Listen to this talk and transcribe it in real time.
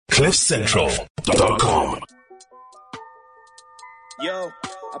CliffCentral.com. Yo,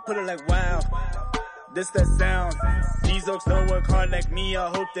 I put it like wow, this that sound. These oaks don't work hard like me,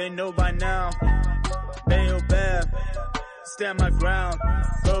 I hope they know by now. Bayo Bab, stand my ground.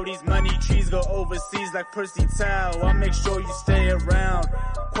 Bro, these money trees go overseas like Percy Tau. I'll make sure you stay around.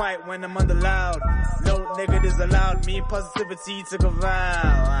 Quiet when I'm under loud. No negatives allowed. Me and positivity took a vow.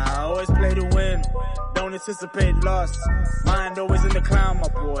 I always play to win. Don't anticipate loss. Mind always in the clown, my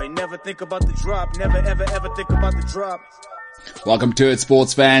boy. Never think about the drop. Never ever ever think about the drop. Welcome to it,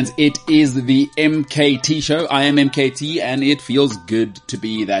 sports fans. It is the MKT show. I am MKT and it feels good to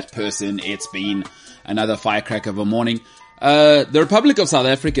be that person. It's been another firecracker of a morning. The Republic of South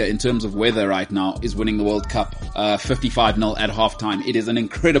Africa, in terms of weather right now, is winning the World Cup, 55-0 at halftime. It is an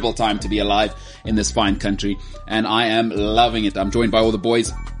incredible time to be alive in this fine country, and I am loving it. I'm joined by all the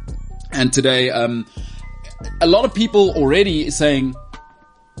boys, and today, a lot of people already saying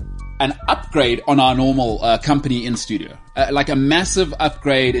an upgrade on our normal, company in studio. Like a massive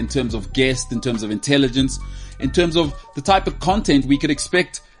upgrade in terms of guest, in terms of intelligence, in terms of the type of content we could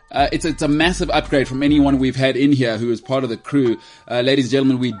expect. It's a massive upgrade from anyone we've had in here who is part of the crew. Ladies and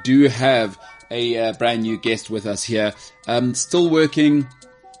gentlemen, we do have a brand new guest with us here. Still working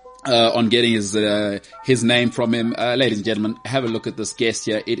on getting his name from him. Ladies and gentlemen, have a look at this guest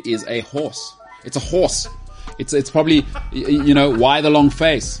here. It is a horse. It's a horse. It's probably, why the long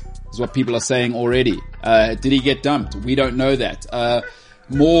face is what people are saying already. Did he get dumped? We don't know that.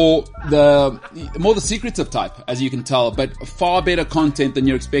 More the secretive type, as you can tell, but far better content than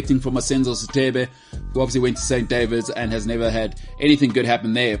you're expecting from Asenzo Sitebe, who obviously went to St. David's and has never had anything good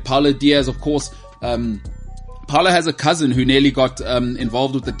happen there. Paulo Diaz, of course, Paulo has a cousin who nearly got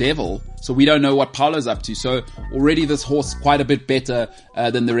involved with the devil, so we don't know what Paulo's up to. So already this horse quite a bit better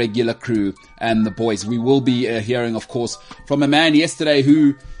than the regular crew and the boys. We will be hearing, of course, from a man yesterday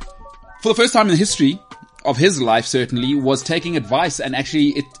who, for the first time in history of his life, certainly, was taking advice, and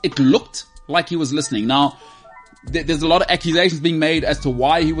actually it looked like he was listening. Now, there's a lot of accusations being made as to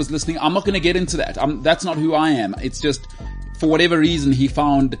why he was listening. I'm not going to get into that. That's not who I am. It's just, for whatever reason, he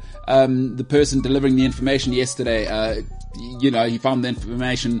found the person delivering the information yesterday, he found the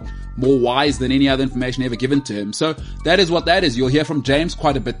information more wise than any other information ever given to him. So that is what that is. You'll hear from James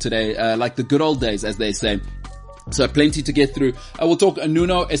quite a bit today, like the good old days, as they say. So plenty to get through. We'll talk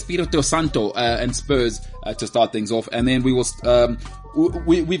Nuno, Espirito Santo, and Spurs, to start things off. And then we will,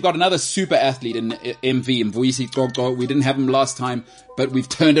 we've got another super athlete in MV, Mvuisi Xoxo. We didn't have him last time, but we've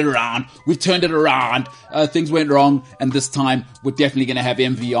turned it around. Things went wrong, and this time we're definitely going to have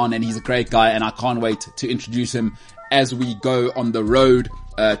MV on, and he's a great guy, and I can't wait to introduce him as we go on the road,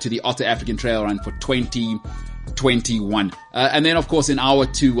 to the Otter African Trail Run for 2021. And then, of course, in hour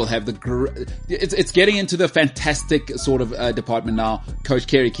 2, we'll have it's getting into the fantastic sort of department now. Coach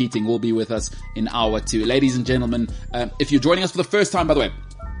Kerry Keating will be with us in hour 2. Ladies and gentlemen, if you're joining us for the first time, by the way,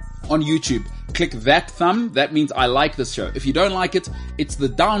 on YouTube, click that thumb. That means I like this show. If you don't like it, it's the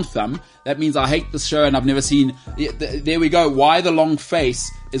down thumb. That means I hate this show and I've never seen. There we go. Why the long face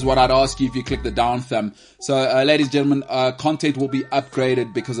is what I'd ask you if you click the down thumb. So, ladies and gentlemen, content will be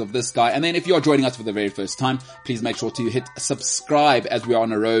upgraded because of this guy. And then if you're joining us for the very first time, please make sure to hit subscribe as we are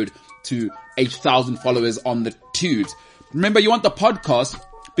on a road to 8,000 followers on the tubes. Remember, you want the podcast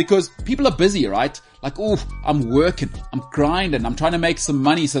because people are busy, right? Like, I'm working, I'm grinding, I'm trying to make some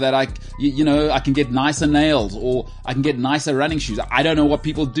money so that I can get nicer nails or I can get nicer running shoes. I don't know what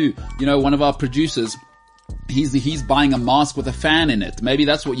people do. One of our producers, he's buying a mask with a fan in it. Maybe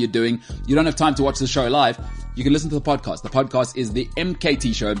that's what you're doing. You don't have time to watch the show live. You can listen to the podcast. The podcast is the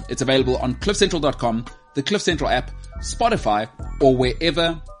MKT show. It's available on CliffCentral.com, the Cliff Central app, Spotify, or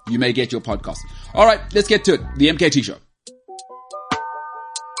wherever you may get your podcast. All right, let's get to it. The MKT show.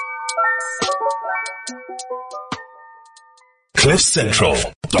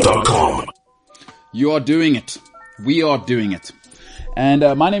 CliffCentral.com. You are doing it. We are doing it. And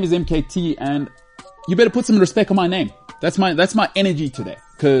my name is MKT, and you better put some respect on my name. That's my energy today,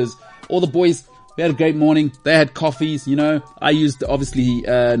 because all the boys, they had a great morning. They had coffees, I used, obviously,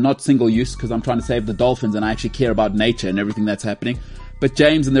 not single use, because I'm trying to save the dolphins and I actually care about nature and everything that's happening. But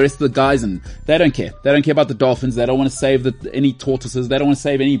James and the rest of the guys, and they don't care. They don't care about the dolphins. They don't want to save any tortoises. They don't want to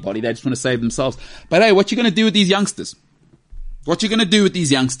save anybody. They just want to save themselves. But hey, what you going to do with these youngsters? What you going to do with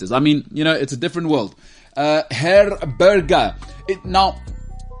these youngsters? I mean, it's a different world. Herr Berger. Now,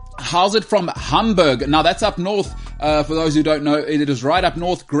 how's it from Hamburg? Now, that's up north. For those who don't know, it is right up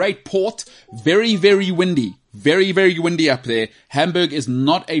north. Great port. Very, very windy. Very, very windy up there. Hamburg is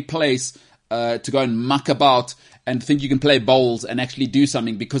not a place to go and muck about and think you can play bowls and actually do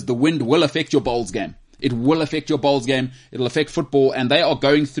something, because the wind will affect your bowls game. It will affect your bowls game. It'll affect football, and they are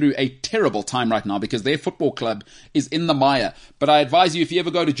going through a terrible time right now because their football club is in the mire. But I advise you, if you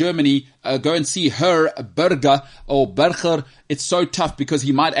ever go to Germany, go and see Herr Berger or Berger. It's so tough because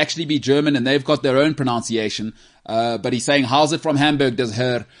he might actually be German and they've got their own pronunciation. But he's saying, how's it from Hamburg, does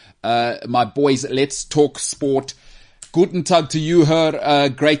Herr? My boys, let's talk sport. Guten Tag to you, Herr.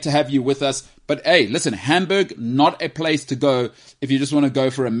 Great to have you with us. But hey, listen, Hamburg, not a place to go if you just want to go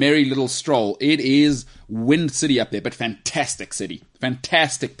for a merry little stroll. It is wind city up there, but fantastic city.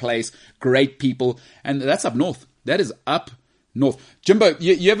 Fantastic place. Great people. And that's up north. That is up north. Jimbo,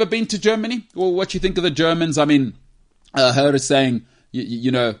 you ever been to Germany? Well, what you think of the Germans? I mean, Herr is saying,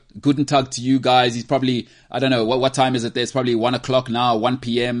 you know, guten Tag to you guys. He's probably, I don't know, what time is it there? It's probably 1 o'clock now, 1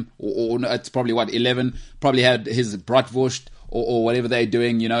 p.m. Or no, it's probably 11. Probably had his bratwurst or whatever they're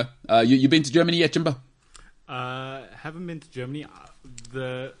doing, you know. You been to Germany yet, Jimbo? Haven't been to Germany.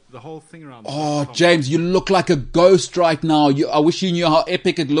 The whole thing around... Oh, James, you look like a ghost right now. I wish you knew how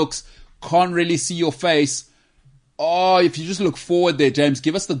epic it looks. Can't really see your face. Oh, if you just look forward there, James,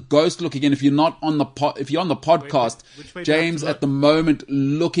 give us the ghost look again. If you're not on the if you're on the podcast, James at the moment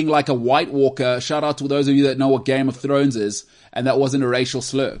looking like a White Walker. Shout out to those of you that know what Game of Thrones is, and that wasn't a racial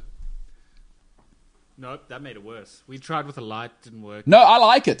slur. Nope, that made it worse. We tried with a light, didn't work. No, I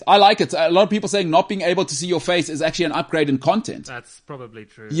like it. I like it. A lot of people saying not being able to see your face is actually an upgrade in content. That's probably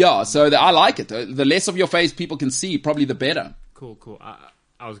true. Yeah, so I like it. The less of your face people can see, probably the better. Cool.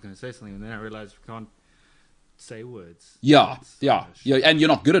 I was going to say something, and then I realized we can't say words. Yeah, and you're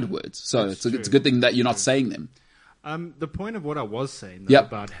not good at words, so it's a good thing that you're not saying them. The point of what I was saying though,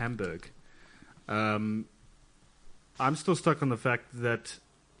 about Hamburg, I'm still stuck on the fact that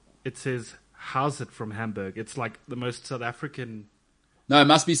it says, how's it from Hamburg? It's like the most South African... No, it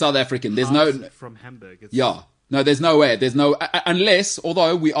must be South African. There's no... from Hamburg. No, there's no way. There's no... Unless,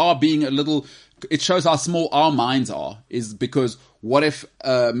 although we are being a little... It shows how small our minds are, is because what if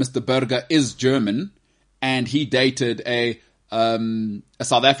Mr. Berger is German and he dated a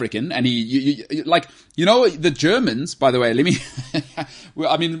South African, and the Germans, by the way, let me...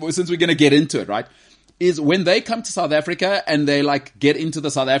 I mean, since we're going to get into it, right? Is when they come to South Africa and they get into the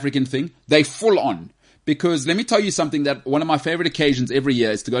South African thing, they full on. Because let me tell you something, that one of my favorite occasions every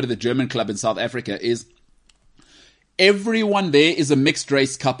year is to go to the German club in South Africa. Is everyone there is a mixed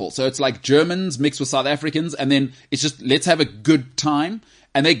race couple. So it's like Germans mixed with South Africans, and then it's just, let's have a good time.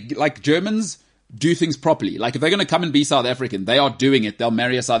 And they, Germans do things properly. Like if they're going to come and be South African, they are doing it. They'll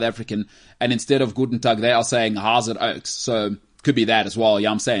marry a South African, and instead of Guten Tag, they are saying Hazard Oaks. So could be that as well. Yeah,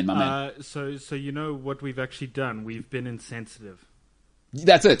 I'm saying, my man. So you know what we've actually done? We've been insensitive.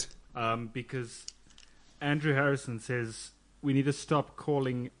 That's it. Because Andrew Harrison says we need to stop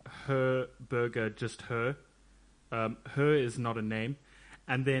calling her burger just her. Her is not a name.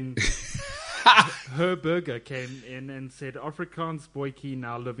 And then her burger came in and said, Afrikaans boykie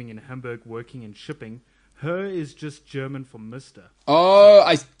now living in Hamburg, working in shipping. Her is just German for Mr.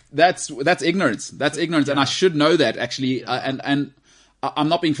 Oh, That's ignorance. That's ignorance, and I should know that actually. And I'm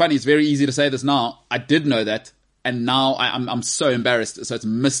not being funny. It's very easy to say this now. I did know that, and now I'm so embarrassed. So it's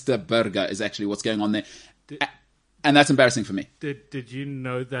Mr. Berger is actually what's going on there, and that's embarrassing for me. Did you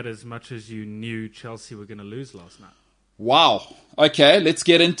know that as much as you knew Chelsea were going to lose last night? Wow. Okay, let's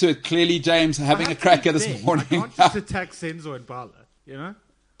get into it. Clearly, James having a cracker this morning. I can't just attack Senzo and Bala, you know?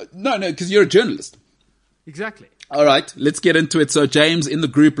 No, because you're a journalist. Exactly. All right, let's get into it. So James in the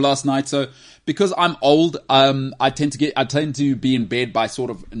group last night. So because I'm old, I tend to be in bed by sort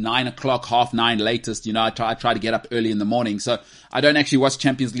of 9 o'clock, 9:30 latest. You know, I try to get up early in the morning. So I don't actually watch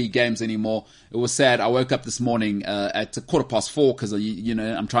Champions League games anymore. It was sad. I woke up this morning at 4:15 because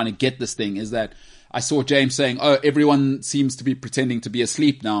I'm trying to get this thing. Is that I saw James saying, "Oh, everyone seems to be pretending to be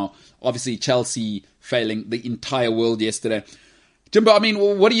asleep now." Obviously, Chelsea failing the entire world yesterday. Jimbo, I mean,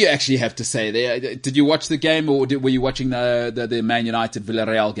 what do you actually have to say there? Did you watch the game, or were you watching the Man United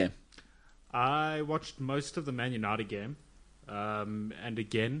Villarreal game? I watched most of the Man United game. And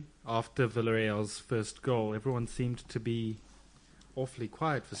again, after Villarreal's first goal, everyone seemed to be awfully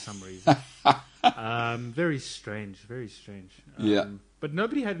quiet for some reason. Very strange, very strange. Yeah. But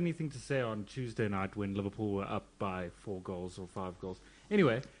nobody had anything to say on Tuesday night when Liverpool were up by 4 goals or 5 goals.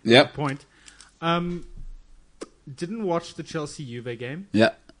 Anyway, point. Didn't watch the Chelsea-Juve game. Yeah.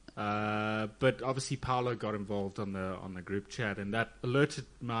 But obviously Paolo got involved on the group chat, and that alerted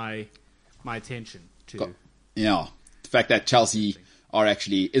my attention to... the fact that Chelsea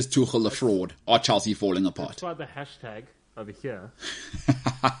is Tuchel a fraud? Are Chelsea falling apart? That's why the hashtag over here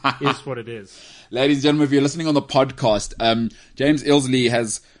is what it is. Ladies and gentlemen, if you're listening on the podcast, James Ilsley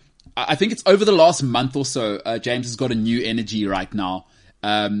has... I think it's over the last month or so, James has got a new energy right now.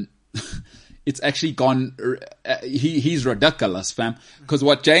 it's actually gone, he's ridiculous, fam. Because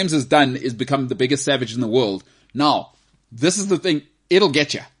what James has done is become the biggest savage in the world. Now, this is the thing, it'll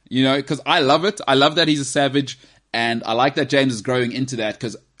get you, you know, because I love it. I love that he's a savage, and I like that James is growing into that,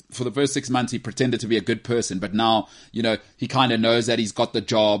 because for the first 6 months he pretended to be a good person, but now, you know, he kind of knows that he's got the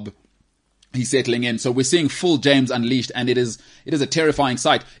job. He's settling in. So we're seeing full James unleashed, and it is a terrifying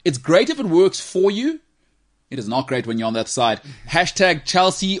sight. It's great if it works for you. It is not great when you're on that side. Hashtag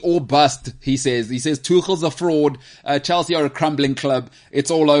Chelsea or bust, he says. He says Tuchel's a fraud. Chelsea are a crumbling club. It's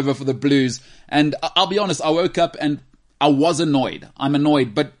all over for the Blues. And I'll be honest, I woke up and I was annoyed. I'm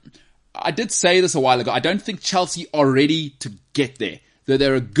annoyed. But I did say this a while ago. I don't think Chelsea are ready to get there.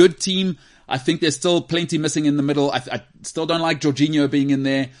 They're a good team. I think there's still plenty missing in the middle. I still don't like Jorginho being in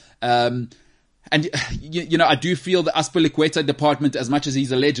there. And, you know, I do feel the Aspilicueta department, as much as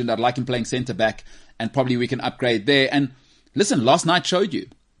he's a legend, I'd like him playing centre back, and probably we can upgrade there. And listen, last night showed you.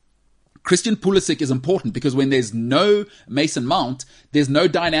 Christian Pulisic is important, because when there's no Mason Mount, there's no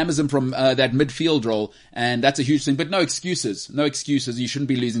dynamism from that midfield role, and that's a huge thing. But no excuses. No excuses. You shouldn't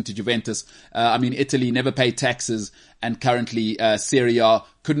be losing to Juventus. I mean, Italy never paid taxes, and currently Serie A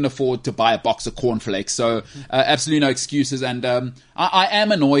couldn't afford to buy a box of cornflakes. So absolutely no excuses. And I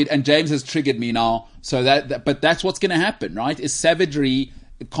am annoyed, and James has triggered me now. So but that's what's going to happen, right? Is savagery.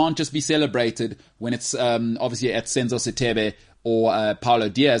 It can't just be celebrated when it's obviously at Senzo Setebe or Paulo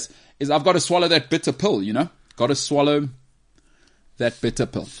Diaz. Is I've got to swallow that bitter pill, you know? Got to swallow that bitter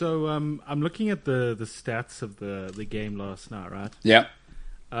pill. So I'm looking at the stats of the game last night, right? Yeah.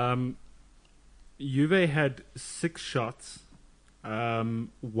 Juve had 6 shots,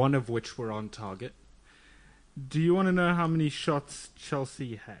 one of which were on target. Do you want to know how many shots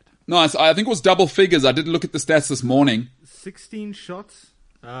Chelsea had? No, I think it was double figures. I did look at the stats this morning. 16 shots,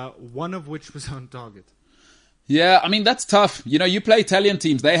 one of which was on target. Yeah, I mean, that's tough. You know, you play Italian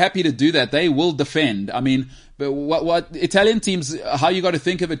teams, they're happy to do that. They will defend. I mean, but what Italian teams, how you got to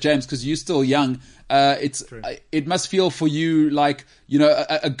think of it, James, because you're still young, it must feel for you like, you know,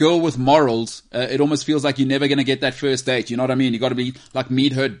 a girl with morals. It almost feels like you're never going to get that first date. You know what I mean? You got to be like,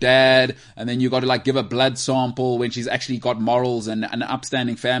 meet her dad, and then you got to like give a blood sample when she's actually got morals and an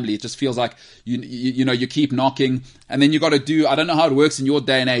upstanding family. It just feels like you know, you keep knocking, and then you got to do, I don't know how it works in your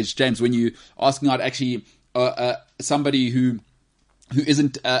day and age, James, when you asking out actually somebody who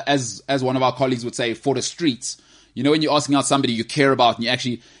isn't, as one of our colleagues would say, for the streets. You know, when you're asking out somebody you care about, and you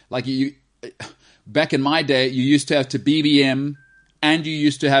actually, like, back in my day, you used to have to BBM, and you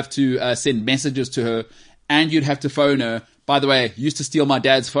used to have to send messages to her, and you'd have to phone her. By the way, used to steal my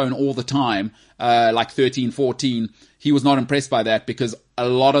dad's phone all the time, like 13, 14. He was not impressed by that, because a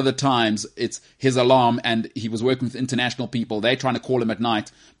lot of the times it's his alarm, and he was working with international people. They're trying to call him at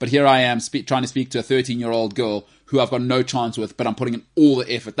night. But here I am trying to speak to a 13-year-old girl who I've got no chance with, but I'm putting in all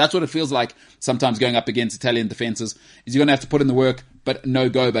the effort. That's what it feels like sometimes going up against Italian defenses, is you're going to have to put in the work, but no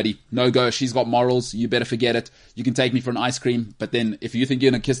go, buddy. No go. She's got morals. You better forget it. You can take me for an ice cream, but then if you think you're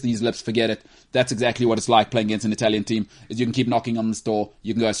going to kiss these lips, forget it. That's exactly what it's like playing against an Italian team, is you can keep knocking on this door.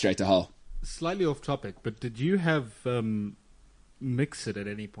 You can go straight to hell. Slightly off topic, but did you have Mix-It at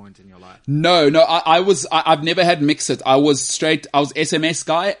any point in your life? No, I've never had Mix-It. I was SMS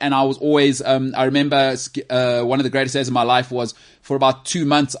guy, and I was always, I remember one of the greatest days of my life was for about 2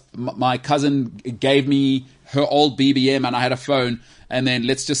 months, my cousin gave me her old BBM, and I had a phone, and then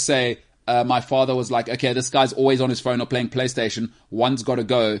let's just say, my father was like, okay, this guy's always on his phone or playing PlayStation. One's got to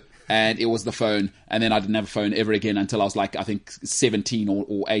go. And it was the phone. And then I didn't have a phone ever again until I was like, I think 17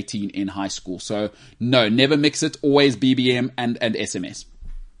 or 18 in high school. So no, never Mix-It, always BBM and SMS.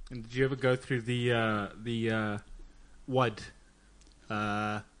 And did you ever go through the WUD?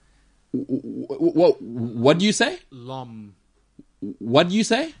 What do you say? LOM. What do you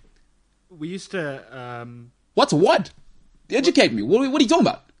say? We used to... What's WUD? Educate me. What are you talking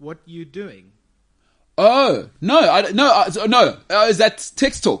about? What you doing? Oh, no, no. Is that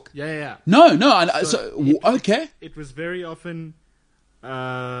text talk? Yeah. No. Okay. It was very often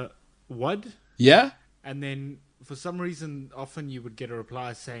WUD. Yeah. And then for some reason, often you would get a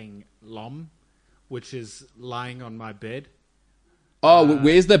reply saying LOM, which is lying on my bed. Oh,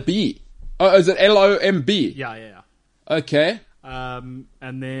 where's the B? Oh, is it LOMB? Yeah. Okay. And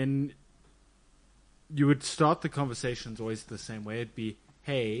then you would start the conversations always the same way. It'd be,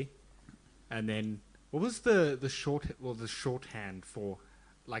 hey, and then... What was the shorthand for,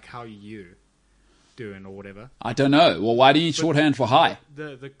 like, how you doing or whatever? I don't know. Well, why do you need shorthand for hi?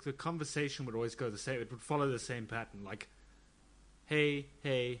 The conversation would always go the same. It would follow the same pattern. Like, hey,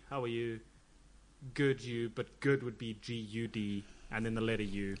 how are you? Good, you. But good would be GUD and then the letter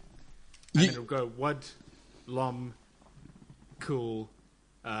U. And then it would go WUD, LOM, cool,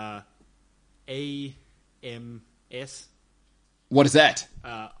 AMS. What is that?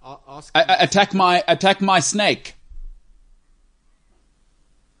 Ask Attack my snake.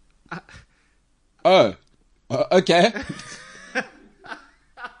 Oh. Okay.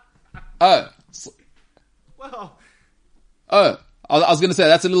 Oh. Well. Oh. I was going to say,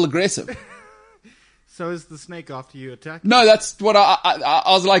 that's a little aggressive. So is the snake after you attack? No, that's what I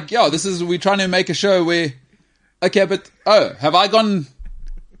was like, yo, we're trying to make a show where, okay, but, have I gone,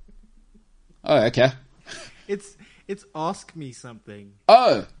 okay. It's ask me something.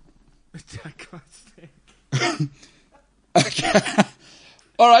 Oh. Attack my snake. Okay.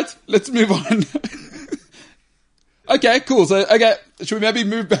 All right, let's move on. Okay, cool. So, okay, should we maybe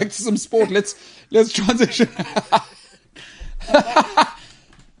move back to some sport? Let's transition.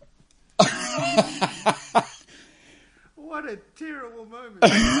 What a terrible moment.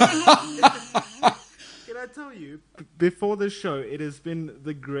 Can I tell you, before this show, it has been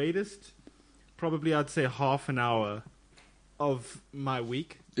the greatest, probably I'd say half an hour of my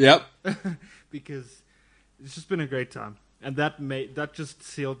week. Yep. Because it's just been a great time. And that just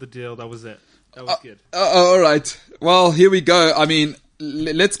sealed the deal. That was it. That was good. All right. Well, here we go. I mean,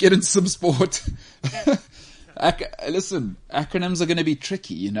 let's get into some sport. Listen, acronyms are going to be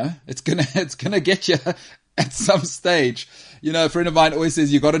tricky, you know. It's gonna get you at some stage. You know, a friend of mine always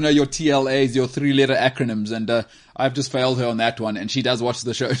says you got to know your TLAs, your 3-letter acronyms, and I've just failed her on that one. And she does watch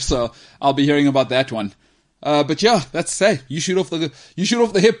the show, so I'll be hearing about that one. But yeah, that's say you shoot off the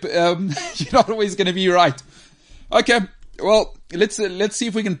hip. You're not always going to be right. Okay, well, let's see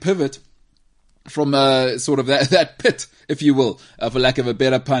if we can pivot from sort of that pit, if you will, for lack of a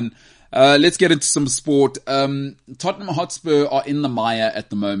better pun. Let's get into some sport. Tottenham Hotspur are in the mire at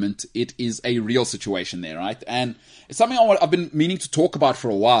the moment. It is a real situation there, right? And it's something I've been meaning to talk about for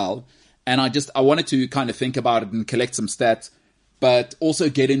a while. And I wanted to kind of think about it and collect some stats, but also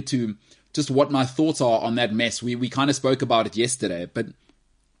get into just what my thoughts are on that mess. We kind of spoke about it yesterday, but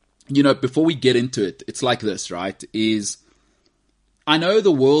you know, before we get into it, it's like this, right? I know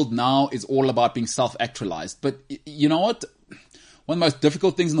the world now is all about being self-actualized, but you know what? One of the most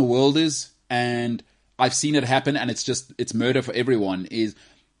difficult things in the world is, and I've seen it happen, and it's murder for everyone, is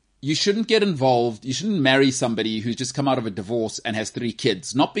you shouldn't get involved. You shouldn't marry somebody who's just come out of a divorce and has 3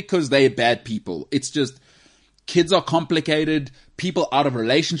 kids. Not because they're bad people. It's just kids are complicated. People out of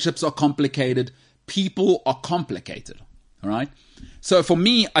relationships are complicated. People are complicated. All right. So for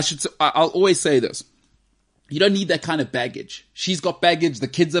me, I'll always say this. You don't need that kind of baggage. She's got baggage. The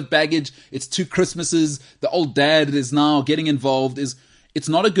kids have baggage. It's 2 Christmases. The old dad is now getting involved. It's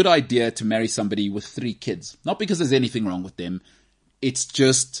not a good idea to marry somebody with 3 kids. Not because there's anything wrong with them. It's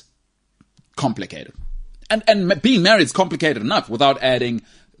just complicated. And being married is complicated enough without adding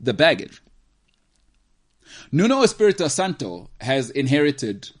the baggage. Nuno Espirito Santo has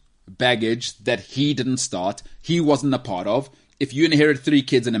inherited baggage that he didn't start. He wasn't a part of. If you inherit 3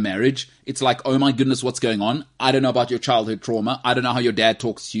 kids in a marriage, it's like, oh my goodness, what's going on? I don't know about your childhood trauma. I don't know how your dad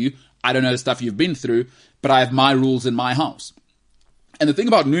talks to you. I don't know the stuff you've been through, but I have my rules in my house. And the thing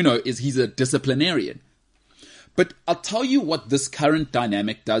about Nuno is he's a disciplinarian. But I'll tell you what this current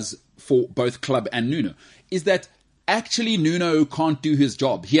dynamic does for both Club and Nuno, is that actually Nuno can't do his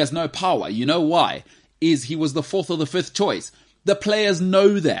job. He has no power. You know why? He was the 4th or the 5th choice. The players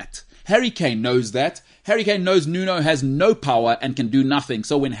know that. Harry Kane knows that. Harry Kane knows Nuno has no power and can do nothing.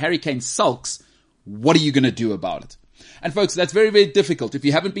 So when Harry Kane sulks, what are you going to do about it? And folks, that's very, very difficult. If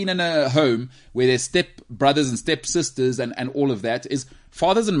you haven't been in a home where there's step brothers and step sisters and all of that, is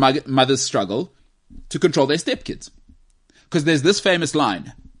fathers and mothers struggle to control their stepkids. Because there's this famous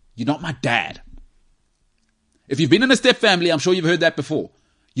line, you're not my dad. If you've been in a step family, I'm sure you've heard that before.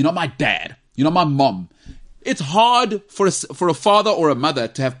 You're not my dad. You're not my mom. It's hard for a father or a mother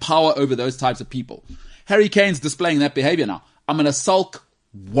to have power over those types of people. Harry Kane's displaying that behavior now. I'm going to sulk.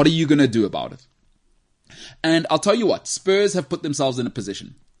 What are you going to do about it? And I'll tell you what, Spurs have put themselves in a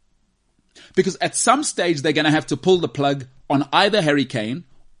position. Because at some stage, they're going to have to pull the plug on either Harry Kane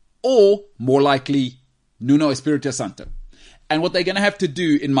or, more likely, Nuno Espirito Santo. And what they're going to have to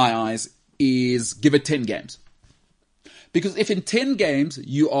do, in my eyes, is give it 10 games. Because if in 10 games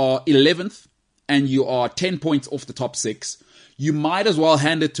you are 11th and you are 10 points off the top 6, you might as well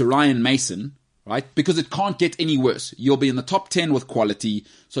hand it to Ryan Mason, right? Because it can't get any worse. You'll be in the top 10 with quality,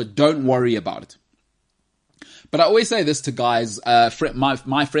 so don't worry about it. But I always say this to guys,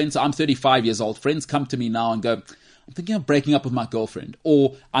 my friends, I'm 35 years old, friends come to me now and go, I'm thinking of breaking up with my girlfriend,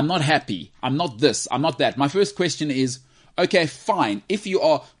 or I'm not happy, I'm not this, I'm not that. My first question is, okay, fine, if you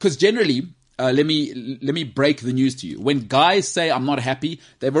are, because generally, let me break the news to you. When guys say I'm not happy,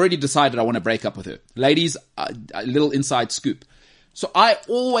 they've already decided I want to break up with her. Ladies, a little inside scoop. So I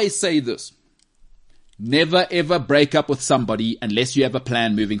always say this. Never ever break up with somebody unless you have a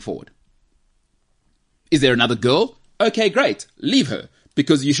plan moving forward. Is there another girl? Okay, great. Leave her,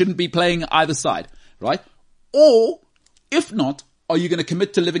 because you shouldn't be playing either side, right? Or, if not, are you going to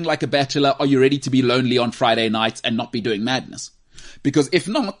commit to living like a bachelor? Are you ready to be lonely on Friday nights and not be doing madness? Because if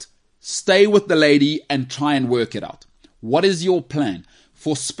not, stay with the lady and try and work it out. What is your plan?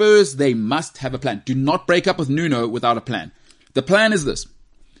 For Spurs, they must have a plan. Do not break up with Nuno without a plan. The plan is this.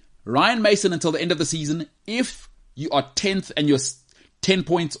 Ryan Mason until the end of the season, if you are 10th and you're 10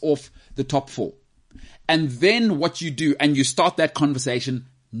 points off the top 4. And then what you do, and you start that conversation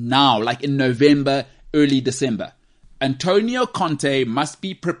now, like in November, early December. Antonio Conte must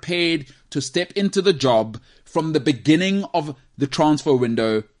be prepared to step into the job from the beginning of the transfer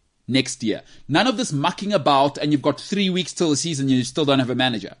window next year. None of this mucking about and you've got 3 weeks till the season and you still don't have a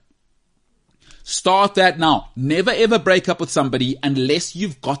manager. Start that now. Never ever break up with somebody unless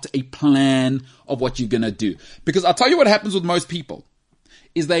you've got a plan of what you're going to do. Because I'll tell you what happens with most people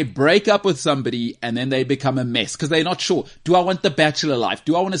is they break up with somebody and then they become a mess because they're not sure. Do I want the bachelor life?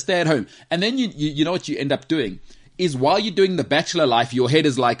 Do I want to stay at home? And then you know what you end up doing is while you're doing the bachelor life, your head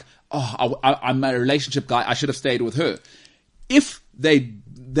is like, oh, I'm a relationship guy. I should have stayed with her. If they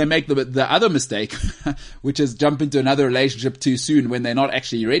make the other mistake, which is jump into another relationship too soon when they're not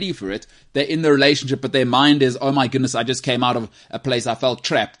actually ready for it. They're in the relationship, but their mind is, oh my goodness, I just came out of a place I felt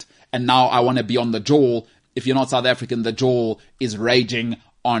trapped and now I want to be on the jaw. If you're not South African, the jaw is raging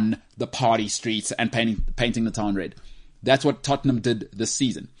on the party streets and painting the town red. That's what Tottenham did this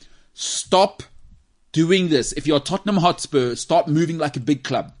season. Stop doing this. If you're Tottenham Hotspur, start moving like a big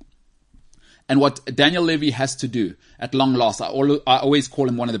club. And what Daniel Levy has to do, at long last, I always call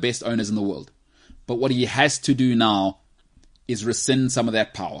him one of the best owners in the world. But what he has to do now is rescind some of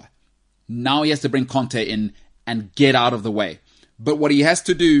that power. Now he has to bring Conte in and get out of the way. But what he has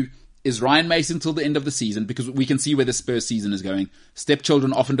to do is Ryan Mason till the end of the season, because we can see where the Spurs season is going.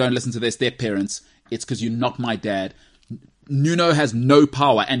 Stepchildren often don't listen to their step-parents. It's because you're not my dad. Nuno has no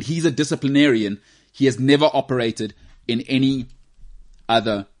power, and he's a disciplinarian. He has never operated in any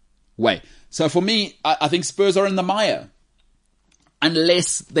other way. So for me, I think Spurs are in the mire.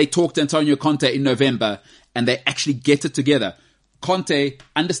 Unless they talk to Antonio Conte in November and they actually get it together. Conte,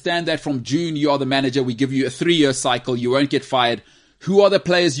 understand that from June you are the manager. We give you a 3-year cycle. You won't get fired. Who are the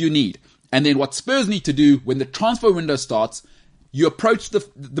players you need? And then what Spurs need to do when the transfer window starts, you approach the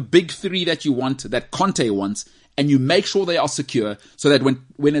big 3 that you want, that Conte wants, and you make sure they are secure so that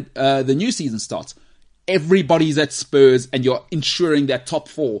when the new season starts, everybody's at Spurs and you're ensuring that top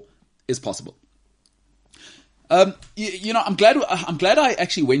 4 is possible. You know, I'm glad I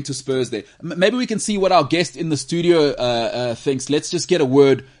actually went to Spurs there. Maybe we can see what our guest in the studio thinks. Let's just get a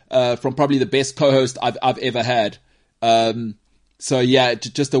word from probably the best co-host I've ever had. So yeah,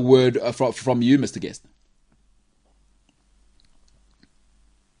 just a word from you, Mr. Guest.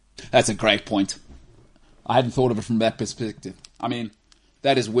 That's a great point. I hadn't thought of it from that perspective. I mean,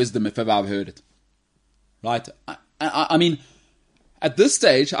 that is wisdom if ever I've heard it. Right? I mean, at this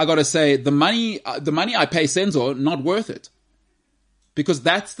stage, I got to say the money I pay Senzo, not worth it, because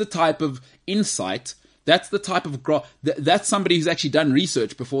that's the type of insight. That's the type of that's somebody who's actually done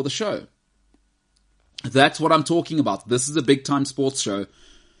research before the show. That's what I'm talking about. This is a big time sports show,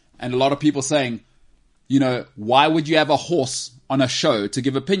 and a lot of people saying, you know, why would you have a horse on a show to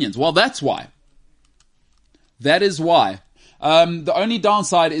give opinions? Well, that's why. That is why. The only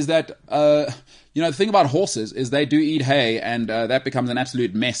downside is that, you know, the thing about horses is they do eat hay, and that becomes an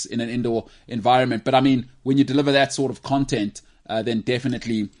absolute mess in an indoor environment. But I mean, when you deliver that sort of content, then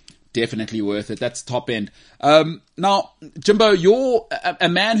definitely worth it. That's top end. Now, Jimbo, you're a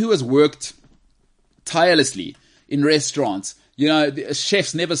man who has worked tirelessly in restaurants. You know,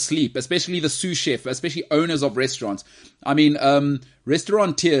 chefs never sleep, especially the sous chef, especially owners of restaurants. I mean,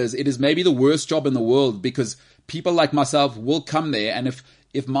 restaurateurs, it is maybe the worst job in the world, because people like myself will come there, and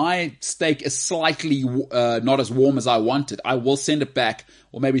if my steak is slightly not as warm as I want it, I will send it back,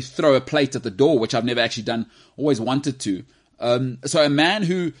 or maybe throw a plate at the door, which I've never actually done, always wanted to. So a man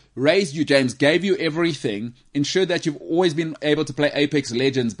who raised you, James, gave you everything, ensured that you've always been able to play Apex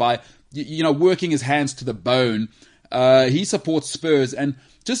Legends by, you know, working his hands to the bone. He supports Spurs, and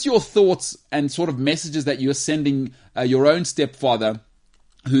just your thoughts and sort of messages that you're sending your own stepfather,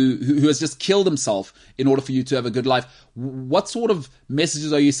 who has just killed himself in order for you to have a good life. What sort of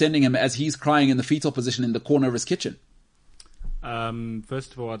messages are you sending him as he's crying in the fetal position in the corner of his kitchen?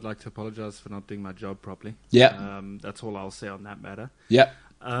 First of all, I'd like to apologize for not doing my job properly. Yeah. That's all I'll say on that matter. Yeah.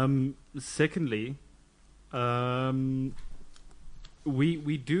 Secondly,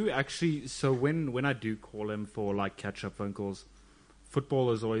 we do actually, so when I do call him for like catch-up phone calls,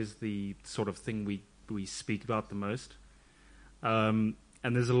 football is always the sort of thing we we speak about the most. And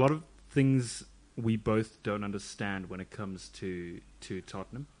there's a lot of things we both don't understand when it comes to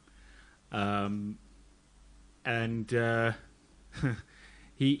Tottenham. And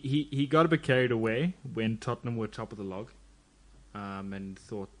he got a bit carried away when Tottenham were top of the log, and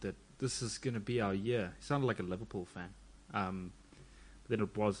thought that this is going to be our year. He sounded like a Liverpool fan. But then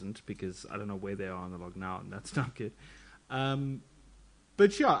it wasn't, because I don't know where they are on the log now, and that's not good.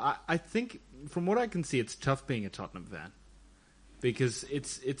 But yeah, I think from what I can see, it's tough being a Tottenham fan, because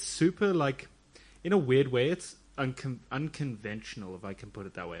it's super, like, in a weird way, it's unconventional, if I can put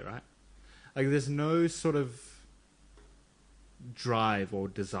it that way, right? Like, there's no sort of drive or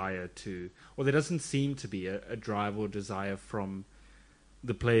desire to, or there doesn't seem to be a drive or desire from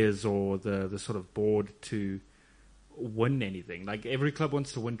the players or the sort of board to win anything. Like, every club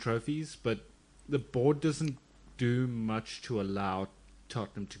wants to win trophies, but the board doesn't do much to allow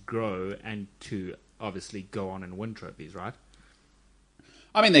Tottenham to grow and to obviously go on and win trophies, right?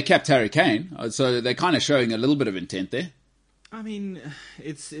 I mean, they kept Harry Kane, so they're kind of showing a little bit of intent there. I mean,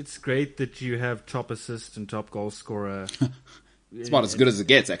 it's great that you have top assist and top goal scorer. It's about as good as it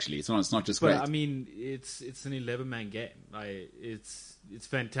gets, actually. It's not just great. But I mean, it's an 11-man game. It's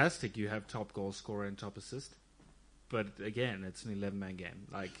fantastic. You have top goal scorer and top assist, but again, it's an 11-man game.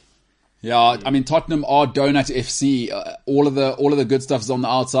 Like, yeah, I mean, Tottenham are Donut FC. All of the good stuff is on the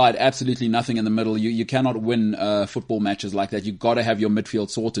outside. Absolutely nothing in the middle. You cannot win football matches like that. You've got to have your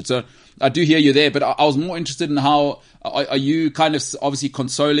midfield sorted. So I do hear you there, but I was more interested in how are you kind of obviously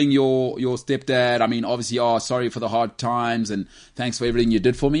consoling your stepdad? I mean, obviously, sorry for the hard times and thanks for everything you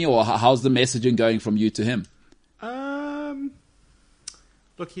did for me. Or how's the messaging going from you to him?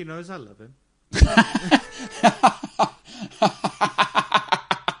 Look, he knows I love him.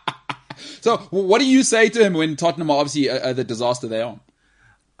 So, what do you say to him when Tottenham are obviously the disaster they are?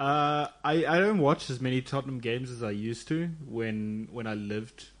 I don't watch as many Tottenham games as I used to when I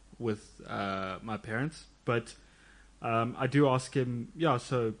lived with my parents, but I do ask him, yeah,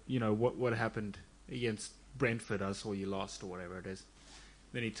 so, you know, what happened against Brentford? I saw you lost, or whatever it is.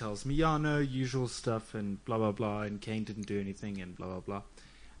 Then he tells me, yeah, no, usual stuff, and blah, blah, blah, and Kane didn't do anything, and blah, blah, blah.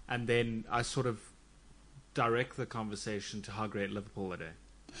 And then I sort of direct the conversation to how great Liverpool are doing.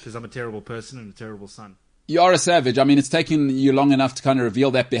 Because I'm a terrible person and a terrible son. You are a savage. I mean, it's taken you long enough to kind of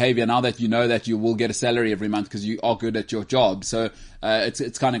reveal that behavior now that you know that you will get a salary every month because you are good at your job. So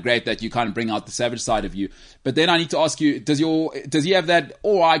it's kind of great that you kind of bring out the savage side of you. But then I need to ask you, does he have that,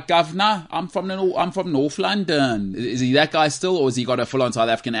 all right, governor, I'm from Norff Lundun. Is he that guy still, or has he got a full-on South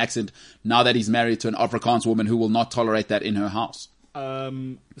African accent now that he's married to an Afrikaans woman who will not tolerate that in her house?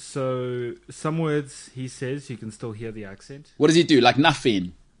 So some words he says, you can still hear the accent. What does he do? Like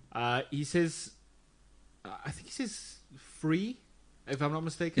nothing? He says, I think he says free, if I'm not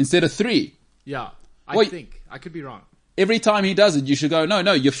mistaken. Instead of 3? Yeah, I think. I could be wrong. Every time he does it, you should go,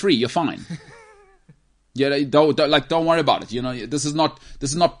 no, you're free, you're fine. Yeah, don't worry about it. You know, this is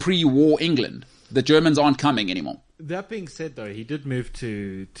not pre-war England. The Germans aren't coming anymore. That being said, though, he did move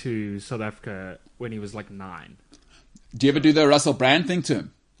to South Africa when he was like 9. Do you ever do the Russell Brand thing to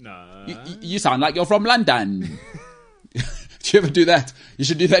him? No. You sound like you're from London. Do you ever do that? You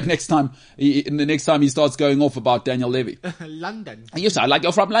should do that next time. The next time he starts going off about Daniel Levy. London. You sound like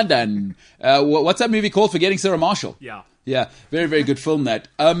you're from London. What's that movie called? Forgetting Sarah Marshall. Yeah. Yeah. Very, very good film, that.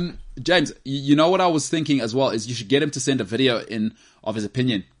 James, you know what I was thinking as well is you should get him to send a video of his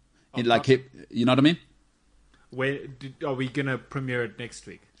opinion. You know what I mean? Are we going to premiere it next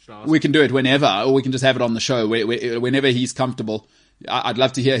week? We can do it whenever, or we can just have it on the show whenever he's comfortable. I'd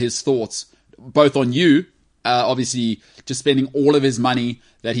love to hear his thoughts, both on you, obviously just spending all of his money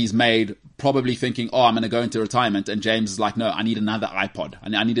that he's made, probably thinking, I'm going to go into retirement. And James is like, no, I need another iPod.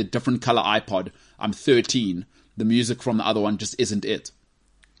 I need a different color iPod. I'm 13. The music from the other one just isn't it.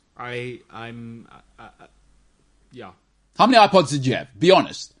 I'm yeah. How many iPods did you have? Be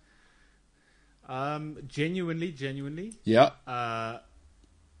honest. Genuinely. Yeah.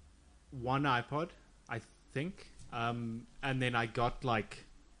 One iPod, I think. And then I got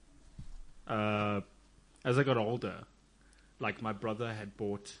as I got older, like my brother had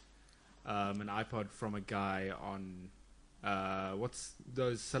bought an iPod from a guy on, what's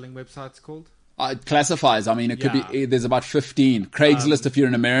those selling websites called? Classifies. I mean, it could be, there's about 15. Craigslist if you're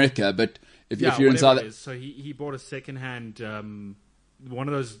in America, but if you're in South... So he bought a secondhand, one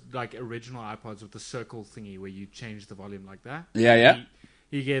of those like original iPods with the circle thingy where you change the volume like that. Yeah.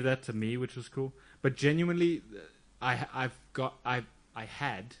 He gave that to me, which was cool. But genuinely, I had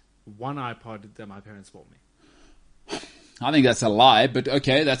one iPod that my parents bought me. I think that's a lie, but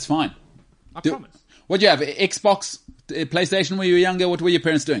okay, that's fine. I promise. What'd you have? Xbox, PlayStation when you were younger? What were your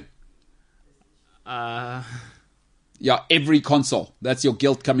parents doing? Yeah, every console. That's your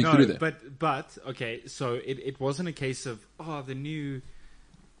guilt coming through there. But okay, so it wasn't a case of, the new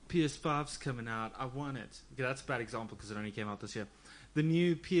PS5's coming out, I want it. Okay, that's a bad example because it only came out this year. The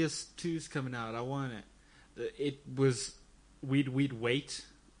new PS2's coming out, I want it. It was, we'd wait,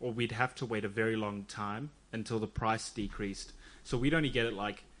 or we'd have to wait a very long time until the price decreased. So we'd only get it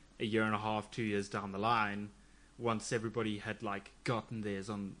like a year and a half, 2 years down the line, once everybody had like gotten theirs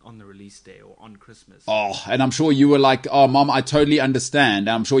on the release day or on Christmas. Oh, and I'm sure you were like, oh, Mom, I totally understand.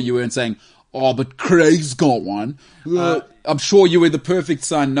 I'm sure you weren't saying, oh, but Craig's got one. I'm sure you were the perfect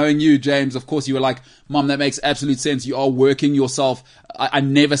son. Knowing you, James, of course you were like, Mom, that makes absolute sense. You are working yourself. I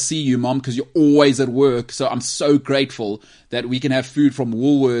never see you, Mom, because you're always at work. So I'm so grateful that we can have food from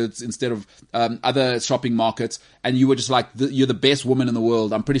Woolworths instead of other shopping markets. And you were just like, you're the best woman in the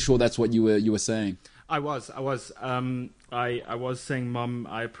world. I'm pretty sure that's what you were saying. I was saying, Mom,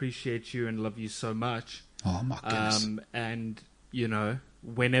 I appreciate you and love you so much. Oh my goodness. And you know,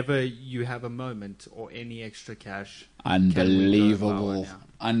 whenever you have a moment or any extra cash, unbelievable.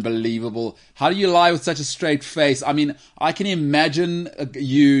 How do you lie with such a straight face? I mean, I can imagine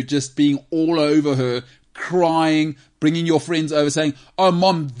you just being all over her, crying, bringing your friends over, saying, "Oh,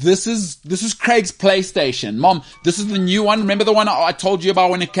 Mom, this is Craig's PlayStation. Mom, this is the new one. Remember the one I told you about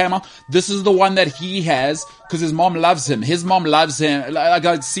when it came out? This is the one that he has because his mom loves him. His mom loves him. I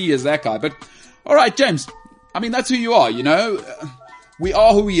got to see as that guy." But all right, James. I mean, that's who you are. You know, we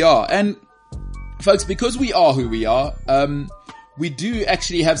are who we are, and folks, because we are who we are, we do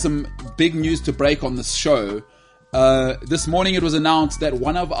actually have some big news to break on this show. This morning it was announced that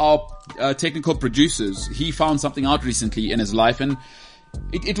one of our technical producers, he found something out recently in his life, and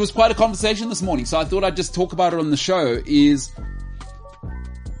it was quite a conversation this morning. So I thought I'd just talk about it on the show.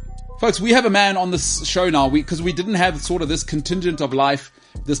 Folks, we have a man on this show now because we didn't have sort of this contingent of life,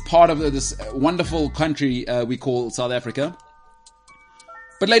 this part of this wonderful country we call South Africa.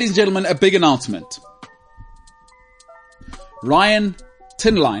 But ladies and gentlemen, a big announcement. Ryan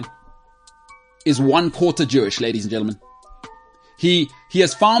Tinline is 1/4 Jewish, ladies and gentlemen. He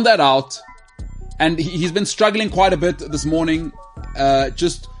has found that out, and he's been struggling quite a bit this morning,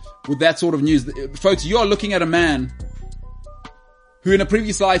 just with that sort of news. Folks, you are looking at a man who in a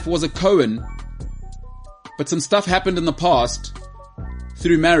previous life was a Cohen, but some stuff happened in the past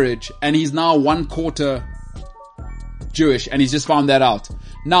through marriage, and he's now 1/4 Jewish, and he's just found that out.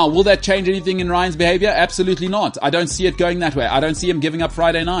 Now, will that change anything in Ryan's behavior? Absolutely not. I don't see it going that way. I don't see him giving up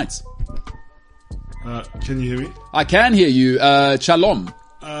Friday nights. Can you hear me? I can hear you. Shalom.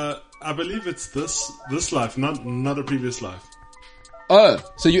 I believe it's this life, not a previous life. Oh,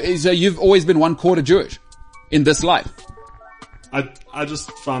 so you've always been 1/4 Jewish in this life? I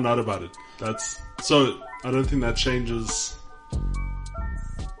just found out about it. So I don't think that changes.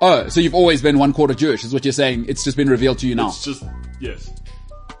 Oh, so you've always been 1/4 Jewish, is what you're saying? It's just been revealed to you now? Yes.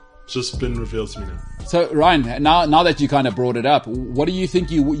 It's just been revealed to me now. So Ryan, now that you kind of brought it up, what do you think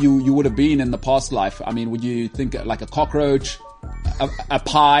you would have been in the past life? I mean, would you think like a cockroach, a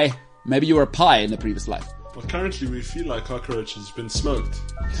pie? Maybe you were a pie in the previous life. Well, currently we feel like cockroach has been smoked.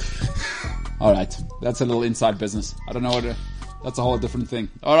 All right, that's a little inside business. I don't know that's a whole different thing.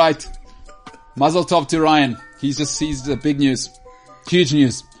 All right, Mazel tov to Ryan. He's the big news, huge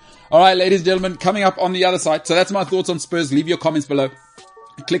news. All right, ladies and gentlemen, coming up on the other side. So that's my thoughts on Spurs. Leave your comments below.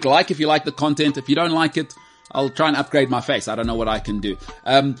 Click like if you like the content. If you don't like it, I'll try and upgrade my face. I don't know what I can do.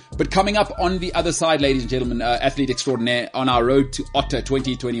 But coming up on the other side, ladies and gentlemen, athlete extraordinaire on our road to Otter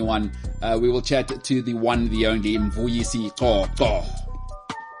 2021, we will chat to the one, the only Mvuyisi Xoko.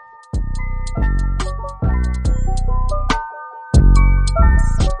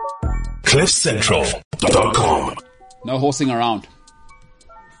 CliffCentral.com. No horsing around.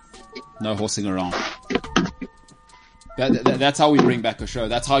 No horsing around. That's how we bring back a show.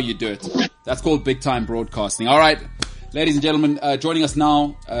 That's how you do it. That's called big time broadcasting. All right, ladies and gentlemen, joining us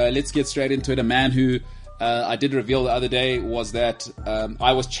now. Let's get straight into it. A man who I did reveal the other day was that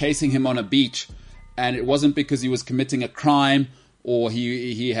I was chasing him on a beach, and it wasn't because he was committing a crime or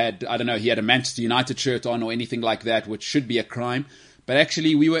he had, I don't know, he had a Manchester United shirt on or anything like that, which should be a crime. But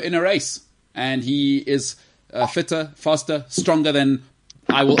actually, we were in a race, and he is fitter, faster, stronger than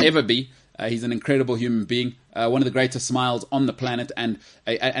I will ever be. He's an incredible human being, one of the greatest smiles on the planet, and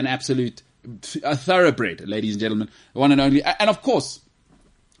an absolute thoroughbred, ladies and gentlemen, one and only. And of course,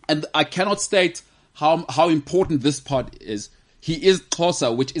 and I cannot state how important this part is. He is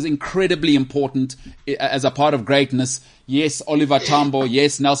Xhosa, which is incredibly important as a part of greatness. Yes, Oliver Tambo.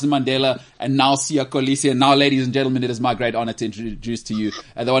 Yes, Nelson Mandela. And now Siya Kolisi. And now, ladies and gentlemen, it is my great honor to introduce to you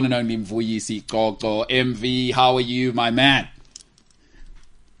the one and only Mvuyisi Xoko. MV, how are you, my man?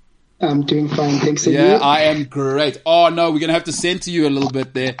 I'm doing fine, thanks. And Yeah, you? I am great. Oh no, we're gonna have to center you a little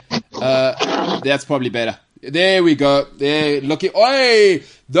bit there. That's probably better. There we go. There, looking. Oi,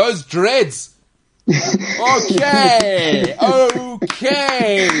 those dreads. Okay.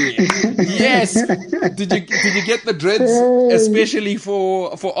 Yes. Did you get the dreads especially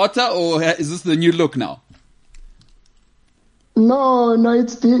for Otter, or is this the new look now? No,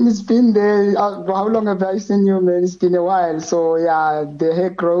 it's been there. How long have I seen you, man? It's been a while. So yeah, the hair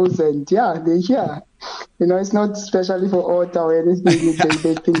grows and yeah, they're here. It's not especially for Otta or anything.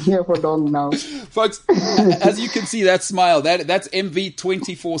 They've been here for long now. Folks, as you can see, that smile, that's MV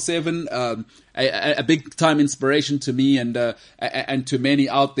 24/7, a big time inspiration to me and to many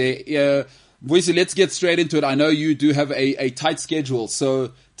out there. Boise, let's get straight into it. I know you do have a tight schedule,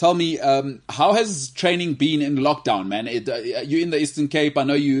 so tell me, how has training been in lockdown, man? You're in the Eastern Cape. I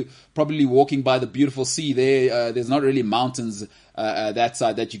know you probably walking by the beautiful sea there. There's not really mountains that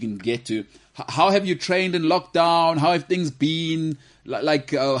side that you can get to. How have you trained in lockdown? How have things been?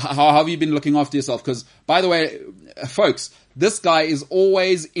 How have you been looking after yourself? Because, by the way, folks, this guy is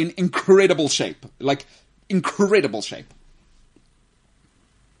always in incredible shape. Like, incredible shape.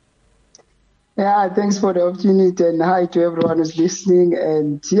 Yeah, thanks for the opportunity and hi to everyone who's listening.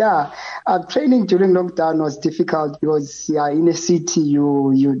 And yeah, training during lockdown was difficult because in a city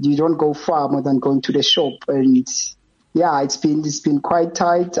you don't go far more than going to the shop. And yeah, it's been quite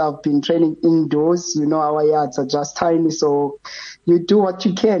tight. I've been training indoors. Our yards are just tiny, so you do what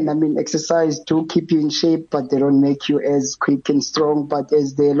you can. I mean, exercise do keep you in shape, but they don't make you as quick and strong. But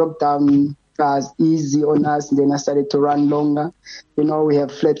as the lockdown was easy on us, and then I started to run longer. We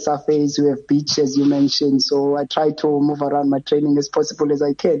have flat surface, we have beach, as you mentioned. So I try to move around my training as possible as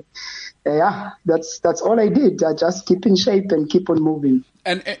I can. Yeah, that's all I did. I just keep in shape and keep on moving.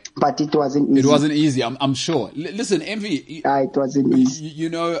 But it wasn't easy. It wasn't easy, I'm sure. Listen, Envy. It wasn't easy.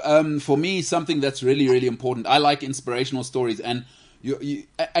 For me, something that's really, really important. I like inspirational stories, and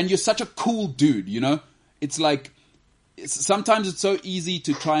you're such a cool dude. It's like sometimes it's so easy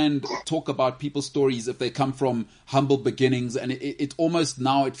to try and talk about people's stories if they come from humble beginnings, and it almost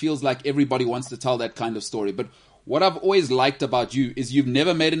now it feels like everybody wants to tell that kind of story. But what I've always liked about you is you've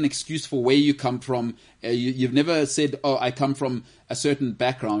never made an excuse for where you come from. You've never said, "Oh, I come from a certain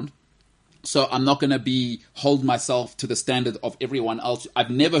background, so I'm not going to hold myself to the standard of everyone else."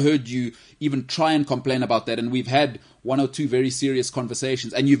 I've never heard you even try and complain about that. And we've had one or two very serious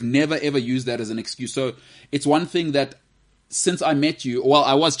conversations, and you've never ever used that as an excuse. So it's one thing that since I met you, well,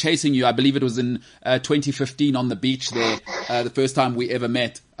 I was chasing you. I believe it was in 2015 on the beach there, the first time we ever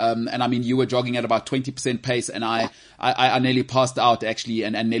met. And I mean, you were jogging at about 20% pace, and I nearly passed out actually,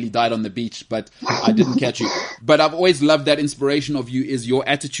 and nearly died on the beach, but I didn't catch you. But I've always loved that inspiration of you. Is your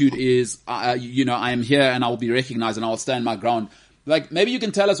attitude is, I am here and I will be recognized and I will stand my ground. Like, maybe you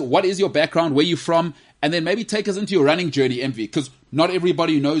can tell us what is your background, where you're from, and then maybe take us into your running journey, Envy, because not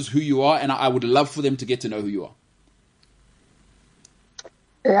everybody knows who you are, and I would love for them to get to know who you are.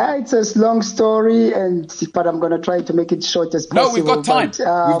 Yeah, it's a long story, but I'm going to try to make it short as possible. No, we've got time.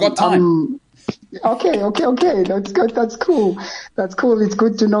 We've got time. Okay. That's good. That's cool. It's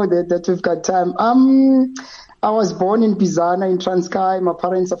good to know that we've got time. I was born in Bizana in Transkei. My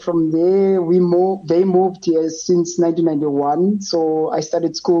parents are from there. They moved here since 1991. So I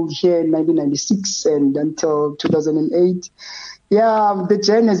started school here in 1996 and until 2008. Yeah, the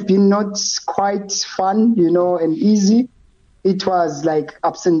journey has been not quite fun, and easy. It was like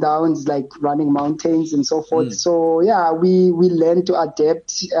ups and downs, like running mountains and so forth. So yeah, we learn to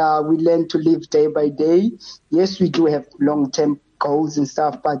adapt. We learn to live day by day. Yes, we do have long-term goals and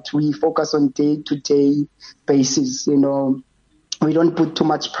stuff, but we focus on day-to-day basis. We don't put too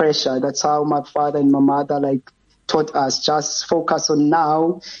much pressure. That's how my father and my mother taught us. Just focus on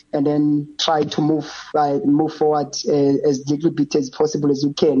now and then try to move forward as little bit as possible as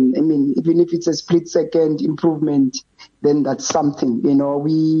you can. I mean, even if it's a split second improvement, then that's something.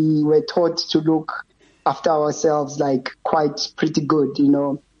 We were taught to look after ourselves quite pretty good.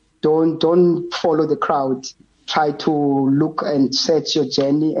 Don't follow the crowd. Try to look and set your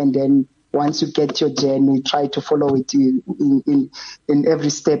journey, and then once you get your journey, try to follow it in every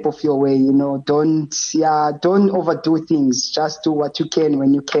step of your way. Don't overdo things. Just do what you can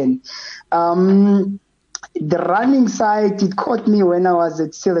when you can. The running side, it caught me when I was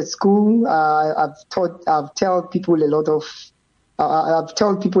still at school. I've told people a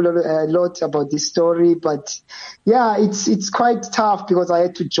lot about this story, but yeah, it's quite tough because I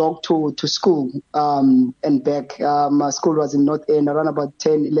had to jog to school and back. My school was in North End. I ran about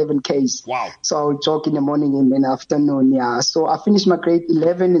 10, 11 Ks. Wow. So I would jog in the morning and in the afternoon. Yeah. So I finished my grade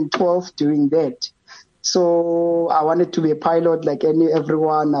 11 and 12 doing that. So I wanted to be a pilot like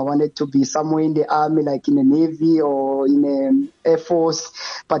everyone. I wanted to be somewhere in the army, like in the Navy or in the Air Force,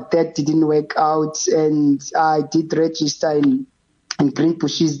 but that didn't work out. And I did register in Green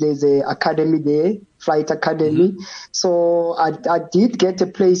Bushes. There's a academy there, flight academy. So I did get a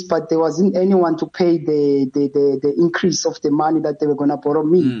place, but there wasn't anyone to pay the increase of the money that they were going to borrow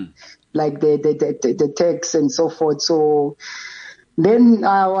me, like the tax and so forth. So then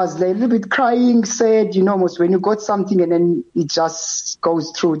I was a little bit crying, sad, almost when you got something and then it just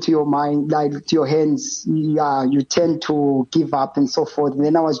goes through to your mind, like to your hands, you tend to give up and so forth. And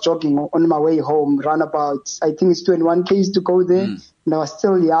then I was jogging on my way home, run about, I think it's 21 km to go there. And I was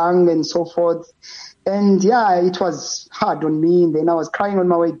still young and so forth. And it was hard on me. And then I was crying on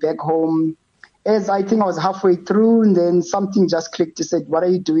my way back home. As I think I was halfway through, and then something just clicked. He said, "What are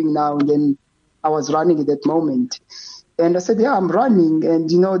you doing now?" And then I was running at that moment. And I said, "Yeah, I'm running."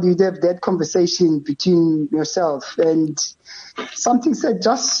 And, you have that conversation between yourself. And something said,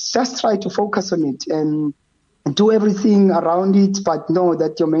 just try to focus on it and do everything around it, but know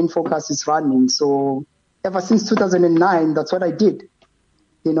that your main focus is running. So ever since 2009, that's what I did.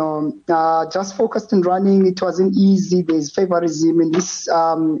 Just focused on running. It wasn't easy. There's favorism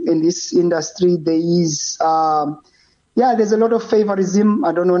in this industry. There is, there's a lot of favorism.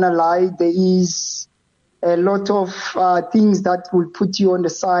 I don't want to lie. There is a lot of things that will put you on the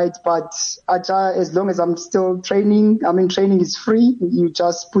side, but as long as I'm still training, training is free. You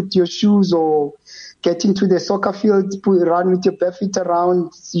just put your shoes or get into the soccer field, run with your bare feet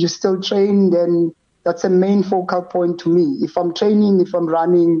around, you still train, then that's a main focal point to me. If I'm training, if I'm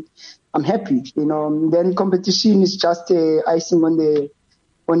running, I'm happy, then competition is just icing on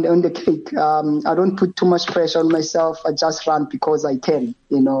the cake. I don't put too much pressure on myself. I just run because I can,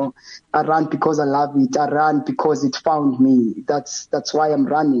 I run because I love it. I run because it found me. That's why I'm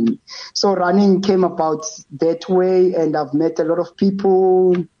running. So running came about that way, and I've met a lot of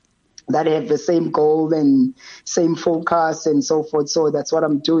people that have the same goal and same focus and so forth. So that's what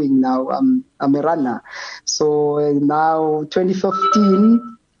I'm doing now. I'm a runner. So now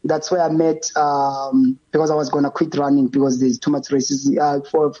 2015, that's where I met, because I was going to quit running because there's too much racism,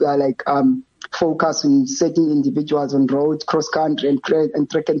 focus on setting individuals on road, cross country and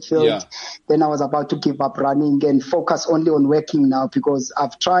track and field. Yeah. Then I was about to give up running and focus only on working now, because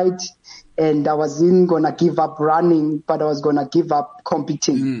I've tried and I wasn't going to give up running, but I was going to give up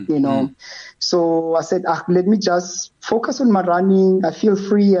competing, So I said, let me just focus on my running. I feel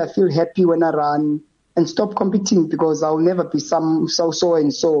free. I feel happy when I run, and stop competing, because I'll never be so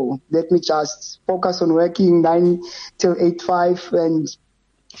and so. Let me just focus on working 9 till 8-5, and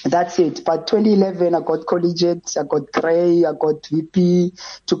that's it. But 2011, I got collegiate, I got Gray, I got VP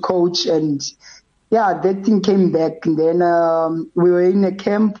to coach, and that thing came back. And then we were in a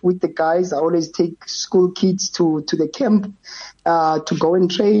camp with the guys. I always take school kids to the camp to go and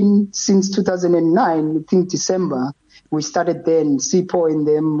train since 2009, I think December. We started then, Sipo and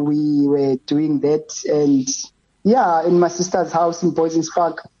them, we were doing that. And in my sister's house in Boysens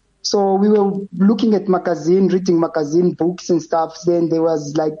Park. So we were looking at reading magazine books and stuff. Then there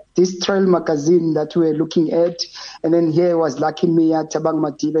was like this trail magazine that we were looking at. And then here was Lucky Mia, Tabang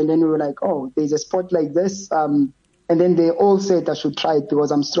Matib. And then we were like, oh, there's a spot like this. And then they all said I should try it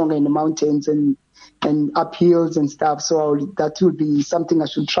because I'm stronger in the mountains and up hills and stuff. So that would be something I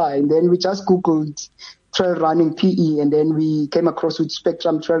should try. And then we just Googled trail running PE, and then we came across with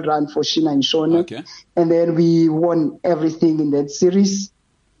Spectrum Trail Run for Sheena and Shona. Okay. And then we won everything in that series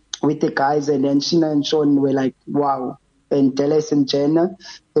with the guys, and then Sheena and Sean were like, wow. And Dallas and Jenna,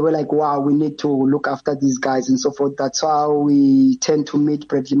 they were like, wow, we need to look after these guys and so forth. That's how we tend to meet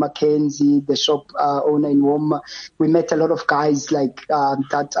Bradley McKenzie, the shop owner in Woma. We met a lot of guys like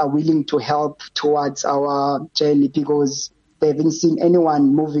that are willing to help towards our journey, because they haven't seen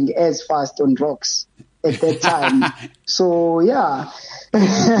anyone moving as fast on rocks at that time. So I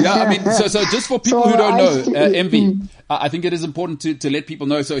mean, so just for people who don't know, MV, I think it is important to let people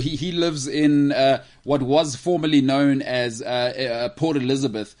know. So he lives in what was formerly known as Port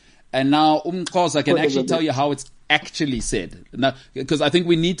Elizabeth, and now I can actually tell you how it's actually said. Now, because I think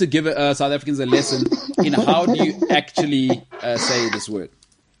we need to give South Africans a lesson in how do you actually say this word.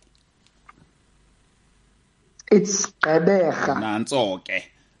 It's okay.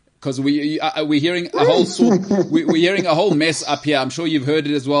 Because we're hearing a whole we're hearing a whole mess up here. I'm sure you've heard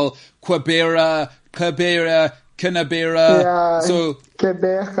it as well. Quabera, Canabera. So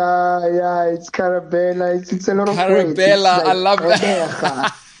Quebeca, it's Carabella. It's a lot of Carabella. Like I love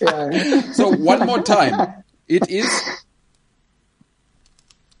that. So one more time, it is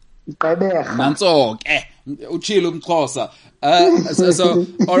Quebeca. Nansoke. Uchilo Mxhosa. So,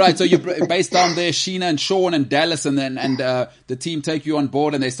 all right. So you're based down there, Sheena and Sean and Dallas, and the team take you on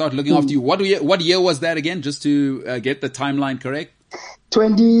board and they start looking after you. What year was that again? Just to get the timeline correct.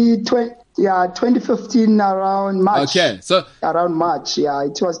 2015 around March. Okay, so around March,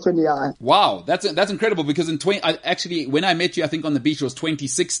 it was 20. Wow, that's incredible because actually when I met you, I think on the beach it was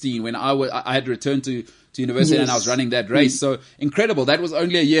 2016 when I had returned to university and I was running that race. So incredible. That was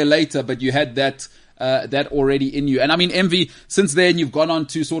only a year later, but you had that already in you. And I mean, MV, since then you've gone on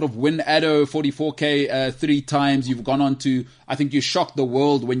to sort of win Addo 44K 3 times. You've gone on to, I think you shocked the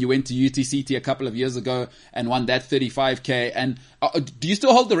world when you went to UTCT a couple of years ago and won that 35K. And do you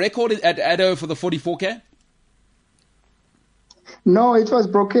still hold the record at Addo for the 44K? No, it was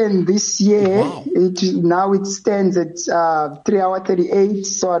broken this year. Wow. Now it stands at 3 hours 38,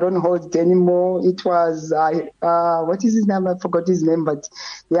 so I don't hold it anymore. It was, what is his name? I forgot his name, but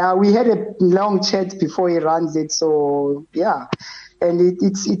yeah, we had a long chat before he runs it, so yeah. And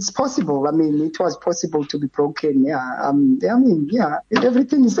it's possible. I mean, it was possible to be broken. Yeah. Anything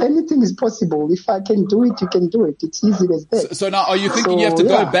is possible. If I can do it, you can do it. It's easy as that. So now, are you thinking you have to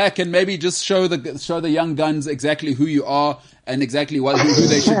go back and maybe just show the young guns exactly who you are and exactly who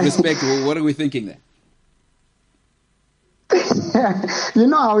they should respect? What are we thinking there? You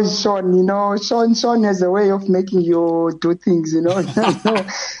know how it's Sean, Sean has a way of making you do things,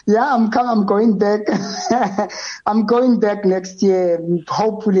 Yeah, I'm going back. I'm going back next year.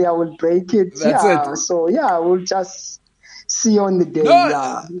 Hopefully I will break it. That's it. So we'll just see on the day. No.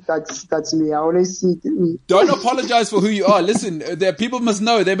 Yeah, that's me. I always see it. Don't apologize for who you are. Listen, people must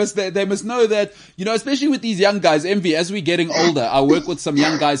know. They must know that, especially with these young guys, Envy, as we're getting older, I work with some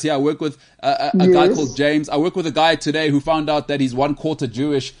young guys here. I work with a guy called James. I work with a guy today who found out that he's 1/4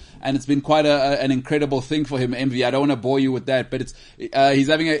 Jewish, and it's been quite an incredible thing for him, Envy. I don't want to bore you with that, but he's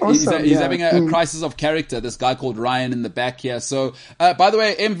having a crisis of character, this guy called Ryan in the back here. So, by the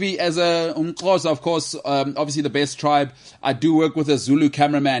way, Envy, as a Umxhosa, of course, obviously the best tribe. I do work with a Zulu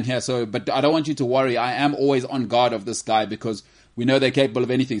cameraman here, but I don't want you to worry. I am always on guard of this guy because we know they're capable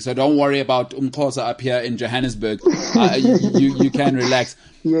of anything. So don't worry about Umxhosa up here in Johannesburg. You can relax.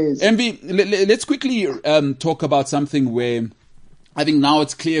 Yes. Envy, let's quickly talk about something where I think now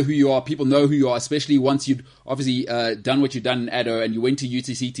it's clear who you are. People know who you are, especially once you'd obviously done what you've done in Addo and you went to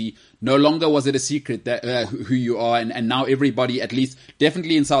UTCT. No longer was it a secret that who you are, and now everybody, at least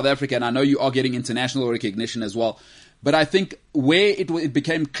definitely in South Africa, and I know you are getting international recognition as well. But I think where it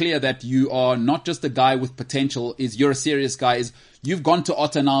became clear that you are not just a guy with potential, is you're a serious guy, is you've gone to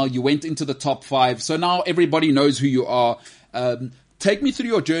Otta now, you went into the top 5, so now everybody knows who you are. Take me through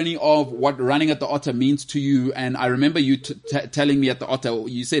your journey of what running at the Otta means to you. And I remember you telling me at the Otta,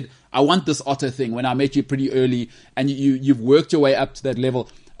 you said, I want this Otta thing when I met you pretty early, and you've worked your way up to that level.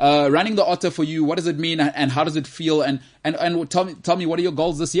 Running the Otta for you, what does it mean and how does it feel? And tell me, what are your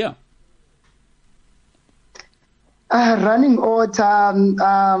goals this year? Running Otta,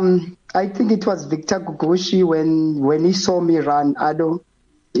 I think it was Victor Gugushi when he saw me run Addo.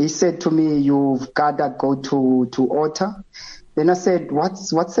 He said to me, "You've gotta go to Otta." Then I said, "What's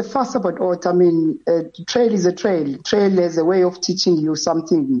the fuss about Otta? I mean, trail is a trail. Trail has a way of teaching you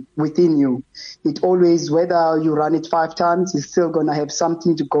something within you. It always, whether you run it 5 times, it's still gonna have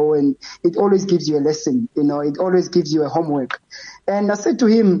something to go, and it always gives you a lesson. It always gives you a homework." And I said to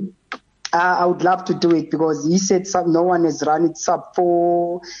him, I would love to do it, because he said no one has run it sub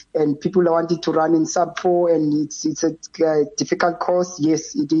 4 and people are wanting to run in sub 4, and it's a difficult course.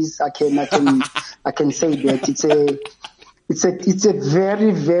 Yes, it is. I can say that it's a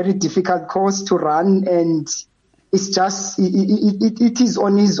very, very difficult course to run, and it's just it is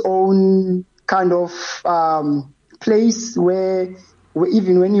on his own kind of place where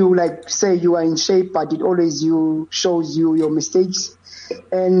even when you say you are in shape, but it always shows you your mistakes.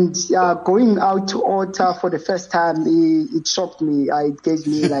 And going out to Otta for the first time, it shocked me. It gave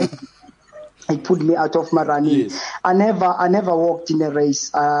me it put me out of my running. Yes. I never walked in a race.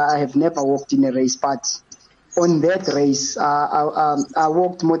 I have never walked in a race, but on that race, I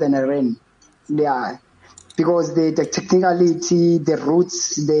walked more than I ran. Yeah, because the technicality, the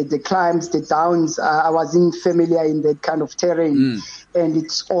routes, the climbs, the downs, I wasn't familiar in that kind of terrain. And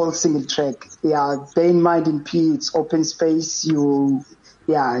it's all single track. Yeah, bear in mind in P, it's open space. You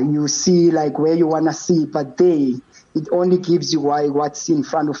see where you want to see, but it only gives you what's in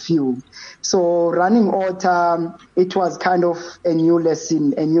front of you. So running Otta, it was kind of a new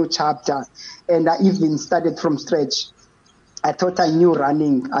lesson, a new chapter. And I even started from scratch. I thought I knew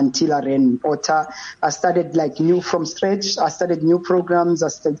running until I ran Otter. I started like new from scratch. I started new programs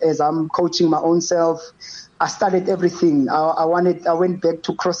as I'm coaching my own self. I started everything. I went back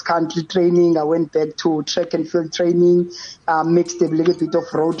to cross country training. I went back to track and field training, mixed a little bit of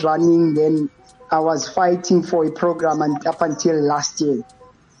road running. Then I was fighting for a program and up until last year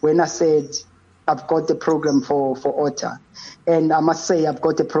when I said, I've got the program for Otter. And I must say I've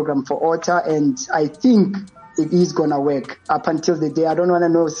got a program for Otter, and I think it is going to work up until the day. I don't want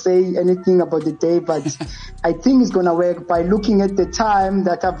to say anything about the day, but I think it's going to work. By looking at the time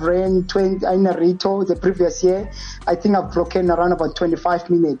that I've ran 20 in a Rito the previous year, I think I've broken around about 25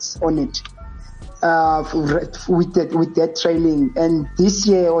 minutes on it with that training. And this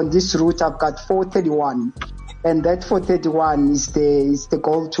year on this route, I've got 4:31. And that 4:31 is the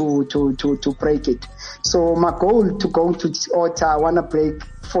goal to break it. So my goal to go to Otter, I want to break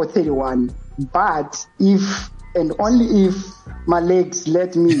 4:31. But if and only if my legs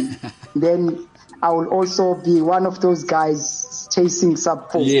let me, then I will also be one of those guys chasing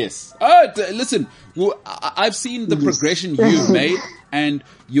sub 4. Yes. Listen, I've seen the progression you've made, and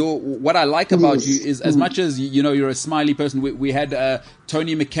what I like about you is, as much as you're a smiley person. We had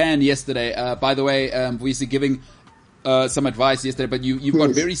Tony McCann yesterday. By the way, we used to giving some advice yesterday, but you've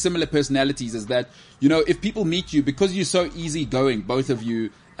got very similar personalities. Is that if people meet you, because you're so easygoing, both of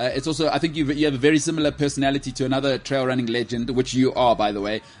you. It's also, I think you have a very similar personality to another trail running legend, which you are, by the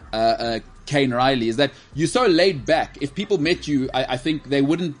way, Kane Riley, is that you're so laid back. If people met you, I think they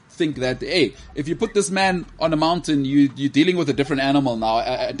wouldn't think that, hey, if you put this man on a mountain, you're dealing with a different animal now,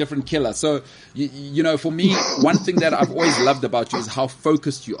 a different killer. So, for me, one thing that I've always loved about you is how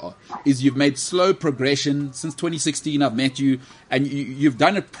focused you are, is you've made slow progression. Since 2016, I've met you, and you've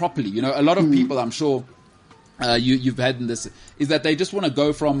done it properly. A lot of people, I'm sure, you've had in this, is that they just want to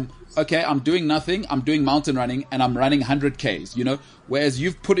go from, okay, I'm doing nothing, I'm doing mountain running, and I'm running 100 Ks, whereas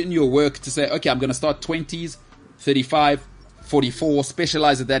you've put in your work to say, okay, I'm going to start 20s, 35, 44,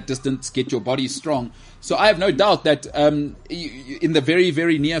 specialize at that distance, get your body strong. So I have no doubt that in the very,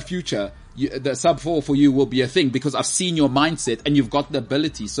 very near future, the sub 4 for you will be a thing, because I've seen your mindset and you've got the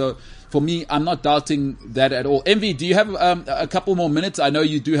ability. So for me, I'm not doubting that at all. Envy, do you have a couple more minutes? I know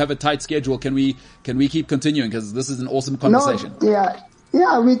you do have a tight schedule. Can we keep continuing, because this is an awesome conversation?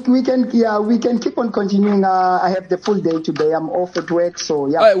 No, we can keep on continuing. I have the full day today. I'm off at work, so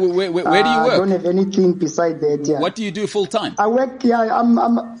yeah. Where do you work? I don't have anything beside that. Yeah. What do you do full time? I work. Yeah,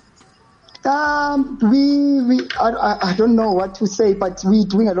 I don't know what to say, but we're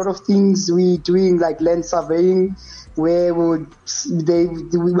doing a lot of things. We're doing like land surveying, where I'm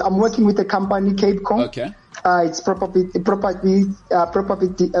working with a company, Cape Com. Okay. It's property development.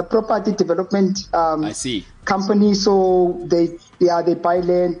 I see. Company. So they buy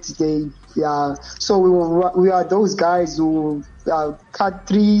land. So we are those guys who cut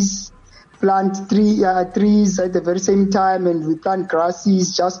trees, plant trees at the very same time, and we plant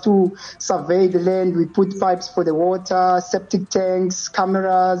grasses just to survey the land. We put pipes for the water, septic tanks,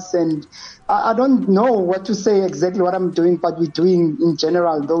 cameras, and I don't know what to say exactly what I'm doing, but we're doing in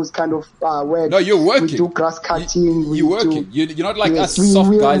general those kind of work. No, you're working. We do grass cutting. You're working. You're not like us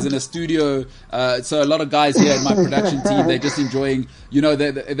soft guys in a studio. So a lot of guys here in my production team, they're just enjoying,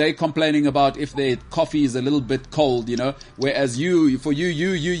 they're complaining about if their coffee is a little bit cold, whereas you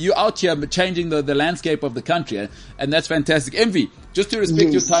out here changing the landscape of the country. And that's fantastic. Envy, just to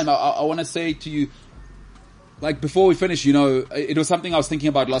respect your time, I want to say to you, like before we finish, it was something I was thinking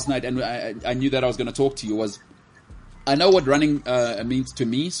about last night, and I knew that I was going to talk to you. Was I know what running means to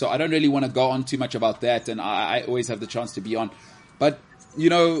me, so I don't really want to go on too much about that, and I always have the chance to be on. But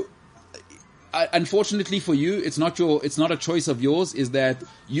unfortunately for you, it's not a choice of yours. Is that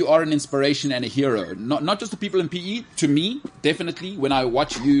you are an inspiration and a hero, not just to people in PE. To me, definitely, when I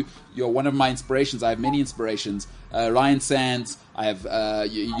watch you, you're one of my inspirations. I have many inspirations. Ryan Sands. I have,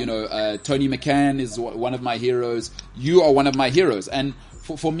 Tony McCann is one of my heroes. You are one of my heroes. And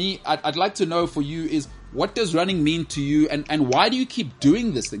for me, I'd like to know for you is, what does running mean to you, and why do you keep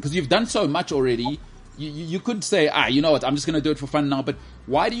doing this thing? Because you've done so much already. You could say, you know what, I'm just going to do it for fun now. But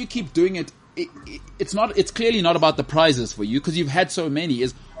why do you keep doing it? It's clearly not about the prizes for you, because you've had so many.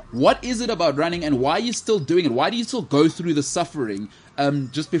 What is it about running, and why are you still doing it? Why do you still go through the suffering?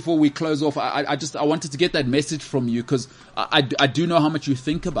 Just before we close off, I wanted to get that message from you, because I do know how much you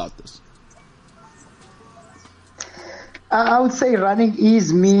think about this. I would say running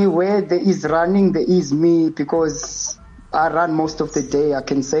is me. Where there is running, there is me, because I run most of the day, I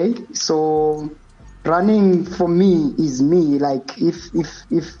can say. So running for me is me. Like if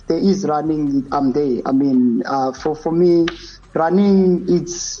there is running, I'm there. I mean, for me, running,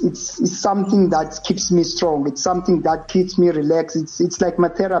 it's something that keeps me strong. It's something that keeps me relaxed. It's like my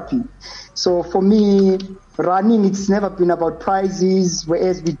therapy. So for me, running, it's never been about prizes,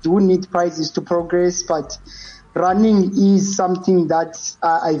 whereas we do need prizes to progress, but running is something that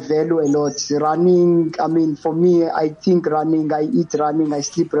I value a lot. Running, I mean, for me, I think running, I eat running, I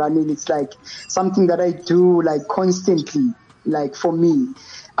sleep running. It's like something that I do like constantly, like for me.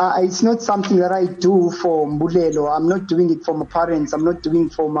 It's not something that I do for Mbulelo. I'm not doing it for my parents. I'm not doing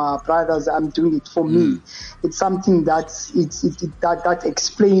it for my brothers. I'm doing it for me. It's something that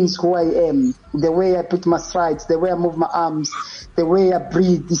explains who I am. The way I put my strides, the way I move my arms, the way I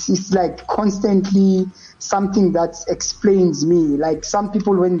breathe. This is like constantly something that explains me. Like some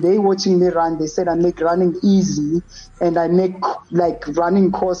people, when they watching me run, they said I make running easy, and I make like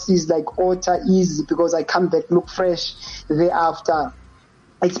running courses like ultra easy because I come back look fresh thereafter.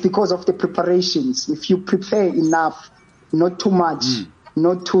 It's because of the preparations. If you prepare enough, not too much,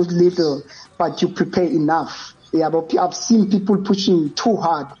 not too little, but you prepare enough. Yeah, but I've seen people pushing too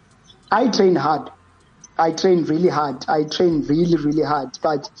hard. I train hard. I train really hard. I train really, really hard.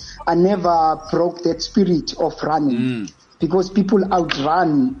 But I never broke that spirit of running. Because people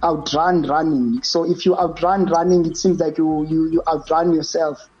outrun running. So if you outrun running, it seems like you outrun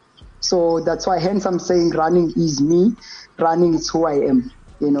yourself. So that's why hence I'm saying running is me. Running is who I am.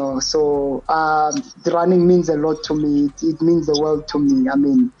 You know, so the running means a lot to me. It means the world to me. I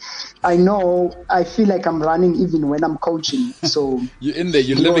mean, I feel like I'm running even when I'm coaching. So you're in there.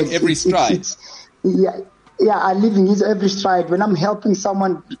 You're living every stride. Yeah, I'm living every stride. When I'm helping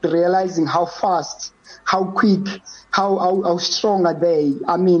someone, realizing how fast, how quick, how strong are they.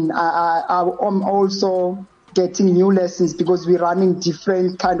 I mean, I'm also getting new lessons because we're running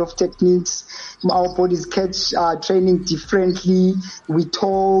different kind of techniques. Our bodies catch training differently. We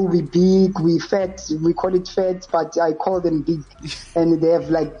tall, we big, we fat. We call it fat, but I call them big, and they have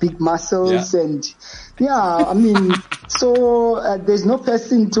like big muscles. And I mean, so there's no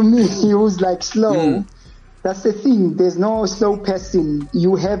person to me who's like slow. That's the thing. There's no slow person.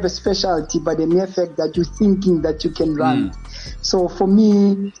 You have a specialty, but the mere fact that you're thinking that you can run. So for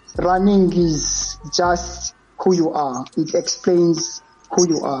me, running is just who you are. It explains who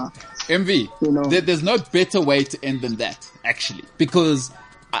you are. MV, you know? There's no better way to end than that, actually, because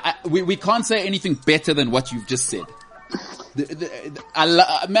we can't say anything better than what you've just said.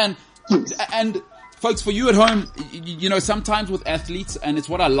 Man, and folks, for you at home, you know, sometimes with athletes, and it's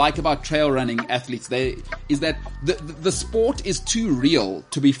what I like about trail running athletes, is that the sport is too real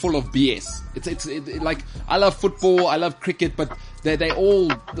to be full of BS. It's like, I love football, I love cricket, but they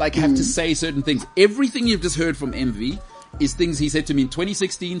all like have to say certain things. Everything you've just heard from MV is things he said to me in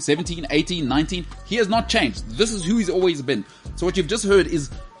 2016, 17, 18, 19. He has not changed. This is who he's always been. So what you've just heard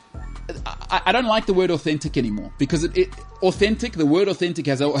is, I don't like the word authentic anymore, because authentic, the word authentic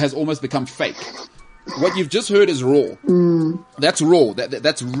has almost become fake. What you've just heard is raw. That's raw.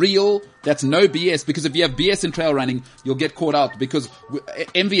 That's real. That's no BS. Because if you have BS in trail running, you'll get caught out. Because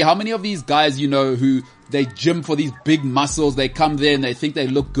MV, how many of these guys you know who they gym for these big muscles? They come there and they think they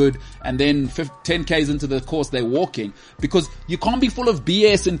look good, and then 10 Ks into the course they're walking. Because you can't be full of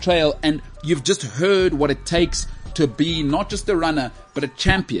BS in trail, and you've just heard what it takes to be not just a runner, but a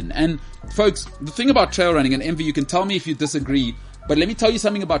champion. And folks, the thing about trail running, and MV, you can tell me if you disagree, but let me tell you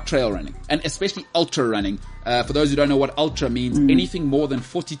something about trail running, and especially ultra running. For those who don't know what ultra means, anything more than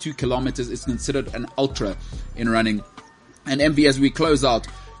 42 kilometers is considered an ultra in running. And MV, as we close out,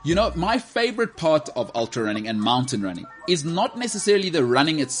 you know, my favorite part of ultra running and mountain running is not necessarily the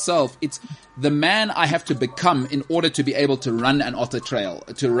running itself. It's the man I have to become in order to be able to run an otter trail,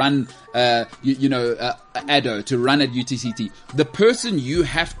 to run, ADO, to run at UTCT. The person you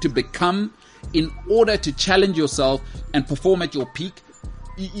have to become in order to challenge yourself and perform at your peak.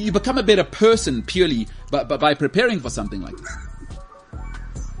 You become a better person purely by preparing for something like this.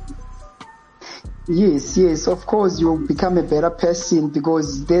 Yes, of course you'll become a better person,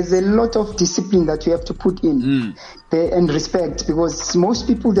 because there's a lot of discipline that you have to put in and respect, because most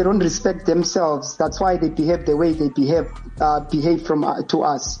people, they don't respect themselves. That's why they behave the way they behave to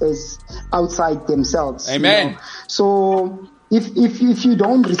us as outside themselves. Amen. You know? So if you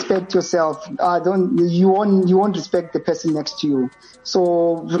don't respect yourself, you won't respect the person next to you.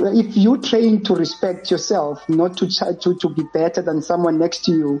 So if you train to respect yourself, not to try to be better than someone next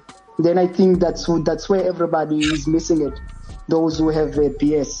to you, then I think that's where everybody is missing it. Those who have a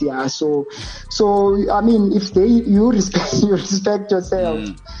BS, yeah. So I mean, if you respect yourself,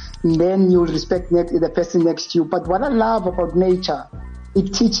 then you'll respect the person next to you. But what I love about nature,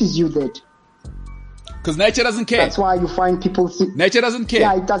 it teaches you that. Because nature doesn't care. That's why you find people... Nature doesn't care.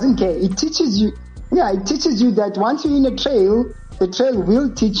 Yeah, it doesn't care. It teaches you... Yeah, it teaches you that once you're in a trail, the trail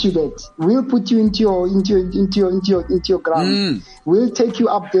will teach you that. Will put you into your ground. Will take you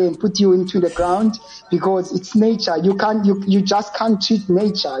up there and put you into the ground because it's nature. You just can't cheat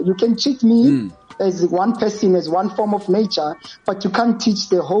nature. You can cheat me as one person, as one form of nature, but you can't teach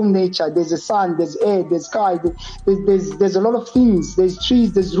the whole nature. There's a sun, there's air, there's sky, there's a lot of things. There's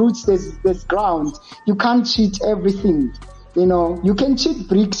trees, there's roots, there's ground. You can't cheat everything. You know, you can cheat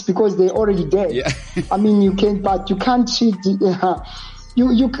bricks because they're already dead. Yeah. I mean, you can, but you can't cheat. You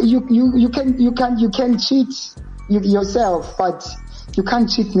can cheat yourself, but you can't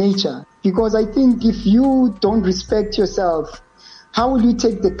cheat nature. Because I think if you don't respect yourself, how will you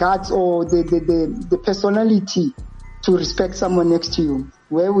take the guts or the personality to respect someone next to you?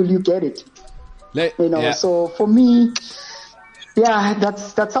 Where will you get it? So for me, yeah,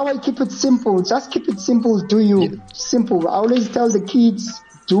 that's how I keep it simple. Just keep it simple. Do you. Yeah. Simple. I always tell the kids,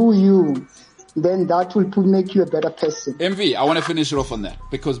 do you. Then that will make you a better person. MV, I want to finish it off on that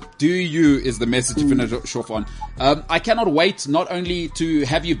because do you is the message to finish off on. I cannot wait not only to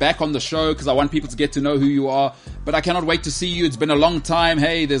have you back on the show because I want people to get to know who you are, but I cannot wait to see you. It's been a long time.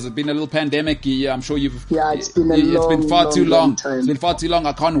 Hey, there's been a little pandemic. Yeah, I'm sure you've. Yeah, it's been far too long. Time. It's been far too long.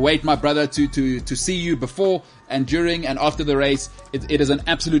 I can't wait, my brother, to see you before and during and after the race. It is an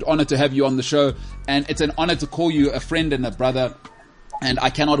absolute honor to have you on the show, and it's an honor to call you a friend and a brother. And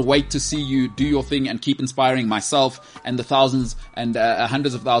I cannot wait to see you do your thing and keep inspiring myself and the thousands and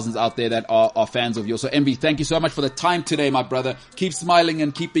hundreds of thousands out there that are fans of yours. So MV, thank you so much for the time today, my brother. Keep smiling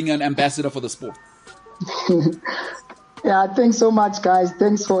and keep being an ambassador for the sport. Yeah, thanks so much, guys.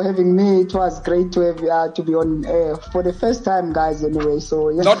 Thanks for having me. It was great to have to be on air for the first time, guys. Anyway, so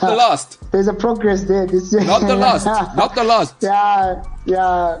yeah. Not the last. There's a progress there. Not the last. Not the last.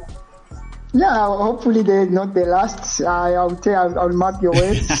 Yeah, hopefully they're not the last. I'll mark your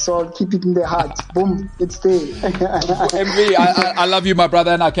words, so I'll keep it in the heart. Boom, it's there. MV, I love you, my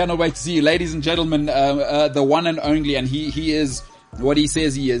brother, and I cannot wait to see you. Ladies and gentlemen, the one and only, and he is what he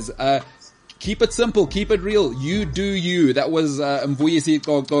says he is. Keep it simple, keep it real. You do you. That was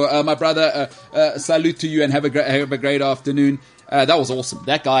Mvuyisi, my brother. Salute to you and have a great afternoon. That was awesome.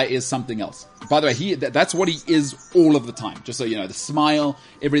 That guy is something else. By the way, that's what he is all of the time. Just so you know, the smile,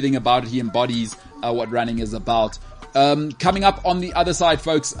 everything about it, he embodies what running is about. Coming up on the other side,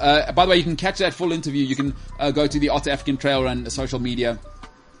 folks. By the way, you can catch that full interview. You can go to the Otter African Trail Run social media.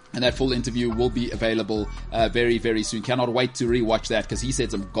 And that full interview will be available very, very soon. Cannot wait to rewatch that because he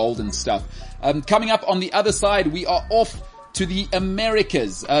said some golden stuff. Coming up on the other side, we are off to the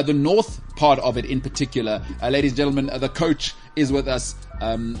Americas, the north part of it in particular. Ladies and gentlemen, the coach is with us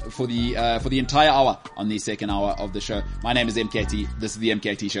for the entire hour on the second hour of the show. My name is MKT. This is the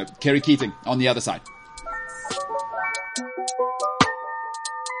MKT Show. Kerry Keating on the other side.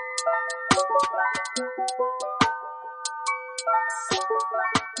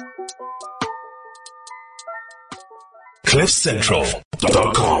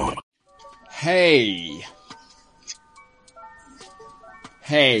 CliffCentral.com. Hey.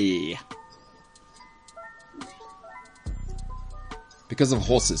 Because of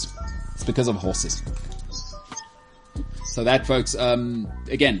horses. It's because of horses. So that, folks,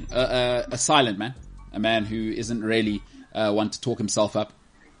 again, a silent man. A man who isn't really one to talk himself up.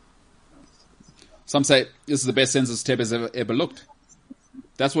 Some say this is the best census Teb has ever looked.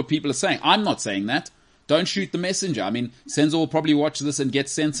 That's what people are saying. I'm not saying that. Don't shoot the messenger. I mean, Senzo will probably watch this and get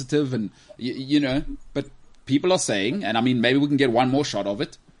sensitive and, you know, but people are saying, and I mean, maybe we can get one more shot of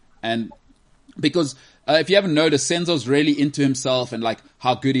it. And because if you haven't noticed, Senzo's really into himself and like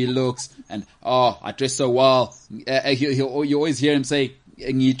how good he looks and, oh, I dress so well. You always hear him say,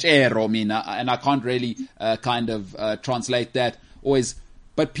 "Ngichero mina," and I can't really translate that always.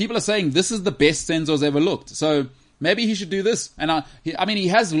 But people are saying this is the best Senzo's ever looked. So maybe he should do this. And I mean, he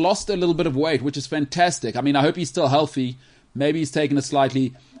has lost a little bit of weight, which is fantastic. I mean, I hope he's still healthy. Maybe he's taken it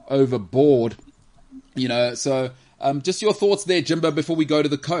slightly overboard, you know. So just your thoughts there, Jimbo, before we go to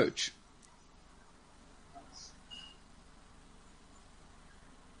the coach.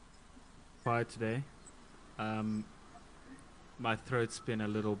 Prior today, my throat's been a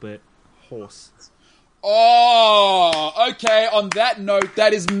little bit hoarse. Oh, okay. On that note,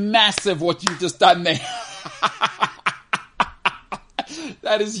 that is massive what you've just done there.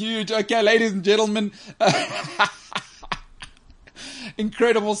 That is huge. Okay, ladies and gentlemen,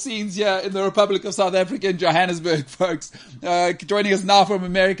 incredible scenes here in the Republic of South Africa in Johannesburg, folks. Joining us now from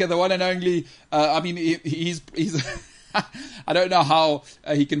America, the one and only. I mean, he's. I don't know how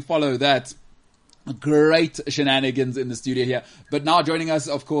he can follow that. Great shenanigans in the studio here. But now joining us,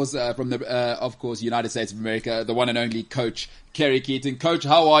 of course, from the United States of America, the one and only Coach Kerry Keating. Coach,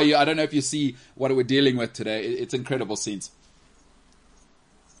 how are you? I don't know if you see what we're dealing with today. It's incredible scenes.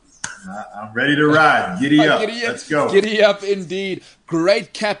 I'm ready to ride. Giddy up. Let's go. Giddy up indeed.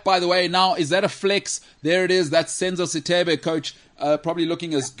 Great cap, by the way. Now, is that a flex? There it is. That's Senzo Sitebe, Coach. Probably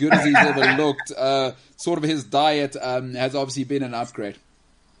looking as good as he's ever looked. Sort of his diet has obviously been an upgrade.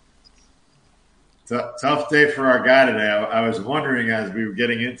 Tough day for our guy today. I was wondering as we were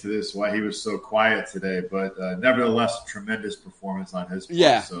getting into this why he was so quiet today, but nevertheless, a tremendous performance on his part.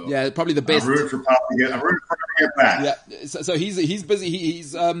 Yeah, probably the best. I'm rooting for him to get back. Yeah, so he's busy.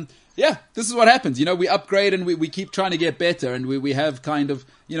 He's this is what happens. You know, we upgrade and we keep trying to get better, and we have kind of,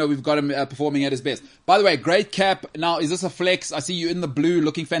 you know, we've got him performing at his best. By the way, great cap. Now, is this a flex? I see you in the blue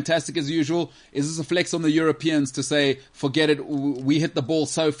looking fantastic as usual. Is this a flex on the Europeans to say, forget it, we hit the ball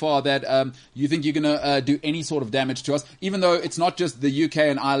so far that you think you're going to do any sort of damage to us? Even though it's not just the UK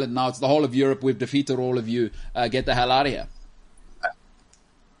and Ireland now, it's the whole of Europe. We've defeated all of you. Get the hell out of here.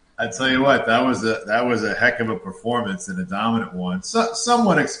 I tell you what, that was a heck of a performance and a dominant one.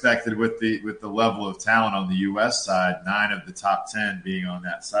 Somewhat expected with the level of talent on the U.S. side, 9 of the top 10 being on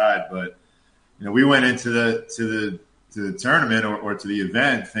that side. But you know, we went into the tournament or to the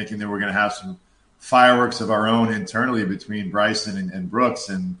event thinking that we're going to have some fireworks of our own internally between Bryson and Brooks,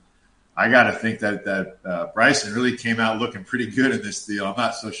 and I got to think that Bryson really came out looking pretty good in this deal. I'm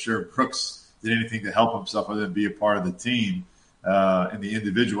not so sure Brooks did anything to help himself other than be a part of the team. In the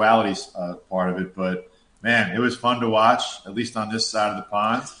individuality part of it, but man, it was fun to watch, at least on this side of the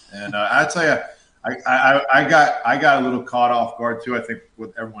pond. And I tell you, I got a little caught off guard too. I think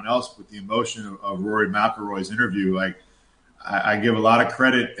with everyone else with the emotion of Rory McIlroy's interview. Like I give a lot of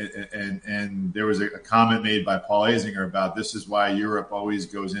credit, and there was a comment made by Paul Azinger about this is why Europe always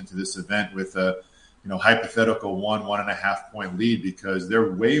goes into this event with a hypothetical 1.5 point lead, because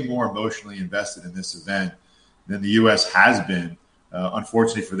they're way more emotionally invested in this event than the U.S. has been.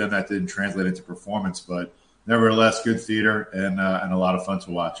 Unfortunately for them, that didn't translate into performance, but nevertheless, good theater and a lot of fun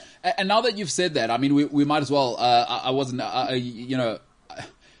to watch. And now that you've said that, I mean, we might as well.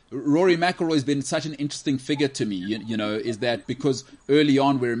 Rory McIlroy has been such an interesting figure to me. Is that because early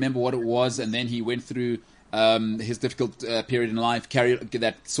on we remember what it was, and then he went through his difficult period in life,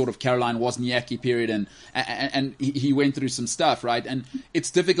 that sort of Caroline Wozniacki period, and he went through some stuff, right? And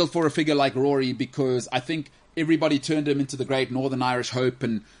it's difficult for a figure like Rory because I think everybody turned him into the great Northern Irish hope,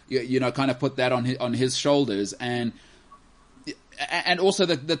 and kind of put that on his shoulders, and also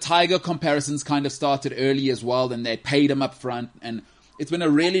the Tiger comparisons kind of started early as well, and they paid him up front, and it's been a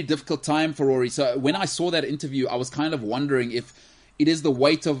really difficult time for Rory. So when I saw that interview, I was kind of wondering if it is the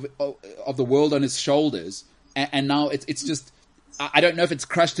weight of the world on his shoulders, and now it's just, I don't know if it's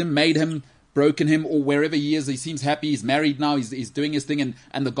crushed him, made him, broken him, or wherever he is. He seems happy. He's married now. He's doing his thing,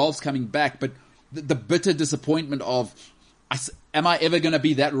 and the golf's coming back. But the bitter disappointment of, am I ever going to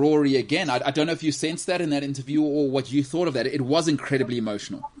be that Rory again? I don't know if you sensed that in that interview or what you thought of that. It was incredibly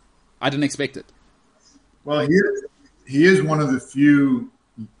emotional. I didn't expect it. Well, he is one of the few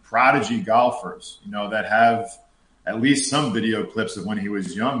prodigy golfers, that have at least some video clips of when he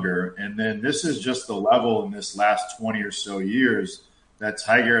was younger. And then this is just the level in this last 20 or so years that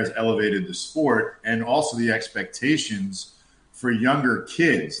Tiger has elevated the sport, and also the expectations for younger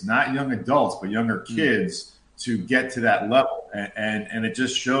kids, not young adults, but younger kids to get to that level. And it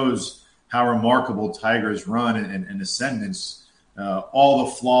just shows how remarkable Tiger's run and ascendance, all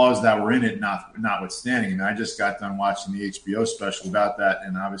the flaws that were in it notwithstanding. And I just got done watching the HBO special about that,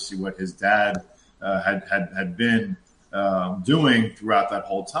 and obviously what his dad had been doing throughout that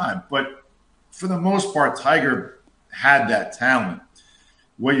whole time. But for the most part, Tiger had that talent.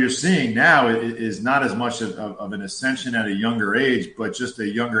 What you're seeing now is not as much of an ascension at a younger age, but just a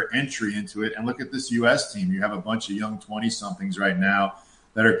younger entry into it. And look at this U.S. team. You have a bunch of young 20-somethings right now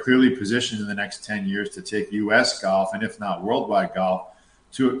that are clearly positioned in the next 10 years to take U.S. golf, and if not worldwide golf,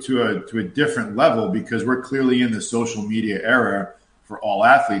 to a different level, because we're clearly in the social media era for all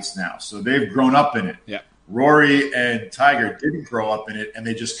athletes now. So they've grown up in it. Yeah. Rory and Tiger didn't grow up in it, and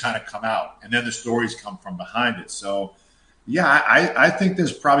they just kind of come out. And then the stories come from behind it. So, yeah, I think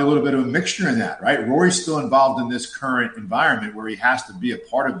there's probably a little bit of a mixture in that, right? Rory's still involved in this current environment where he has to be a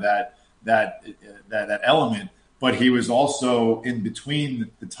part of that element, but he was also in between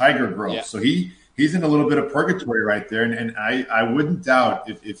the Tiger growth. Yeah. So he's in a little bit of purgatory right there. And I wouldn't doubt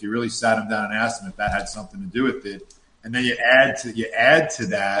if you really sat him down and asked him if that had something to do with it. And then you add to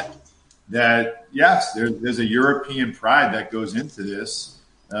that yes, there's a European pride that goes into this.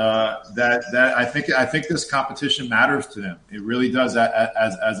 That I think this competition matters to them. It really does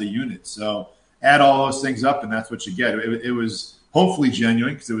as a unit. So add all those things up, and that's what you get. It was hopefully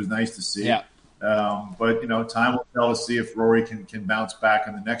genuine because it was nice to see. Yeah. But time will tell to see if Rory can bounce back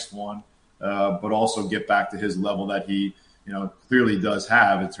on the next one, but also get back to his level that he clearly does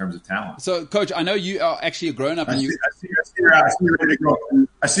have in terms of talent. So, Coach, I know you are actually a grown-up. I see you ready to go.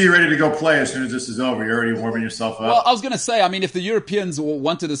 I see you ready to go play as soon as this is over. You're already warming yourself up. Well, I was going to say, I mean, if the Europeans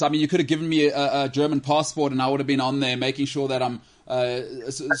wanted this, I mean, you could have given me a German passport, and I would have been on there making sure that I'm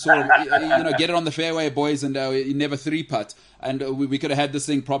sort of, get it on the fairway, boys, and never three-putt. And we could have had this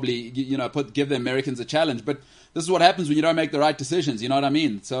thing probably, give the Americans a challenge. But this is what happens when you don't make the right decisions. You know what I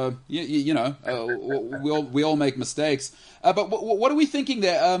mean? So, we all make mistakes. But what are we thinking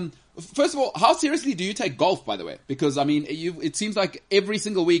there? First of all, how seriously do you take golf, by the way? Because, I mean, it seems like every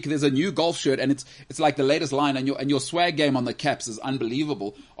single week there's a new golf shirt, and it's like the latest line, and your swag game on the caps is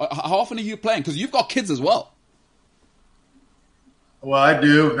unbelievable. How often are you playing? Because you've got kids as well. Well, I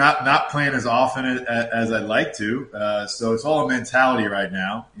do. Not playing as often as I'd like to. So it's all a mentality right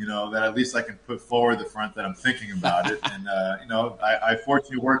now, that at least I can put forward the front that I'm thinking about it. And, I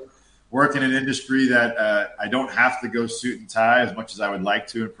fortunately work in an industry that I don't have to go suit and tie as much as I would like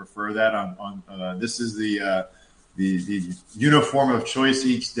to and prefer that. This is the uniform of choice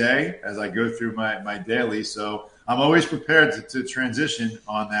each day as I go through my daily. So I'm always prepared to transition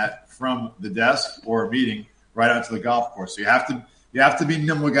on that from the desk or a meeting right onto the golf course. So you have to be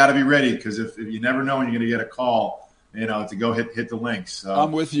nimble. Got to be ready because if you never know when you're going to get a call, to go hit the links. So,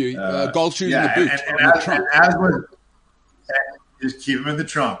 I'm with you. Golf shoes in the boot. And just keep them in the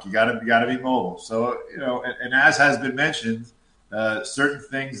trunk. You got to be mobile. So and as has been mentioned, certain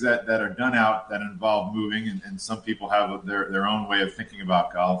things that are done out that involve moving, and some people have their own way of thinking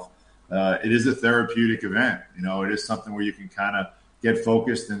about golf. It is a therapeutic event. It is something where you can kind of get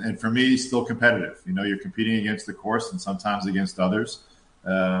focused, and for me, still competitive. You're competing against the course and sometimes against others.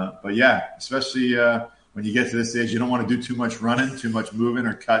 But yeah, especially when you get to this stage, you don't want to do too much running, too much moving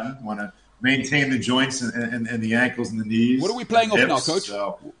or cutting. You want to maintain the joints and the ankles and the knees. What are we playing off now, Coach?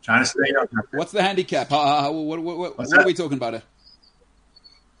 So trying to stay up. What's the handicap? What are we talking about it?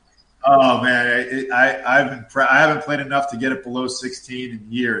 Oh man, I haven't played enough to get it below 16 in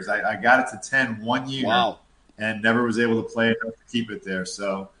years. I got it to 10 1 year. Wow. And never was able to play enough to keep it there.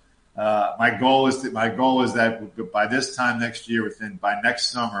 So my goal is that by this time next year, by next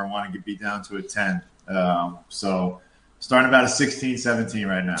summer, I want to be down to a 10. So starting about a 16, 17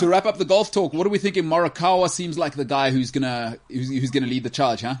 right now. To wrap up the golf talk, what are we thinking? Morikawa seems like the guy who's gonna lead the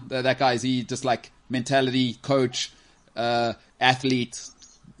charge, huh? That guy, is he just like mentality, coach, athlete?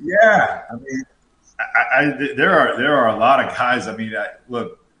 Yeah, I mean, there are a lot of guys. I mean,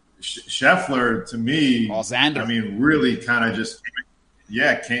 look. Scheffler, to me, Xander. I mean, really kind of just,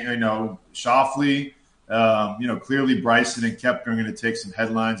 Schauffele, clearly Bryson and Koepka are going to take some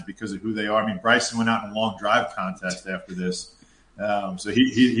headlines because of who they are. I mean, Bryson went out in a long drive contest after this. So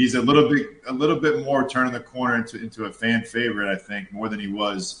he's a little bit more turning the corner into a fan favorite, I think, more than he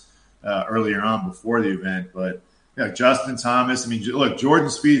was earlier on before the event. But Justin Thomas, I mean, look, Jordan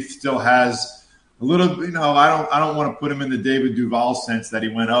Spieth still has a little, I don't want to put him in the David Duval sense that he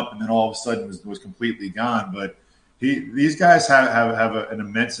went up and then all of a sudden was completely gone. But these guys have an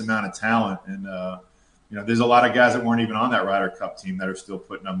immense amount of talent, and there's a lot of guys that weren't even on that Ryder Cup team that are still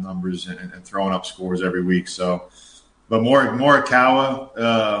putting up numbers and throwing up scores every week. So, but Morikawa,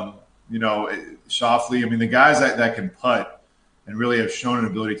 Schauffele, I mean, the guys that can putt and really have shown an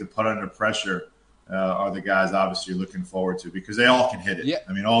ability to putt under pressure. Are the guys obviously you're looking forward to because they all can hit it. Yeah.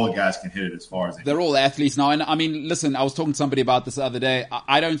 I mean, all the guys can hit it as far as they're all athletes now. And I mean, listen, I was talking to somebody about this the other day.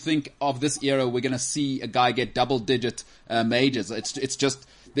 I don't think of this era we're going to see a guy get double-digit majors. It's just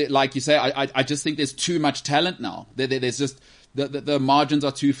like you say. I just think there's too much talent now. There's just the margins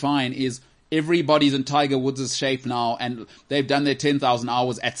are too fine. Everybody's in Tiger Woods' shape now, and they've done their 10,000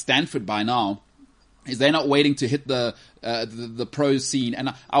 hours at Stanford by now. Is they're not waiting to hit the pro scene,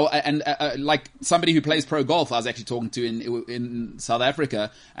 and like somebody who plays pro golf, I was actually talking to in South Africa,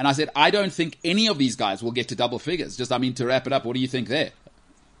 and I said I don't think any of these guys will get to double figures. To wrap it up, what do you think there?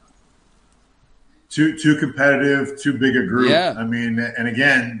 Too competitive, too big a group. Yeah. I mean, and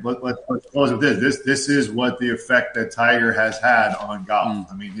again, let's close with this. This is what the effect that Tiger has had on golf.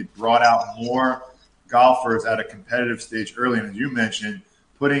 I mean, it brought out more golfers at a competitive stage early, and as you mentioned,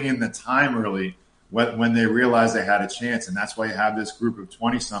 putting in the time early. When they realized they had a chance. And that's why you have this group of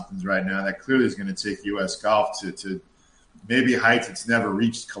 20-somethings right now that clearly is going to take U.S. golf to maybe heights it's never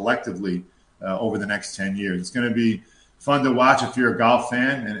reached collectively over the next 10 years. It's going to be fun to watch if you're a golf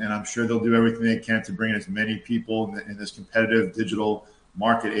fan, and I'm sure they'll do everything they can to bring in as many people in this competitive digital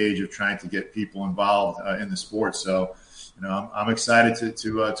market age of trying to get people involved in the sport. So I'm excited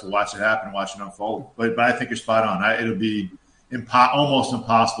to watch it happen, watch it unfold. But I think you're spot on. It'll be almost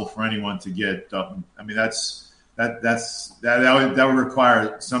impossible for anyone to get. I mean, that would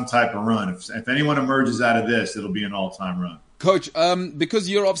require some type of run. If anyone emerges out of this, it'll be an all-time run. Coach, because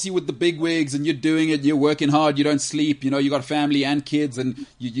you're obviously with the big wigs and you're doing it, you're working hard, you don't sleep, you got family and kids, and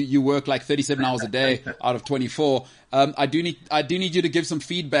you work like 37 hours a day out of 24. I do need you to give some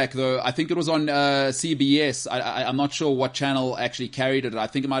feedback though. I think it was on CBS. I'm not sure what channel actually carried it. I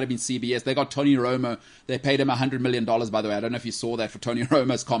think it might have been CBS. They got Tony Romo. They paid him $100 million, by the way. I don't know if you saw that for Tony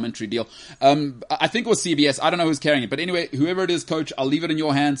Romo's commentary deal. I think it was CBS. I don't know who's carrying it. But anyway, whoever it is, Coach, I'll leave it in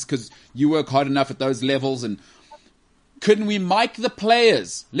your hands because you work hard enough at those levels. And couldn't we mic the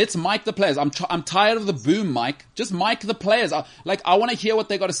players? Let's mic the players. I'm tired of the boom mic. Just mic the players. I want to hear what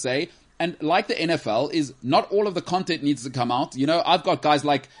they got to say. And like the NFL, is not all of the content needs to come out. I've got guys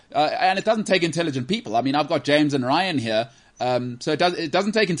like, and it doesn't take intelligent people. I mean, I've got James and Ryan here. So it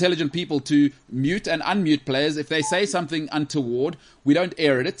doesn't take intelligent people to mute and unmute players. If they say something untoward, we don't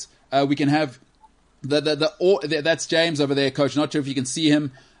air it. We can have that's James over there, Coach. Not sure if you can see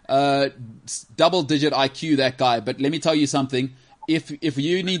him. Double-digit IQ, that guy. But let me tell you something. If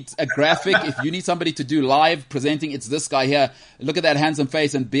you need a graphic, if you need somebody to do live presenting, it's this guy here. Look at that handsome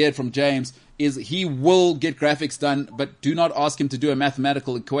face and beard from James. He will get graphics done, but do not ask him to do a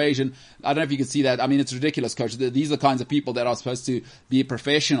mathematical equation. I don't know if you can see that. I mean, it's ridiculous, Coach. These are the kinds of people that are supposed to be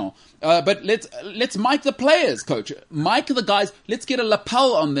professional. But let's mic the players, Coach. Mic the guys. Let's get a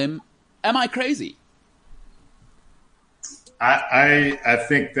lapel on them. Am I crazy? I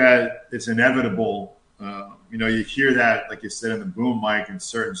think that it's inevitable. You hear that, like you said, in the boom mic in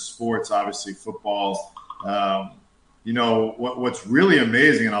certain sports, obviously football. What's really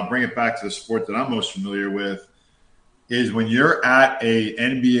amazing, and I'll bring it back to the sport that I'm most familiar with, is when you're at a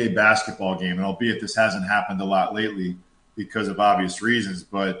NBA basketball game, and albeit this hasn't happened a lot lately because of obvious reasons,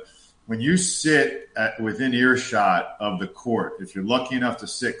 but when you sit within earshot of the court, if you're lucky enough to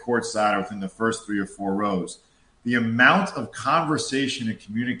sit courtside or within the first 3 or 4 rows, the amount of conversation and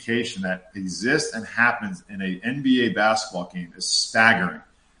communication that exists and happens in an NBA basketball game is staggering.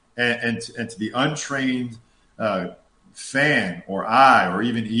 And to the untrained fan or eye or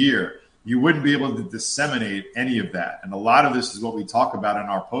even ear, you wouldn't be able to disseminate any of that. And a lot of this is what we talk about in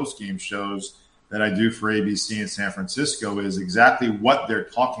our post-game shows that I do for ABC in San Francisco, is exactly what they're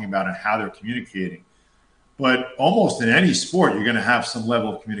talking about and how they're communicating. But almost in any sport, you're going to have some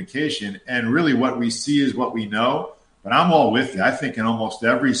level of communication. And really what we see is what we know. But I'm all with you. I think in almost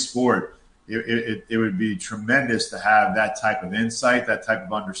every sport, it would be tremendous to have that type of insight, that type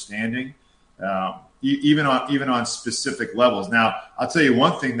of understanding, even on specific levels. Now, I'll tell you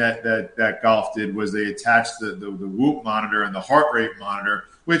one thing that golf did was they attached the Whoop monitor and the heart rate monitor,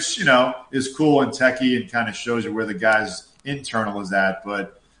 which, is cool and techie and kind of shows you where the guy's internal is at.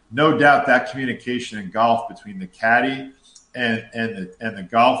 But no doubt that communication in golf between the caddy and the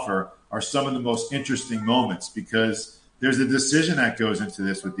golfer are some of the most interesting moments, because there's a decision that goes into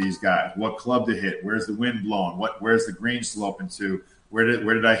this with these guys. What club to hit? Where's the wind blowing? Where's the green sloping to? Where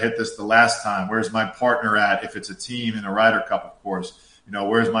did I hit this the last time? Where's my partner at if it's a team in a Ryder Cup, of course?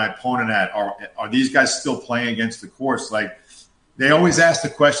 Where's my opponent at? Are these guys still playing against the course? Like, they always ask the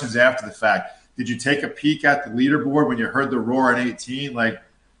questions after the fact. Did you take a peek at the leaderboard when you heard the roar in 18? Like,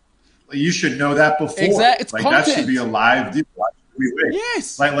 you should know that before. Exactly. It's content. That should be a live deal.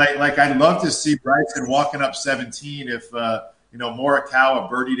 Yes. Like I'd love to see Bryson walking up 17 if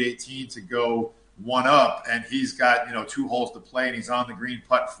Morikawa birdied 18 to go 1 up, and he's got 2 holes to play and he's on the green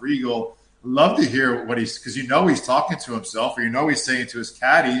putt for eagle. Love to hear what because he's talking to himself, or he's saying to his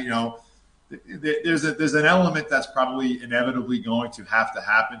caddy. There's an element that's probably inevitably going to have to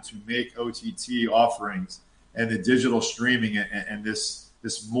happen to make OTT offerings and the digital streaming and this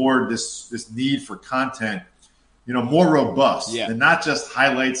need for content, more robust than not just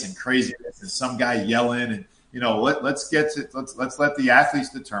highlights and craziness and some guy yelling. And let's let the athletes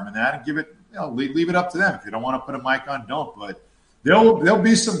determine that and give it, leave it up to them. If you don't want to put a mic on, don't. But there'll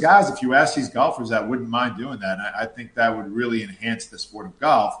be some guys, if you ask these golfers, that wouldn't mind doing that. And I think that would really enhance the sport of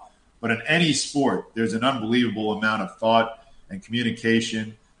golf. But in any sport, there's an unbelievable amount of thought and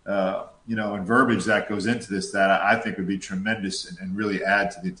communication, and verbiage that goes into this that I think would be tremendous and really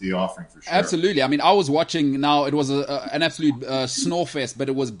add to the offering for sure. Absolutely. I mean, I was watching now. It was an absolute snore fest, but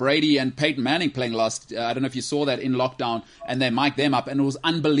it was Brady and Peyton Manning playing last. I don't know if you saw that in lockdown, and they mic'd them up, and it was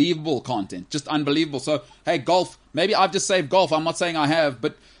unbelievable content, just unbelievable. So, hey, golf. Maybe I've just saved golf. I'm not saying I have,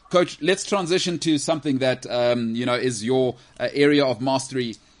 but Coach, let's transition to something that is your area of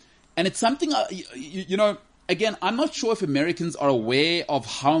mastery, and it's something Again, I'm not sure if Americans are aware of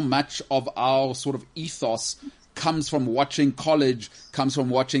how much of our sort of ethos comes from watching college, comes from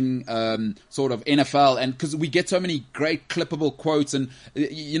watching sort of NFL, and because we get so many great clippable quotes, and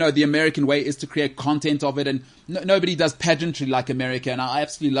the American way is to create content of it, and nobody does pageantry like America, and I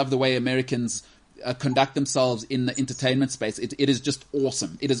absolutely love the way Americans conduct themselves in the entertainment space. It is just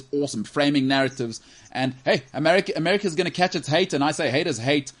awesome. It is awesome, framing narratives, and hey, America's going to catch its hate, and I say haters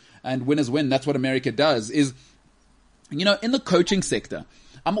hate and winners win. That's what America does. Is in the coaching sector,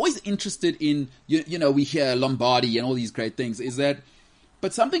 I'm always interested in, we hear Lombardi and all these great things,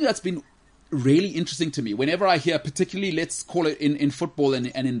 but something that's been really interesting to me whenever I hear, particularly, let's call it in football and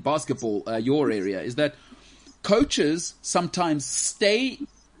in basketball, your area, is that coaches sometimes stay,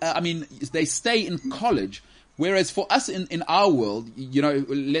 they stay in college, whereas for us in our world,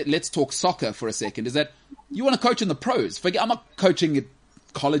 let's talk soccer for a second, is that you want to coach in the pros. I'm not coaching at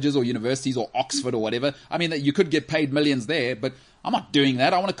colleges or universities or Oxford or whatever. I mean, you could get paid millions there, but I'm not doing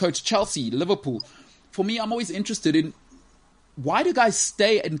that. I want to coach Chelsea, Liverpool. For me, I'm always interested in, why do guys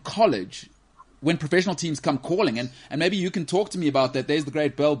stay in college when professional teams come calling? And maybe you can talk to me about that. There's the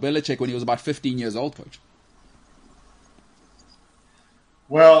great Bill Belichick when he was about 15 years old, coach.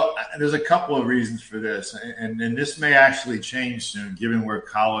 Well, there's a couple of reasons for this, and this may actually change soon, given where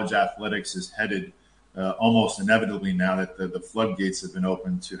college athletics is headed almost inevitably now that the floodgates have been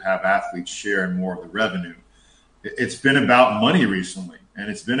opened to have athletes share in more of the revenue. It's been about money recently, and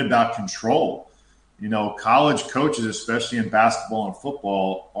it's been about control. College coaches, especially in basketball and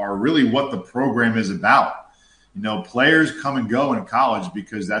football, are really what the program is about. Players come and go in college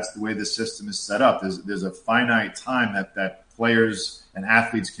because that's the way the system is set up. There's a finite time that players and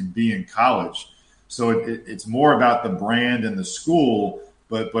athletes can be in college. So it's more about the brand and the school,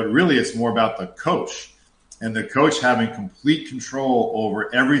 but really it's more about the coach, and the coach having complete control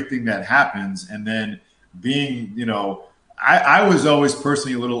over everything that happens, and then being, I was always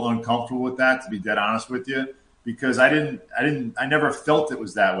personally a little uncomfortable with that, to be dead honest with you, because I never felt it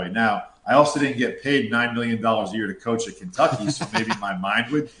was that way. Now, I also didn't get paid $9 million a year to coach at Kentucky, so maybe my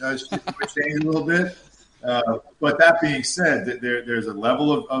mind would change a little bit. But that being said, there's a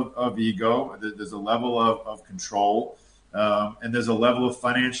level of ego, there's a level of control, and there's a level of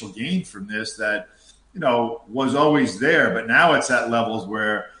financial gain from this that, was always there. But now it's at levels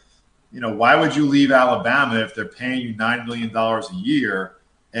where, why would you leave Alabama if they're paying you $9 million a year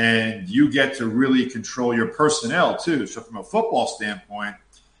and you get to really control your personnel too? So from a football standpoint,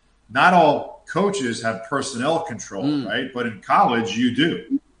 not all coaches have personnel control, right? But in college, you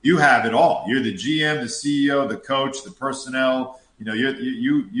do. You have it all. You're the GM, the CEO, the coach, the personnel.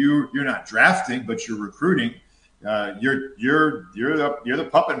 You're not drafting, but you're recruiting. You're the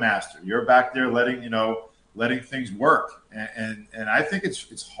puppet master. You're back there letting things work. And I think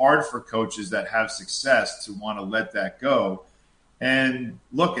it's hard for coaches that have success to want to let that go. And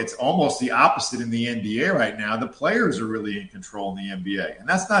look, it's almost the opposite in the NBA right now. The players are really in control in the NBA. And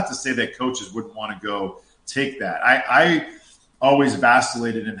that's not to say that coaches wouldn't want to go take that. I always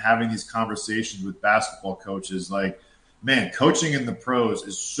vacillated in having these conversations with basketball coaches. Like, man, coaching in the pros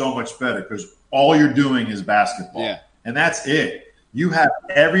is so much better because all you're doing is basketball. Yeah. And that's it. You have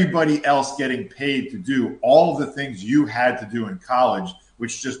everybody else getting paid to do all of the things you had to do in college,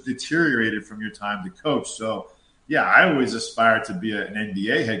 which just deteriorated from your time to coach. So, yeah, I always aspired to be an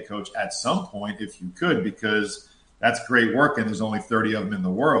NBA head coach at some point if you could, because that's great work and there's only 30 of them in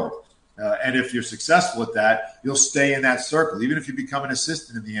the world. And if you're successful at that, you'll stay in that circle, even if you become an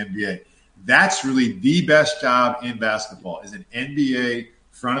assistant in the NBA. That's really the best job in basketball, is an NBA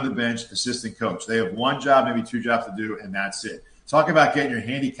front of the bench assistant coach. They have one job, maybe two jobs to do, and that's it. Talk about getting your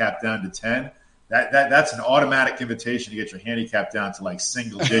handicap down to 10. That's an automatic invitation to get your handicap down to like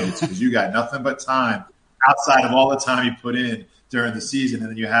single digits because you got nothing but time outside of all the time you put in during the season. And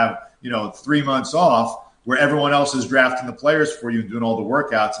then you have, 3 months off where everyone else is drafting the players for you and doing all the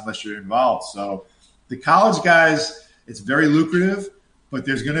workouts unless you're involved. So the college guys, it's very lucrative, but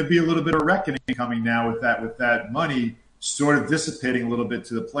there's going to be a little bit of reckoning coming now with that money sort of dissipating a little bit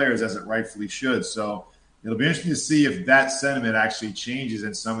to the players as it rightfully should. So it'll be interesting to see if that sentiment actually changes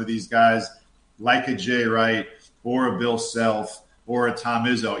in some of these guys like a Jay Wright or a Bill Self or a Tom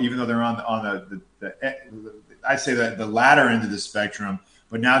Izzo, even though they're on the I'd say that the latter end of the spectrum.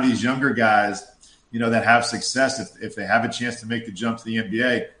 But now these younger guys, that have success, if they have a chance to make the jump to the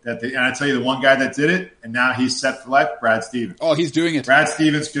NBA, and I tell you the one guy that did it, and now he's set for life, Brad Stevens. Oh, he's doing it. Brad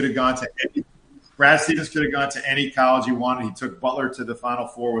Stevens could have gone to any college he wanted. He took Butler to the Final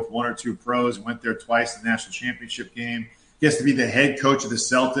Four with one or two pros, went there twice in the national championship game. He has to be the head coach of the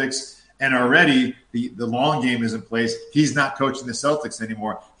Celtics. And already the long game is in place. He's not coaching the Celtics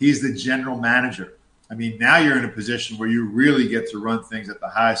anymore. He's the general manager. I mean, now you're in a position where you really get to run things at the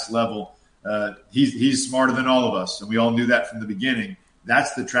highest level he's smarter than all of us, and we all knew that from the beginning.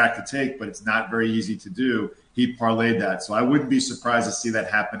 That's the track to take, but it's not very easy to do. He parlayed that. So I wouldn't be surprised to see that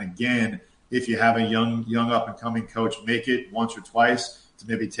happen again if you have a young up-and-coming coach make it once or twice to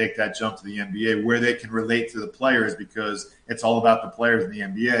maybe take that jump to the NBA where they can relate to the players, because it's all about the players in the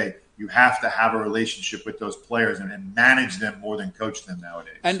NBA. You have to have a relationship with those players and manage them more than coach them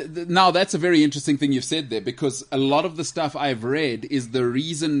nowadays. And now that's a very interesting thing you've said there, because a lot of the stuff I've read is the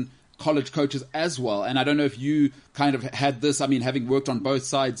reason college coaches as well, and I don't know if you kind of had this, I mean, having worked on both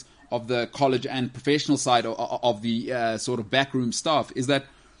sides of the college and professional side of the sort of backroom staff, is that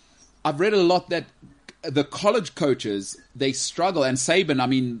I've read a lot that the college coaches, they struggle, and Saban, I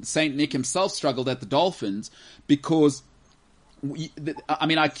mean, St. Nick himself struggled at the Dolphins because, I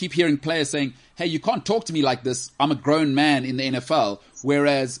mean, I keep hearing players saying, hey, you can't talk to me like this. I'm a grown man in the NFL.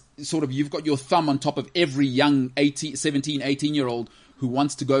 Whereas sort of you've got your thumb on top of every young 17, 18-year-old who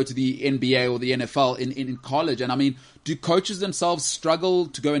wants to go to the NBA or the NFL in college. And I mean, do coaches themselves struggle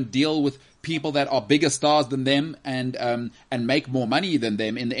to go and deal with people that are bigger stars than them and make more money than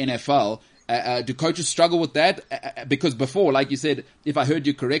them in the NFL? Do coaches struggle with that? Because before, like you said, if I heard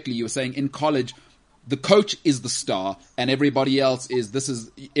you correctly, you were saying in college, the coach is the star and everybody else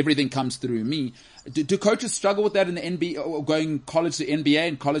everything comes through me. Do coaches struggle with that in the NBA, or going college to NBA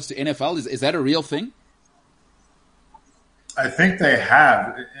and college to NFL? Is that a real thing? I think they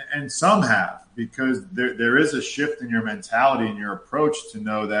have, and some have, because there is a shift in your mentality and your approach to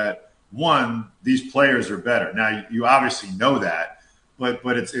know that, one, these players are better. Now, you obviously know that, but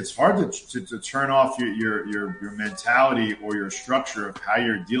it's hard to turn off your mentality or your structure of how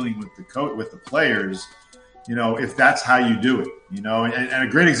you're dealing with the players, if that's how you do it, and a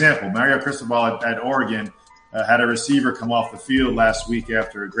great example, Mario Cristobal at Oregon had a receiver come off the field last week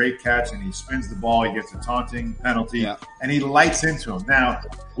after a great catch, and he spins the ball, he gets a taunting penalty, and he lights into him. Now,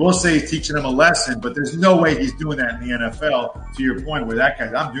 we'll say he's teaching him a lesson, but there's no way he's doing that in the NFL, to your point, where that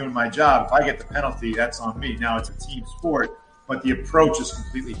guy, I'm doing my job. If I get the penalty, that's on me. Now, it's a team sport, but the approach is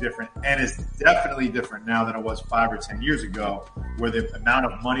completely different, and it's definitely different now than it was 5 or 10 years ago, where the amount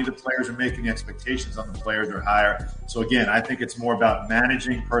of money the players are making, the expectations on the players are higher. So again, I think it's more about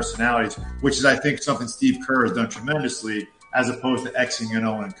managing personalities, which is, I think, something Steve Kerr has done tremendously, as opposed to Xing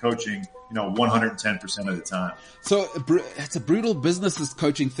and coaching, 110% of the time. So it's a brutal business, this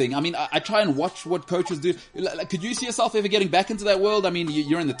coaching thing. I mean, I try and watch what coaches do. Could you see yourself ever getting back into that world? I mean,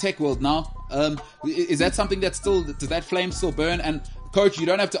 you're in the tech world now. Is that something does that flame still burn? And coach, you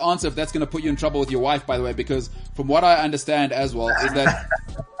don't have to answer if that's going to put you in trouble with your wife, by the way, because from what I understand as well, is that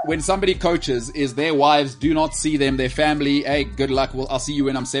when somebody coaches, is their wives do not see them, their family, hey, good luck. Well, I'll see you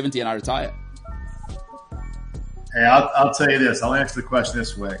when I'm 70 and I retire. Hey, I'll tell you this. I'll answer the question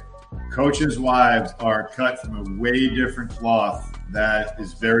this way. Coaches' wives are cut from a way different cloth that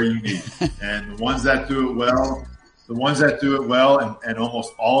is very unique. And the ones that do it well, and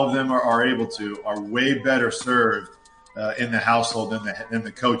almost all of them are able to, are way better served in the household than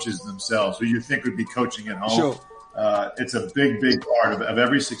the coaches themselves, who you think would be coaching at home. Sure. It's a big part of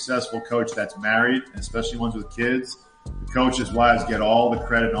every successful coach that's married, especially ones with kids. The coaches' wives get all the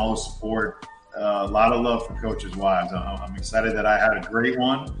credit and all the support. A lot of love for coaches' wives. I'm excited that I had a great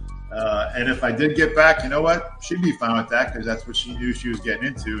one. And if I did get back, you know what? She'd be fine with that, because that's what she knew she was getting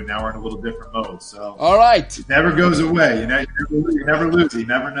into. And now we're in a little different mode. So, all right, it never goes away. You never lose. You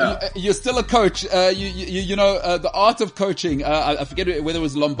never know. You're still a coach. The art of coaching. I forget whether it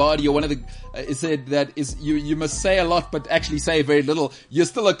was Lombardi or one of the. It said that you must say a lot, but actually say very little. You're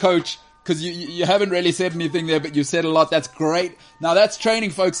still a coach because you haven't really said anything there, but you've said a lot. That's great. Now that's training,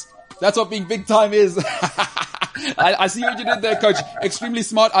 folks. That's what being big time is. I see what you did there, Coach. Extremely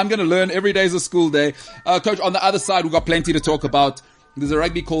smart. I'm going to learn. Every day is a school day. Coach, on the other side, we've got plenty to talk about. There's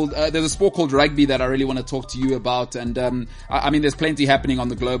a sport called rugby that I really want to talk to you about. And, I mean, there's plenty happening on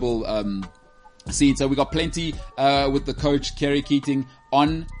the global, scene. So we got plenty, with the coach, Kerry Keating,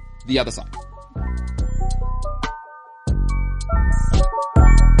 on the other side.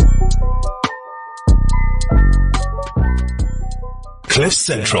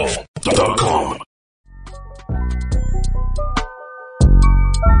 CliffCentral.com.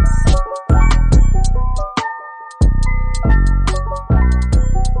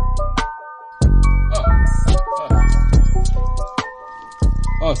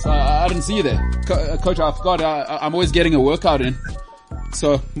 So I didn't see you there. Coach, I forgot. I'm always getting a workout in.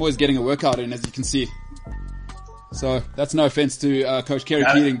 So I'm always getting a workout in, as you can see. So that's no offense to Coach Kerry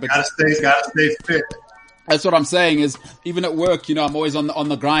Keating, but gotta stay fit. That's what I'm saying. Is even at work, I'm always on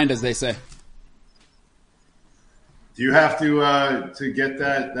the grind, as they say. Do you have to get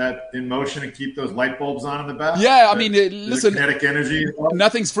that in motion and keep those light bulbs on in the back? Yeah, I mean, listen, kinetic energy.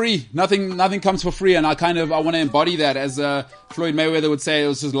 Nothing's free. Nothing comes for free, and I want to embody that, as Floyd Mayweather would say. It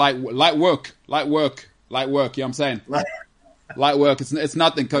was just light work. You know what I'm saying? Light work. It's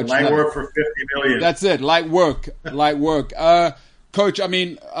nothing, Coach. Light work for 50 million. That's it. Light work. Coach, I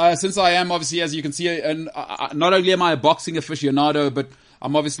mean, since I am obviously, as you can see, and not only am I a boxing aficionado, but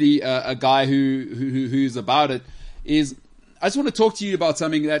I'm obviously a guy who's about it. I just want to talk to you about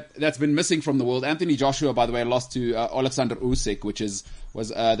something that's been missing from the world. Anthony Joshua, by the way, lost to Alexander Usyk, which was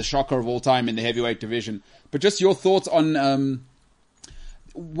the shocker of all time in the heavyweight division. But just your thoughts on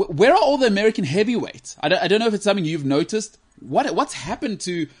where are all the American heavyweights? I don't know if it's something you've noticed. What's happened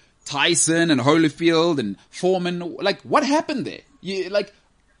to Tyson and Holyfield and Foreman? Like, what happened there? Like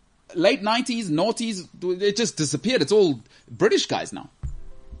late 90s, noughties, it just disappeared. It's all British guys now.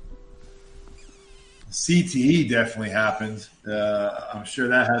 CTE definitely happened. I'm sure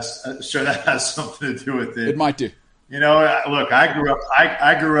that has something to do with it. It might do. You know, look, I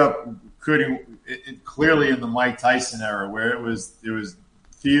grew up clearly in the Mike Tyson era, where it was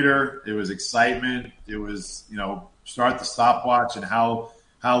theater, it was excitement, it was, you know, start the stopwatch and how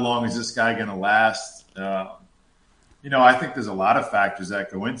long is this guy going to last? You know, I think there's a lot of factors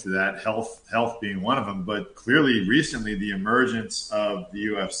that go into that, health being one of them. But clearly, recently, the emergence of the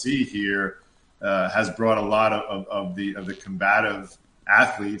UFC here has brought a lot of the combative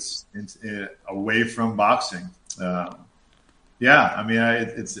athletes away from boxing. Yeah, I mean,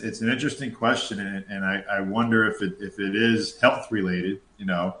 it's an interesting question, and I wonder if it is health related. You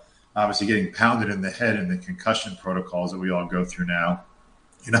know, obviously getting pounded in the head and the concussion protocols that we all go through now.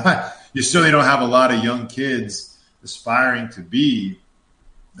 You know, you certainly don't have a lot of young kids aspiring to be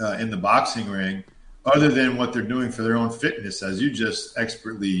in the boxing ring, other than what they're doing for their own fitness, as you just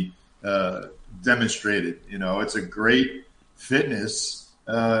expertly demonstrated. You know, it's a great fitness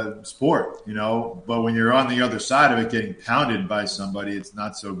sport, you know, but when you're on the other side of it getting pounded by somebody, it's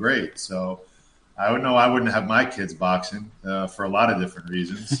not so great. So I wouldn't have my kids boxing for a lot of different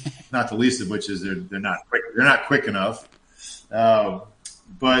reasons, not the least of which is they're not quick enough.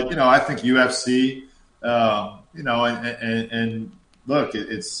 But, you know, I think UFC, you know, and look,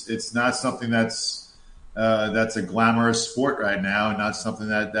 it's not something that's a glamorous sport right now, and not something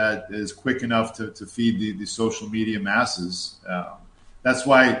that is quick enough to feed the social media masses. That's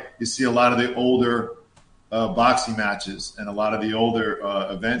why you see a lot of the older boxing matches and a lot of the older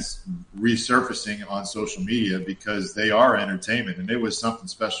events resurfacing on social media, because they are entertainment, and it was something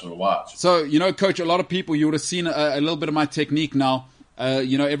special to watch. So, you know, Coach, a lot of people, you would have seen a little bit of my technique now.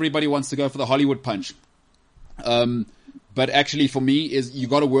 You know, everybody wants to go for the Hollywood punch. But actually for me is you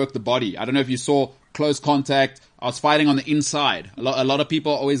got to work the body. I don't know if you saw Close Contact. I was fighting on the inside. A lot of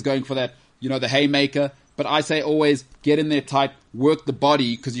people are always going for that, you know, the haymaker. But I say always get in there tight, work the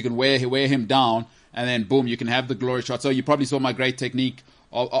body, because you can wear him down, and then boom, you can have the glory shot. So you probably saw my great technique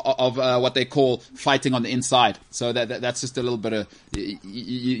of what they call fighting on the inside. So that's just a little bit of,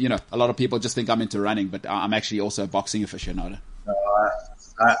 you know, a lot of people just think I'm into running, but I'm actually also a boxing aficionado.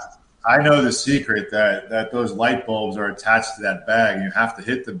 I know the secret that those light bulbs are attached to that bag, and you have to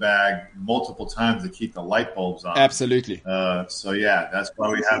hit the bag multiple times to keep the light bulbs on. Absolutely. So yeah, that's why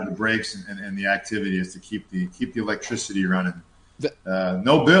we have the brakes and the activity, is to keep the electricity running.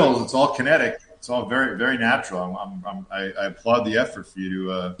 No bills. It's all kinetic. It's all very, very natural. I applaud the effort for you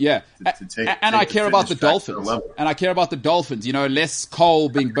to take. And I care about the Dolphins. And I care about the Dolphins. You know, less coal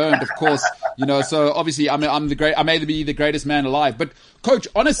being burned, of course. You know, so obviously I may be the greatest man alive. But Coach,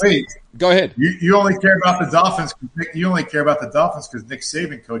 honestly, go ahead. You only care about the Dolphins. You only care about the Dolphins because Nick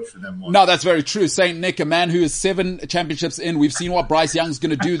Saban coached for them once. No, that's very true. Saint Nick, a man who is 7 championships in. We've seen what Bryce Young's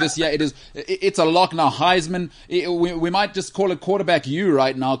going to do this year. It's a lock now. Heisman. We might just call it quarterback U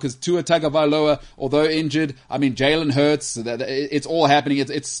right now, because Tua Tagovailoa, although injured, I mean Jalen Hurts. It's all happening.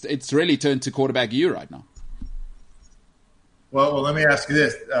 It's really turned to quarterback U right now. Well, let me ask you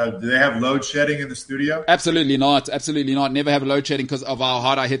this. Do they have load shedding in the studio? Absolutely not. Absolutely not. Never have a load shedding because of how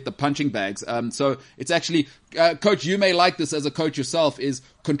hard I hit the punching bags. So it's actually, Coach, you may like this as a coach yourself, is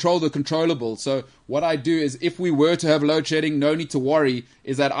control the controllable. So what I do is, if we were to have load shedding, no need to worry,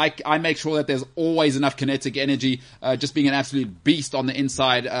 is that I make sure that there's always enough kinetic energy, just being an absolute beast on the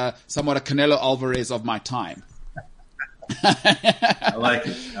inside, somewhat a Canelo Alvarez of my time. I like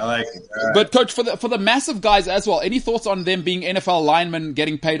it. Right. But Coach, for the massive guys as well, any thoughts on them being NFL linemen,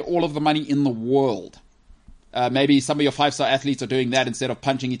 getting paid all of the money in the world? Maybe some of your 5-star athletes are doing that instead of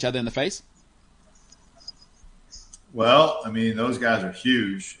punching each other in the face. Well, I mean, those guys are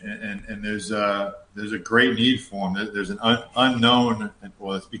huge, and there's a great need for them. There's an unknown,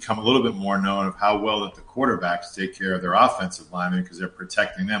 well, it's become a little bit more known of how well that the quarterbacks take care of their offensive linemen because they're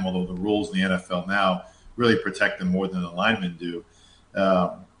protecting them, although the rules in the NFL now really protect them more than the linemen do.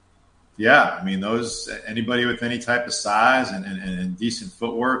 Yeah, I mean, anybody with any type of size and decent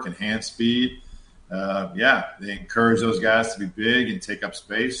footwork and hand speed, they encourage those guys to be big and take up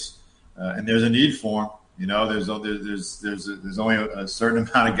space, and there's a need for them. You know, there's only a certain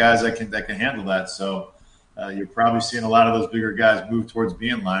amount of guys that can handle that. So you're probably seeing a lot of those bigger guys move towards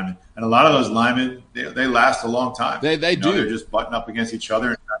being linemen, and a lot of those linemen they last a long time. They do. They're just butting up against each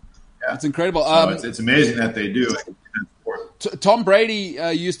other. Yeah. It's incredible. So it's amazing that they do. Tom Brady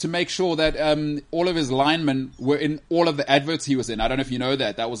used to make sure that all of his linemen were in all of the adverts he was in. I don't know if you know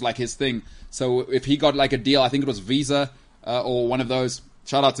that. That was like his thing. So if he got like a deal, I think it was Visa or one of those.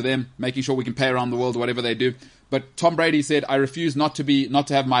 Shout out to them, making sure we can pay around the world, whatever they do. But Tom Brady said, I refuse not to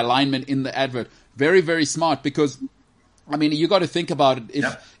have my linemen in the advert. Very, very smart because, I mean, you got to think about it.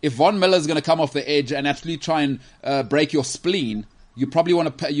 If Von Miller is going to come off the edge and absolutely try and break your spleen, you probably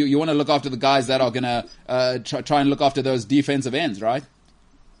want to you want to look after the guys that are going to try and look after those defensive ends, right?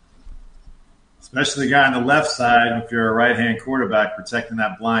 Especially the guy on the left side, if you're a right-hand quarterback, protecting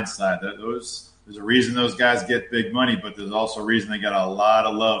that blind side. There's a reason those guys get big money, but there's also a reason they get a lot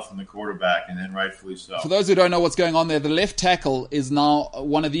of love from the quarterback, and rightfully so. For those who don't know what's going on there, the left tackle is now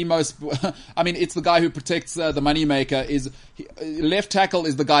one of the most – I mean, it's the guy who protects the moneymaker. Left tackle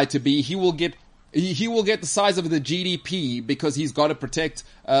is the guy to be. He will get the size of the GDP because he's got to protect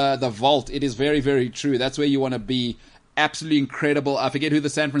the vault. It is very, very true. That's where you want to be. Absolutely incredible. I forget who the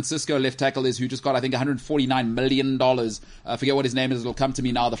San Francisco left tackle is who just got, I think, $149 million. I forget what his name is. It'll come to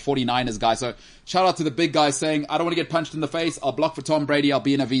me now, the 49ers guy. So shout out to the big guy saying, I don't want to get punched in the face. I'll block for Tom Brady. I'll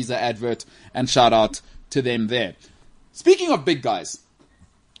be in a Visa advert. And shout out to them there. Speaking of big guys,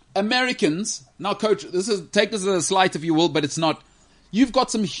 Americans. Now, Coach, take this as a slight if you will, but it's not. You've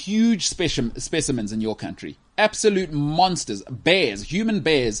got some huge specimens in your country. Absolute monsters. Bears, human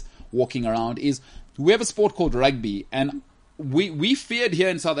bears walking around. We have a sport called rugby, and we feared here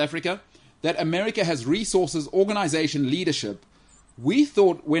in South Africa that America has resources, organization, leadership. We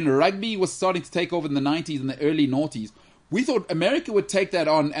thought when rugby was starting to take over in the 90s and the early noughties, we thought America would take that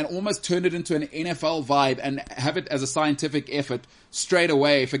on and almost turn it into an NFL vibe and have it as a scientific effort straight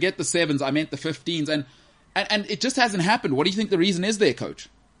away. Forget the 7s, I meant the 15s, and it just hasn't happened. What do you think the reason is there, Coach?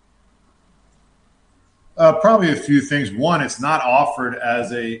 Probably a few things. One, it's not offered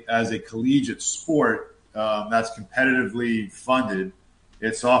as a collegiate sport that's competitively funded.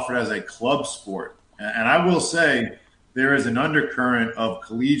 It's offered as a club sport. And I will say there is an undercurrent of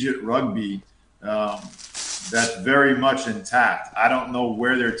collegiate rugby that's very much intact. I don't know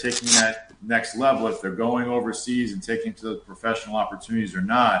where they're taking that next level, if they're going overseas and taking to those professional opportunities or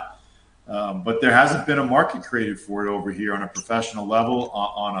not. But there hasn't been a market created for it over here on a professional level,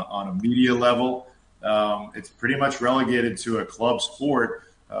 on a media level. It's pretty much relegated to a club sport,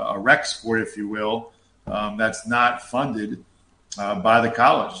 a rec sport, if you will, that's not funded by the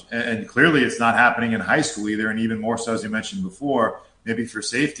college. And clearly it's not happening in high school either, and even more so, as you mentioned before, maybe for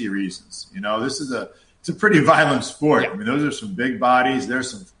safety reasons. You know, it's a pretty violent sport. I mean, those are some big bodies. There's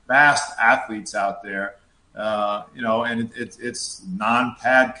some fast athletes out there, and it's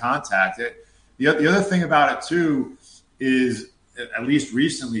non-pad contact. The other thing about it, too, is at least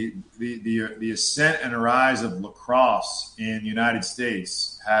recently, the ascent and rise of lacrosse in the United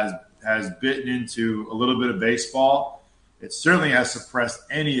States has bitten into a little bit of baseball. It certainly has suppressed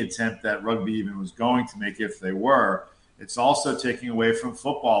any attempt that rugby even was going to make, if they were. It's also taking away from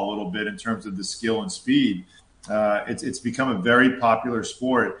football a little bit in terms of the skill and speed. It's become a very popular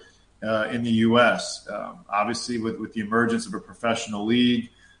sport in the U.S. Obviously, with the emergence of a professional league,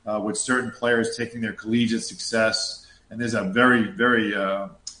 with certain players taking their collegiate success. And there's a very, very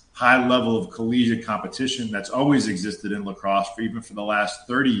high level of collegiate competition that's always existed in lacrosse even for the last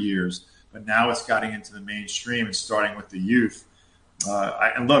 30 years. But now it's getting into the mainstream and starting with the youth.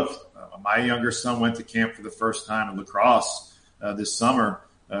 My younger son went to camp for the first time in lacrosse this summer.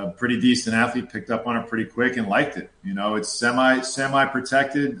 Pretty decent athlete, picked up on it pretty quick and liked it. You know, it's semi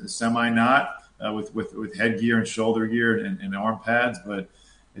protected, semi not, with headgear and shoulder gear and arm pads, but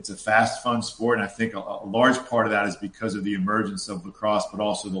it's a fast, fun sport, and I think a large part of that is because of the emergence of lacrosse, but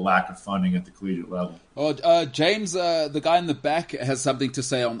also the lack of funding at the collegiate level. Oh, James, the guy in the back, has something to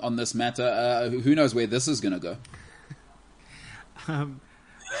say on this matter. Who knows where this is going to go?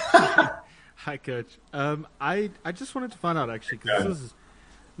 Hi, Coach. I just wanted to find out, actually, because this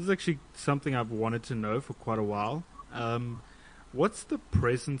is actually something I've wanted to know for quite a while. What's the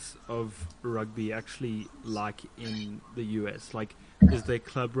presence of rugby actually like in the US? Like, is there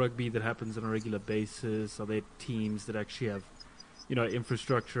club rugby that happens on a regular basis? Are there teams that actually have,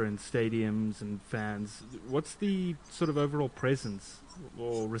 infrastructure and stadiums and fans? What's the sort of overall presence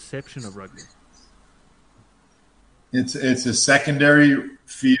or reception of rugby? It's a secondary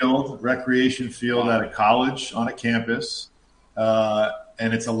field, recreation field at a college on a campus,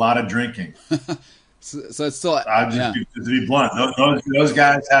 and it's a lot of drinking. So it's still. To be blunt, those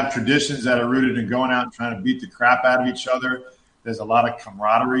guys have traditions that are rooted in going out and trying to beat the crap out of each other. There's a lot of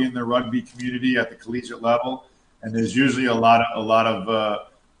camaraderie in the rugby community at the collegiate level, and there's usually a lot of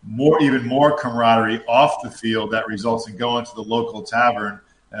even more camaraderie off the field that results in going to the local tavern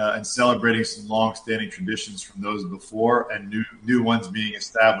and celebrating some long-standing traditions from those before and new ones being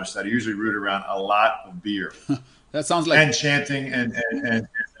established that are usually root around a lot of beer. That sounds like and chanting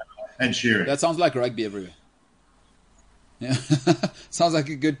and cheering. That sounds like rugby everywhere. Yeah, sounds like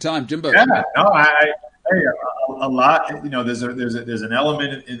a good time, Jimbo. Yeah, no, a lot. There's an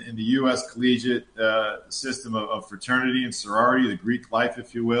element in the U.S. collegiate system of fraternity and sorority, the Greek life,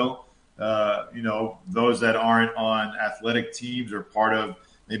 if you will. Those that aren't on athletic teams or part of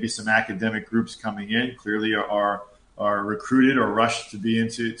maybe some academic groups coming in clearly are recruited or rushed to be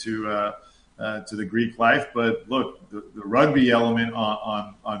into to the Greek life. But look, the rugby element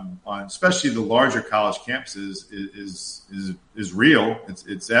on especially the larger college campuses is real.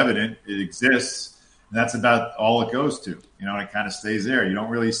 It's evident. It exists. And that's about all it goes to. It kind of stays there. You don't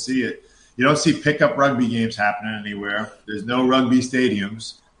really see it. You don't see pickup rugby games happening anywhere. There's no rugby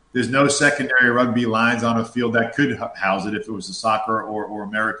stadiums. There's no secondary rugby lines on a field that could house it if it was a soccer or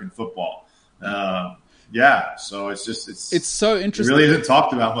American football. So it's so interesting. It really isn't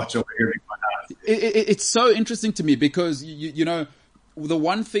talked about much over here. It's so interesting to me because the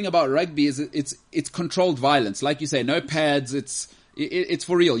one thing about rugby is it's controlled violence. Like you say, no pads. It's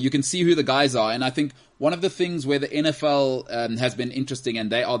for real. You can see who the guys are, and I think one of the things where the NFL has been interesting and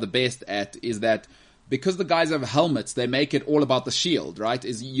they are the best at is that. Because the guys have helmets, they make it all about the shield, right?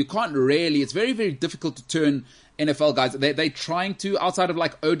 You can't really, it's very, very difficult to turn NFL guys. They're trying to, outside of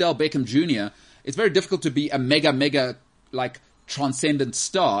like Odell Beckham Jr., it's very difficult to be a mega, like transcendent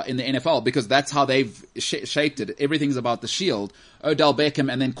star in the NFL because that's how they've shaped it. Everything's about the shield, Odell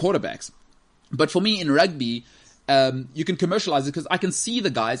Beckham, and then quarterbacks. But for me in rugby, you can commercialize it because I can see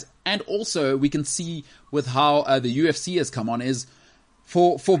the guys, and also we can see with how the UFC has come on is,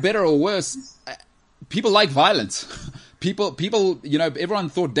 for better or worse, people like violence. People, everyone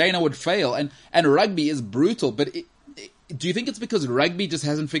thought Dana would fail, and rugby is brutal. But do you think it's because rugby just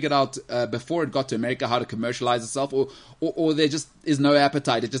hasn't figured out before it got to America how to commercialize itself, or there just is no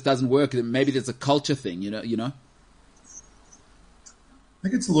appetite? It just doesn't work. Maybe there's a culture thing, I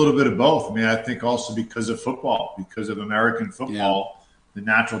think it's a little bit of both. I mean, I think also because of football, because of American football, the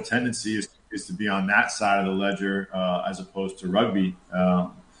natural tendency is to be on that side of the ledger as opposed to rugby.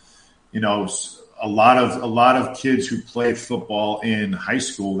 A lot of kids who play football in high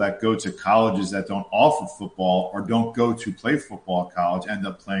school that go to colleges that don't offer football or don't go to play football at college end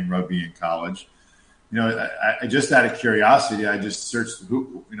up playing rugby in college. I just out of curiosity, I just searched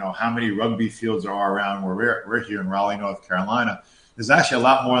how many rugby fields there are around where we're here in Raleigh, North Carolina. There's actually a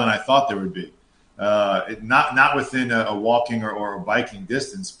lot more than I thought there would be. Not within a walking or a biking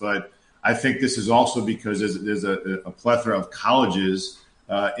distance, but I think this is also because there's a plethora of colleges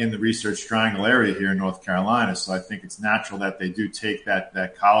in the Research Triangle area here in North Carolina. So I think it's natural that they do take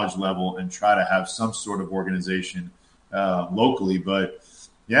that college level and try to have some sort of organization locally. But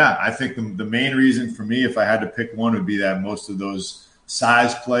yeah, I think the main reason for me, if I had to pick one, would be that most of those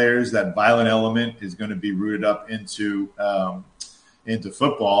size players, that violent element is going to be rooted up into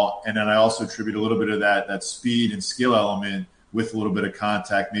football. And then I also attribute a little bit of that speed and skill element with a little bit of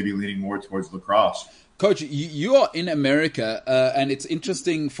contact, maybe leaning more towards lacrosse. Coach, you are in America, and it's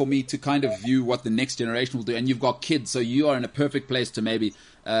interesting for me to kind of view what the next generation will do. And you've got kids, so you are in a perfect place to maybe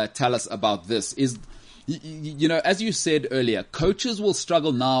tell us about this. As you said earlier, coaches will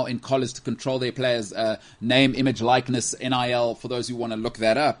struggle now in college to control their players' name, image, likeness, NIL, for those who want to look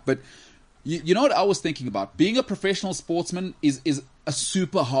that up. But you know what I was thinking about? Being a professional sportsman is a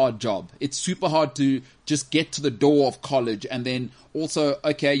super hard job. It's super hard to just get to the door of college, and then also,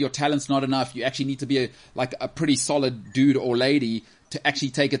 okay, your talent's not enough. You actually need to be a pretty solid dude or lady to actually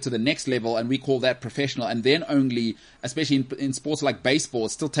take it to the next level, and we call that professional. And then only, especially in sports like baseball, it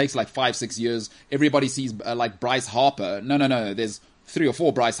still takes like 5-6 years. Everybody sees like Bryce Harper. No. There's 3 or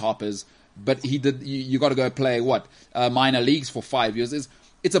 4 Bryce Harpers, but you got to go play minor leagues for 5 years.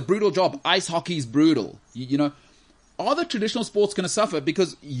 It's a brutal job. Ice hockey is brutal. Are the traditional sports going to suffer?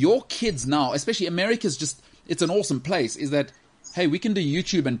 Because your kids now, especially America's it's an awesome place, is that hey, we can do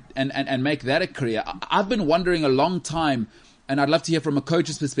YouTube and make that a career. I've been wondering a long time, and I'd love to hear from a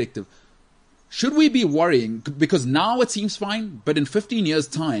coach's perspective. Should we be worrying? Because now it seems fine, but in 15 years'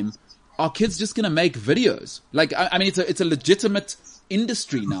 time, are kids just going to make videos? Like, I mean, it's a legitimate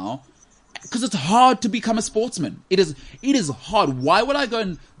industry now. Because it's hard to become a sportsman. It is hard. Why would I go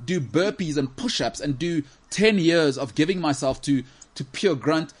and do burpees and push-ups and do 10 years of giving myself to pure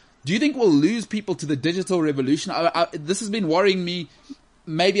grunt? Do you think we'll lose people to the digital revolution? This has been worrying me.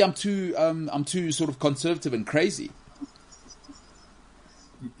 Maybe I'm too sort of conservative and crazy.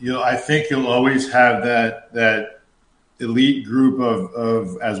 I think you'll always have that elite group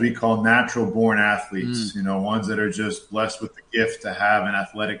of as we call natural born athletes, ones that are just blessed with the gift to have an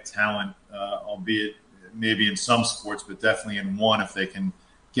athletic talent, albeit maybe in some sports, but definitely in one if they can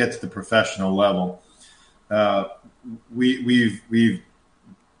get to the professional level. We've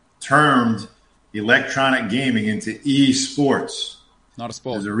termed electronic gaming into esports. Not a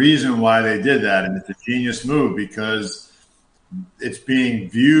sport. There's a reason why they did that, and it's a genius move because it's being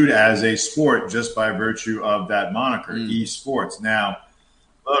viewed as a sport just by virtue of that moniker, esports. Now,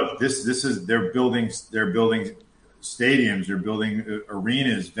 look, this is they're building stadiums, they're building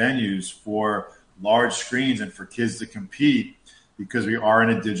arenas, venues for large screens and for kids to compete because we are in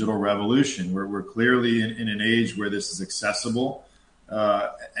a digital revolution. We're clearly in an age where this is accessible.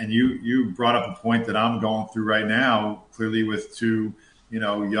 And you brought up a point that I'm going through right now, clearly with two,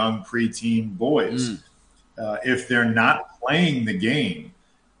 young preteen boys. If they're not playing the game,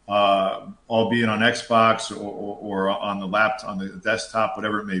 albeit on Xbox or on the laptop, on the desktop,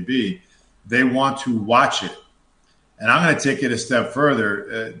 whatever it may be, they want to watch it. And I'm going to take it a step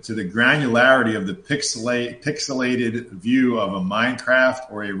further to the granularity of the pixelated view of a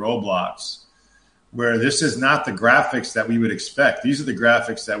Minecraft or a Roblox, where this is not the graphics that we would expect. These are the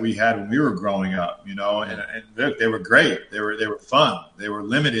graphics that we had when we were growing up, and look, they were great. They were fun. They were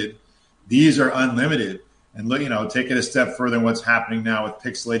limited. These are unlimited. And look, take it a step further in what's happening now with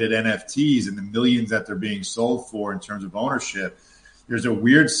pixelated NFTs and the millions that they're being sold for in terms of ownership. There's a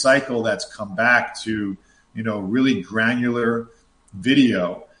weird cycle that's come back to, really granular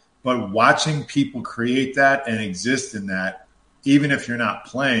video. But watching people create that and exist in that, even if you're not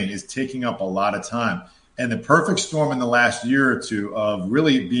playing, is taking up a lot of time. And the perfect storm in the last year or two of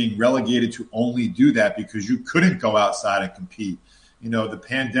really being relegated to only do that because you couldn't go outside and compete. The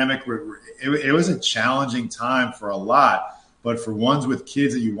pandemic, it was a challenging time for a lot, but for ones with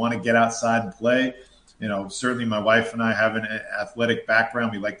kids that you want to get outside and play, certainly my wife and I have an athletic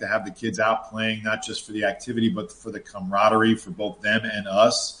background. We like to have the kids out playing, not just for the activity, but for the camaraderie for both them and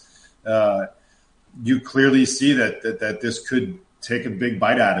us. You clearly see that this could take a big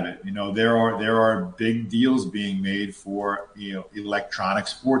bite out of it. There are big deals being made for, electronic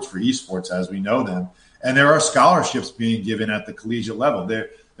sports, for esports as we know them. And there are scholarships being given at the collegiate level. There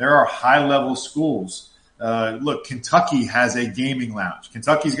are high-level schools. Look, Kentucky has a gaming lounge.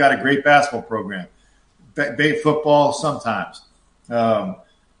 Kentucky's got a great basketball program. Football sometimes.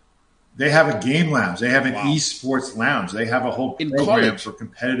 They have a game lounge. They have an esports lounge. They have a whole program for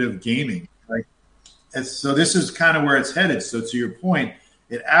competitive gaming. So this is kind of where it's headed. So to your point,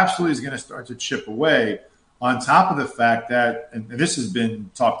 it absolutely is going to start to chip away on top of the fact that, and this has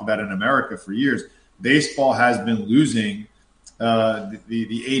been talked about in America for years, baseball has been losing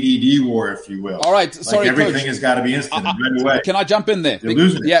the ADD war, if you will. All right, sorry, everything Coach. has got to be instant right away. Can I jump in there? You're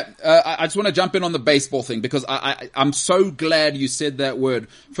losing it. Yeah, I just want to jump in on the baseball thing because I'm so glad you said that word.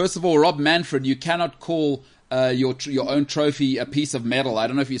 First of all, Rob Manfred, you cannot call your own trophy a piece of metal. I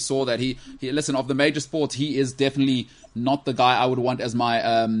don't know if you saw that. He listen, of the major sports, he is definitely not the guy I would want as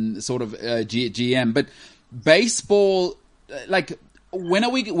my sort of GM. But baseball, like, when are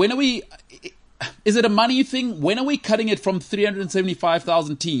we? Is it a money thing? When are we cutting it from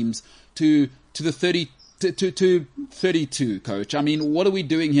 375,000 teams to the 32, Coach? I mean, what are we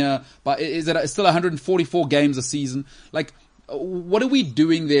doing here? But is it still 144 games a season? Like, what are we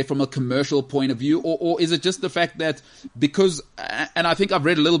doing there from a commercial point of view? Or is it just the fact that because, and I think I've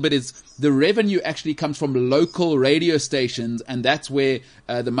read a little bit, is the revenue actually comes from local radio stations, and that's where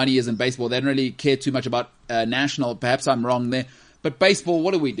the money is in baseball. They don't really care too much about national. Perhaps I'm wrong there. But baseball,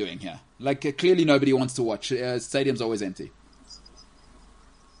 what are we doing here? Like, clearly nobody wants to watch. Stadium's always empty.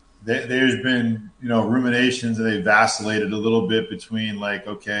 There's been, ruminations, and they vacillated a little bit between, like,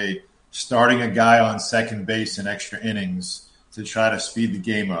 okay, starting a guy on second base in extra innings to try to speed the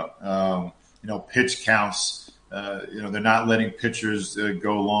game up. Pitch counts. They're not letting pitchers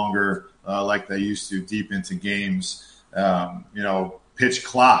go longer like they used to deep into games. Pitch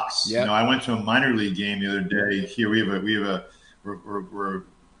clocks. Yep. I went to a minor league game the other day. Here we're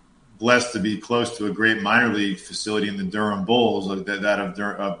blessed to be close to a great minor league facility in the Durham Bulls,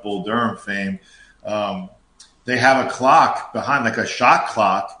 that of Bull Durham fame. They have a clock behind, like a shot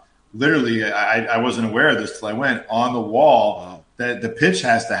clock. Literally, I wasn't aware of this till I went on the wall. Wow. That the pitch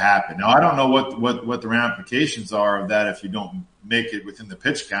has to happen. Now, I don't know what the ramifications are of that if you don't make it within the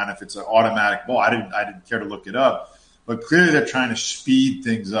pitch count. If it's an automatic ball, I didn't care to look it up. But clearly, they're trying to speed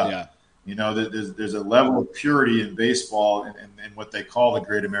things up. Yeah. You know, there's a level of purity in baseball and what they call the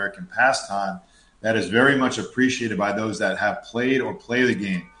great American pastime that is very much appreciated by those that have played or play the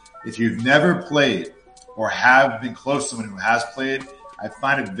game. If you've never played or have been close to someone who has played, I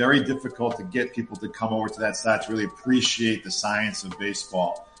find it very difficult to get people to come over to that side to really appreciate the science of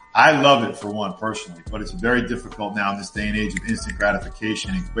baseball. I love it, for one, personally, but it's very difficult now in this day and age of instant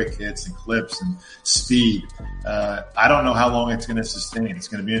gratification and quick hits and clips and speed. I don't know how long it's going to sustain. It's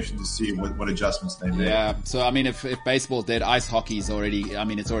going to be interesting to see what adjustments they make. Yeah, so, I mean, if baseball's dead, ice hockey's already, I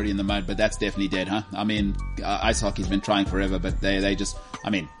mean, it's already in the mud, but that's definitely dead, huh? I mean, ice hockey's been trying forever, but they just, I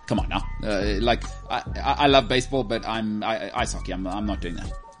mean, come on now. I love baseball, but ice hockey, I'm not doing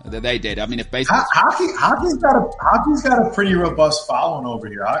that. They did. I mean, if baseball, hockey's got a pretty robust following over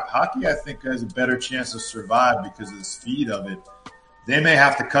here. Hockey, I think, has a better chance to survive because of the speed of it. They may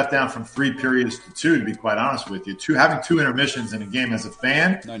have to cut down from 3 periods to 2, to be quite honest with you. Having 2 intermissions in a game as a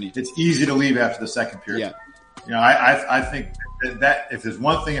fan, it's easy to leave after the second period. Yeah. You know, I think that if there's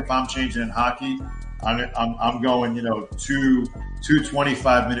one thing, if I'm changing in hockey, I'm going, you know, two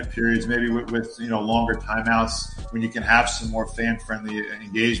 25-minute periods, maybe with longer timeouts when you can have some more fan-friendly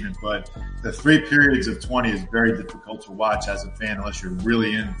engagement. But the 3 periods of 20 is very difficult to watch as a fan unless you're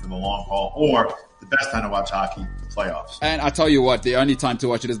really in for the long haul, or the best time to watch hockey, the playoffs. And I tell you what, the only time to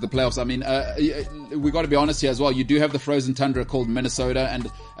watch it is the playoffs. I mean, we got to be honest here as well. You do have the frozen tundra called Minnesota and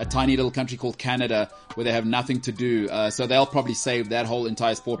a tiny little country called Canada where they have nothing to do. So they'll probably save that whole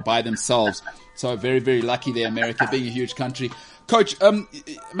entire sport by themselves. So very, very lucky there, America being a huge country. Coach,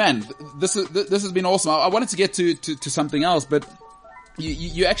 man, this has been awesome. I wanted to get to something else, but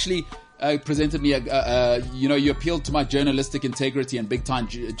you actually presented me you appealed to my journalistic integrity and big time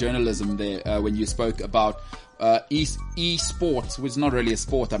journalism there when you spoke about esports, which is not really a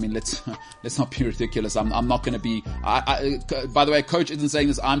sport. I mean, let's not be ridiculous. I'm not going to be. By the way, Coach isn't saying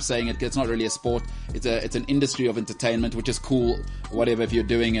this. I'm saying it. It's not really a sport. It's an industry of entertainment, which is cool. Whatever if you're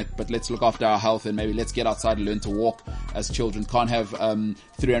doing it, but let's look after our health and maybe let's get outside and learn to walk as children. Can't have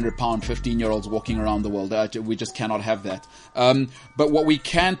 300-pound 15-year-olds walking around the world. We just cannot have that. But what we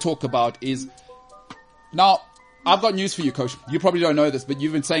can talk about is now. I've got news for you, Coach. You probably don't know this, but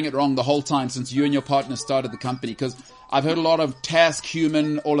you've been saying it wrong the whole time since you and your partner started the company, because I've heard a lot of task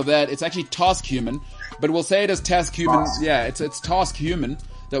human, all of that. It's actually task human, but we'll say it as task human. Yeah, it's task human.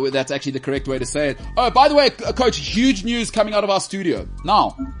 That's actually the correct way to say it. Oh, by the way, Coach, huge news coming out of our studio.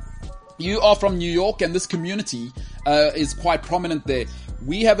 Now, you are from New York and this community is quite prominent there.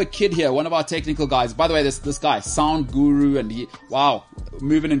 We have a kid here, one of our technical guys. By the way, this guy, sound guru, and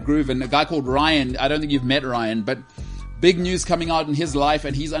moving and grooving. A guy called Ryan. I don't think you've met Ryan, but big news coming out in his life,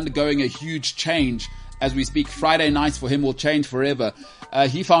 and he's undergoing a huge change as we speak. Friday nights for him will change forever.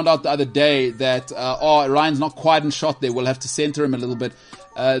 He found out the other day that Ryan's not quite in shot there. We'll have to center him a little bit.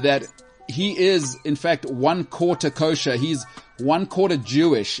 That he is, in fact, 1/4 kosher. He's 1/4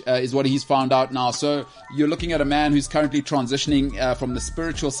 Jewish, is what he's found out now. So you're looking at a man who's currently transitioning from the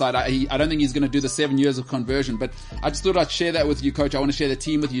spiritual side. I don't think he's going to do the 7 years of conversion, but I just thought I'd share that with you, Coach. I want to share the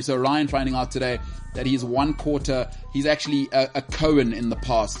team with you. So Ryan finding out today that he's 1/4. He's actually a Cohen in the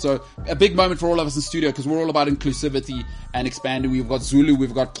past. So a big moment for all of us in studio because we're all about inclusivity and expanding. We've got Zulu,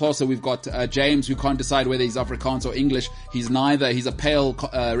 we've got Xhosa, we've got James, who can't decide whether he's Afrikaans or English. He's neither. He's a pale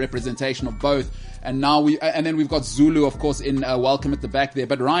representation of both. And now and then we've got Zulu, of course, in welcome at the back there.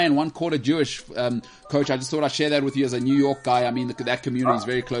 But Ryan, 1/4 Jewish, Coach. I just thought I'd share that with you as a New York guy. I mean, that community is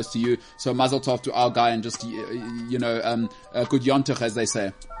very close to you. So mazel tov to our guy, and just good yontuch, as they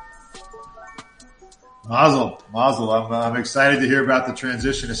say. Mazel. I'm excited to hear about the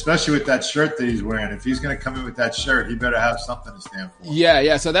transition, especially with that shirt that he's wearing. If he's going to come in with that shirt, he better have something to stand for.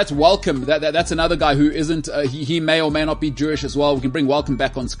 Yeah. So that's Welcome. That's another guy who isn't. He may or may not be Jewish as well. We can bring Welcome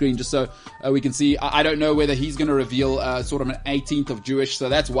back on screen just so we can see. I don't know whether he's going to reveal sort of an 18th of Jewish. So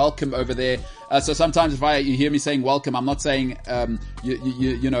that's Welcome over there. So sometimes if you hear me saying Welcome, I'm not saying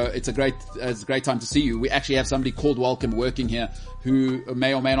it's a great time to see you. We actually have somebody called Welcome working here who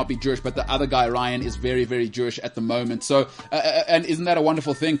may or may not be Jewish, but the other guy, Ryan, is very, very Jewish at the moment. So, and isn't that a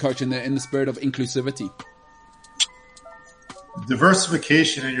wonderful thing, Coach, in the spirit of inclusivity?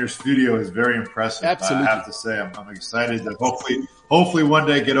 Diversification in your studio is very impressive. Absolutely. I have to say, I'm excited to hopefully one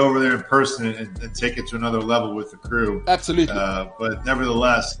day get over there in person and take it to another level with the crew. Absolutely. But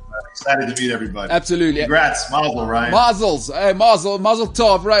nevertheless, Excited to meet everybody. Absolutely. Congrats, Mazel, Ryan. Mazels. Hey, Mazel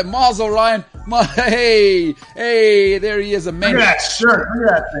Tov, right? Mazel, Ryan. Hey, there he is, a man. Look at that shirt. Look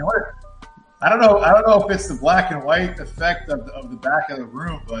at that thing. I don't know if it's the black and white effect of the back of the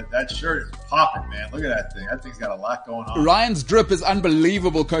room, but that shirt is popping, man. Look at that thing. That thing's got a lot going on. Ryan's drip is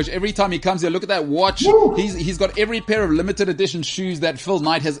unbelievable, Coach. Every time he comes here, look at that watch. Woo! He's got every pair of limited edition shoes that Phil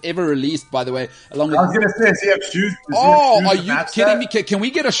Knight has ever released, by the way. Along with I was going to say, does he have shoes? are you kidding me? Can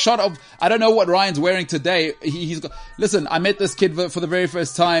we get a shot of, I don't know what Ryan's wearing today. He's got, listen, I met this kid for the very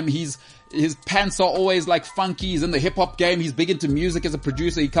first time. His pants are always like funky. He's in the hip hop game. He's big into music as a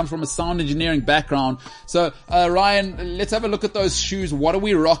producer. He comes from a sound engineering background. So, Ryan, let's have a look at those shoes. What are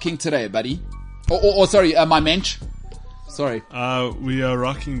we rocking today, buddy? Sorry, my mensch. Sorry. We are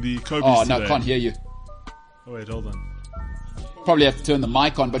rocking the Kobe's today. Oh, no, can't hear you. Oh, wait, hold on. Probably have to turn the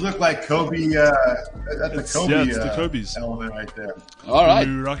mic on, but look like Kobe. That's the Kobe. Yeah, it's the Kobe's element right there. All right,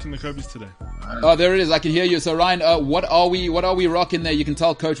 we're rocking the Kobe's today. Oh, there it is. I can hear you. So, Ryan, what are we rocking there? You can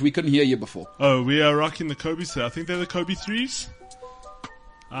tell, Coach, we couldn't hear you before. Oh, we are rocking the Kobe's today. I think they're the Kobe 3s.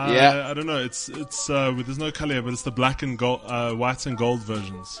 Yeah, I don't know. It's there's no color here, but it's the black and gold, white and gold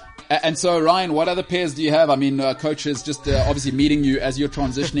versions. And so, Ryan, what other pairs do you have? I mean, Coach is just obviously meeting you as you're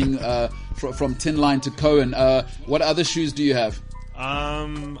transitioning from Tin Line to Cohen. What other shoes do you have?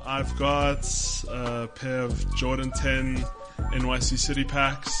 I've got a pair of Jordan 10 NYC City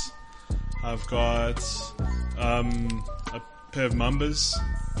Packs. I've got a pair of Mambas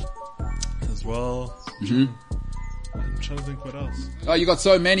as well. Mm-hmm. I'm trying to think what else. Oh, you got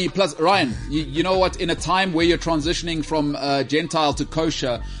so many. Plus, Ryan, you know what? In a time where you're transitioning from Gentile to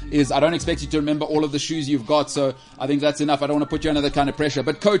kosher, I don't expect you to remember all of the shoes you've got. So I think that's enough. I don't want to put you under that kind of pressure.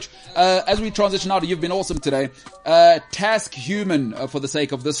 But Coach, as we transition out, you've been awesome today. Task Human, for the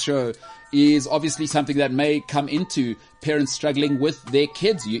sake of this show, is obviously something that may come into parents struggling with their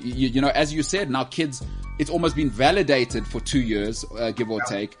kids. You know, as you said, now kids, it's almost been validated for 2 years, give or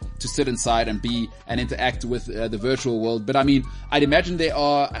take, to sit inside and be and interact with the virtual world. But I mean, I'd imagine there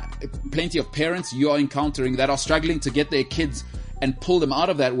are plenty of parents you are encountering that are struggling to get their kids and pull them out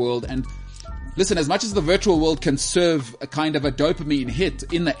of that world. And listen, as much as the virtual world can serve a kind of a dopamine hit,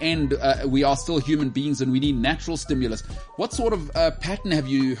 in the end, we are still human beings and we need natural stimulus. What sort of pattern have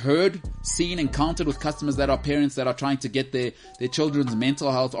you heard, seen, encountered with customers that are parents that are trying to get their children's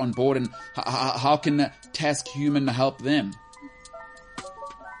mental health on board, and how can Task Human help them?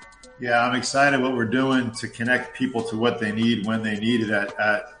 Yeah, I'm excited what we're doing to connect people to what they need when they need it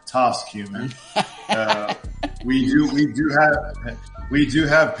at Task Human. We have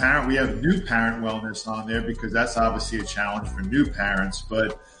new parent wellness on there because that's obviously a challenge for new parents.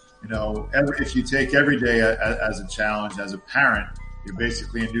 But, you know, if you take every day as a challenge as a parent, you're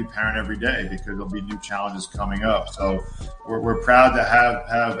basically a new parent every day because there'll be new challenges coming up. So we're proud to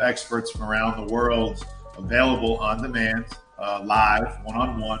have experts from around the world available on demand, live,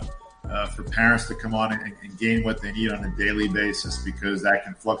 one-on-one, for parents to come on and gain what they need on a daily basis, because that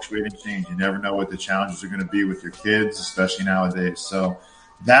can fluctuate and change. You never know what the challenges are going to be with your kids, especially nowadays. So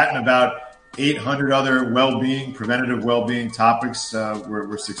that and about 800 other preventative well-being topics,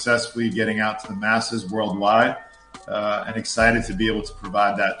 we're successfully getting out to the masses worldwide, and excited to be able to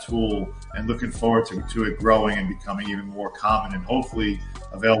provide that tool, and looking forward to it growing and becoming even more common and hopefully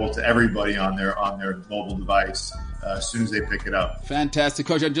available to everybody on their mobile device as soon as they pick it up. Fantastic,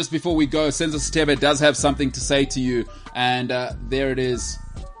 Coach. And just before we go, Senzo Stebe does have something to say to you, and there it is.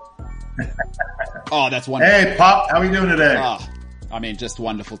 Oh, that's wonderful. Hey, Pop, how are we doing today? I mean, just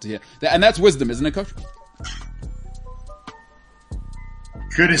wonderful to hear. And that's wisdom, isn't it, Coach?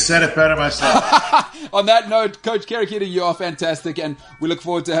 Couldn't have said it better myself. On that note, Coach Karakita, you are fantastic, and we look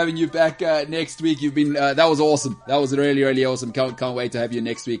forward to having you back next week. You've been that was awesome. That was really, really awesome. Can't wait to have you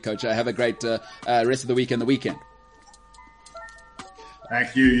next week, Coach. Have a great rest of the week and the weekend.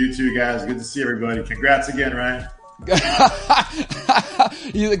 Thank you. You too, guys. Good to see everybody. Congrats again, Ryan.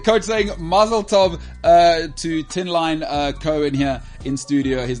 Coach saying Mazel Tov to Tin Line Cohen here in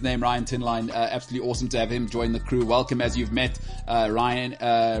studio. His name Ryan Tin Line. Absolutely awesome to have him join the crew. Welcome as you've met Ryan.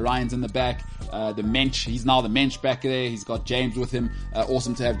 Ryan's in the back. The mensch, he's now the mensch back there. He's got James with him.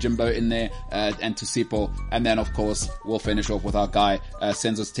 Awesome to have Jimbo in there, and Tusipo. And then of course we'll finish off with our guy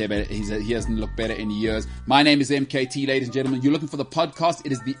Senzo Stebe. He hasn't looked better in years. My name is MKT, ladies and gentlemen. You're looking for the podcast.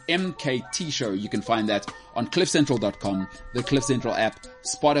 It is the MKT Show. You can find that on cliffcentral.com, the Cliff Central app,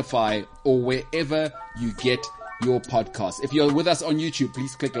 Spotify, or wherever you get your podcast. If you're with us on YouTube,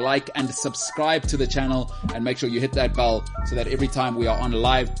 please click like and subscribe to the channel, and make sure you hit that bell so that every time we are on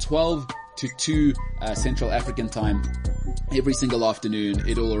live 12 to 2 Central African time, Every single afternoon,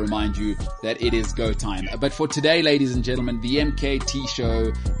 it will remind you that it is go time. But for today, ladies and gentlemen, the MKT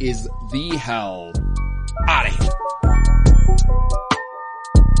show is the hell out of here.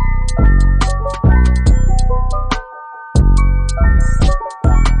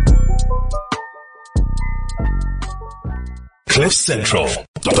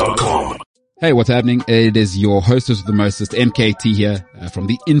 CliffCentral.com. Hey, what's happening? It is your hostess with the mostest, MKT here, from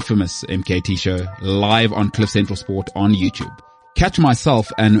the infamous MKT show, live on Cliff Central Sport on YouTube. Catch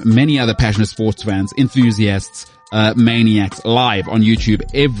myself and many other passionate sports fans, enthusiasts, maniacs live on YouTube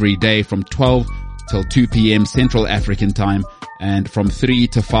every day from 12 till 2 p.m. Central African time and from 3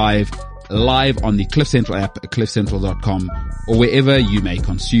 to 5 live on the Cliff Central app, cliffcentral.com, or wherever you may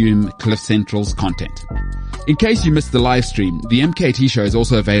consume Cliff Central's content. In case you missed the live stream, the MKT show is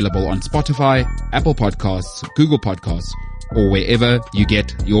also available on Spotify, Apple Podcasts, Google Podcasts, or wherever you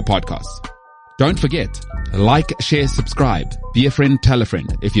get your podcasts. Don't forget, like, share, subscribe, be a friend, tell a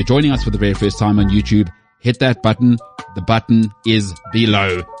friend. If you're joining us for the very first time on YouTube, hit that button. The button is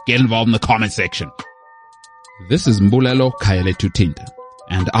below. Get involved in the comment section. This is Mbulelo Kaeletu Tinta,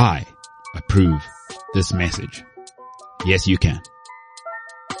 and I approve this message. Yes, you can.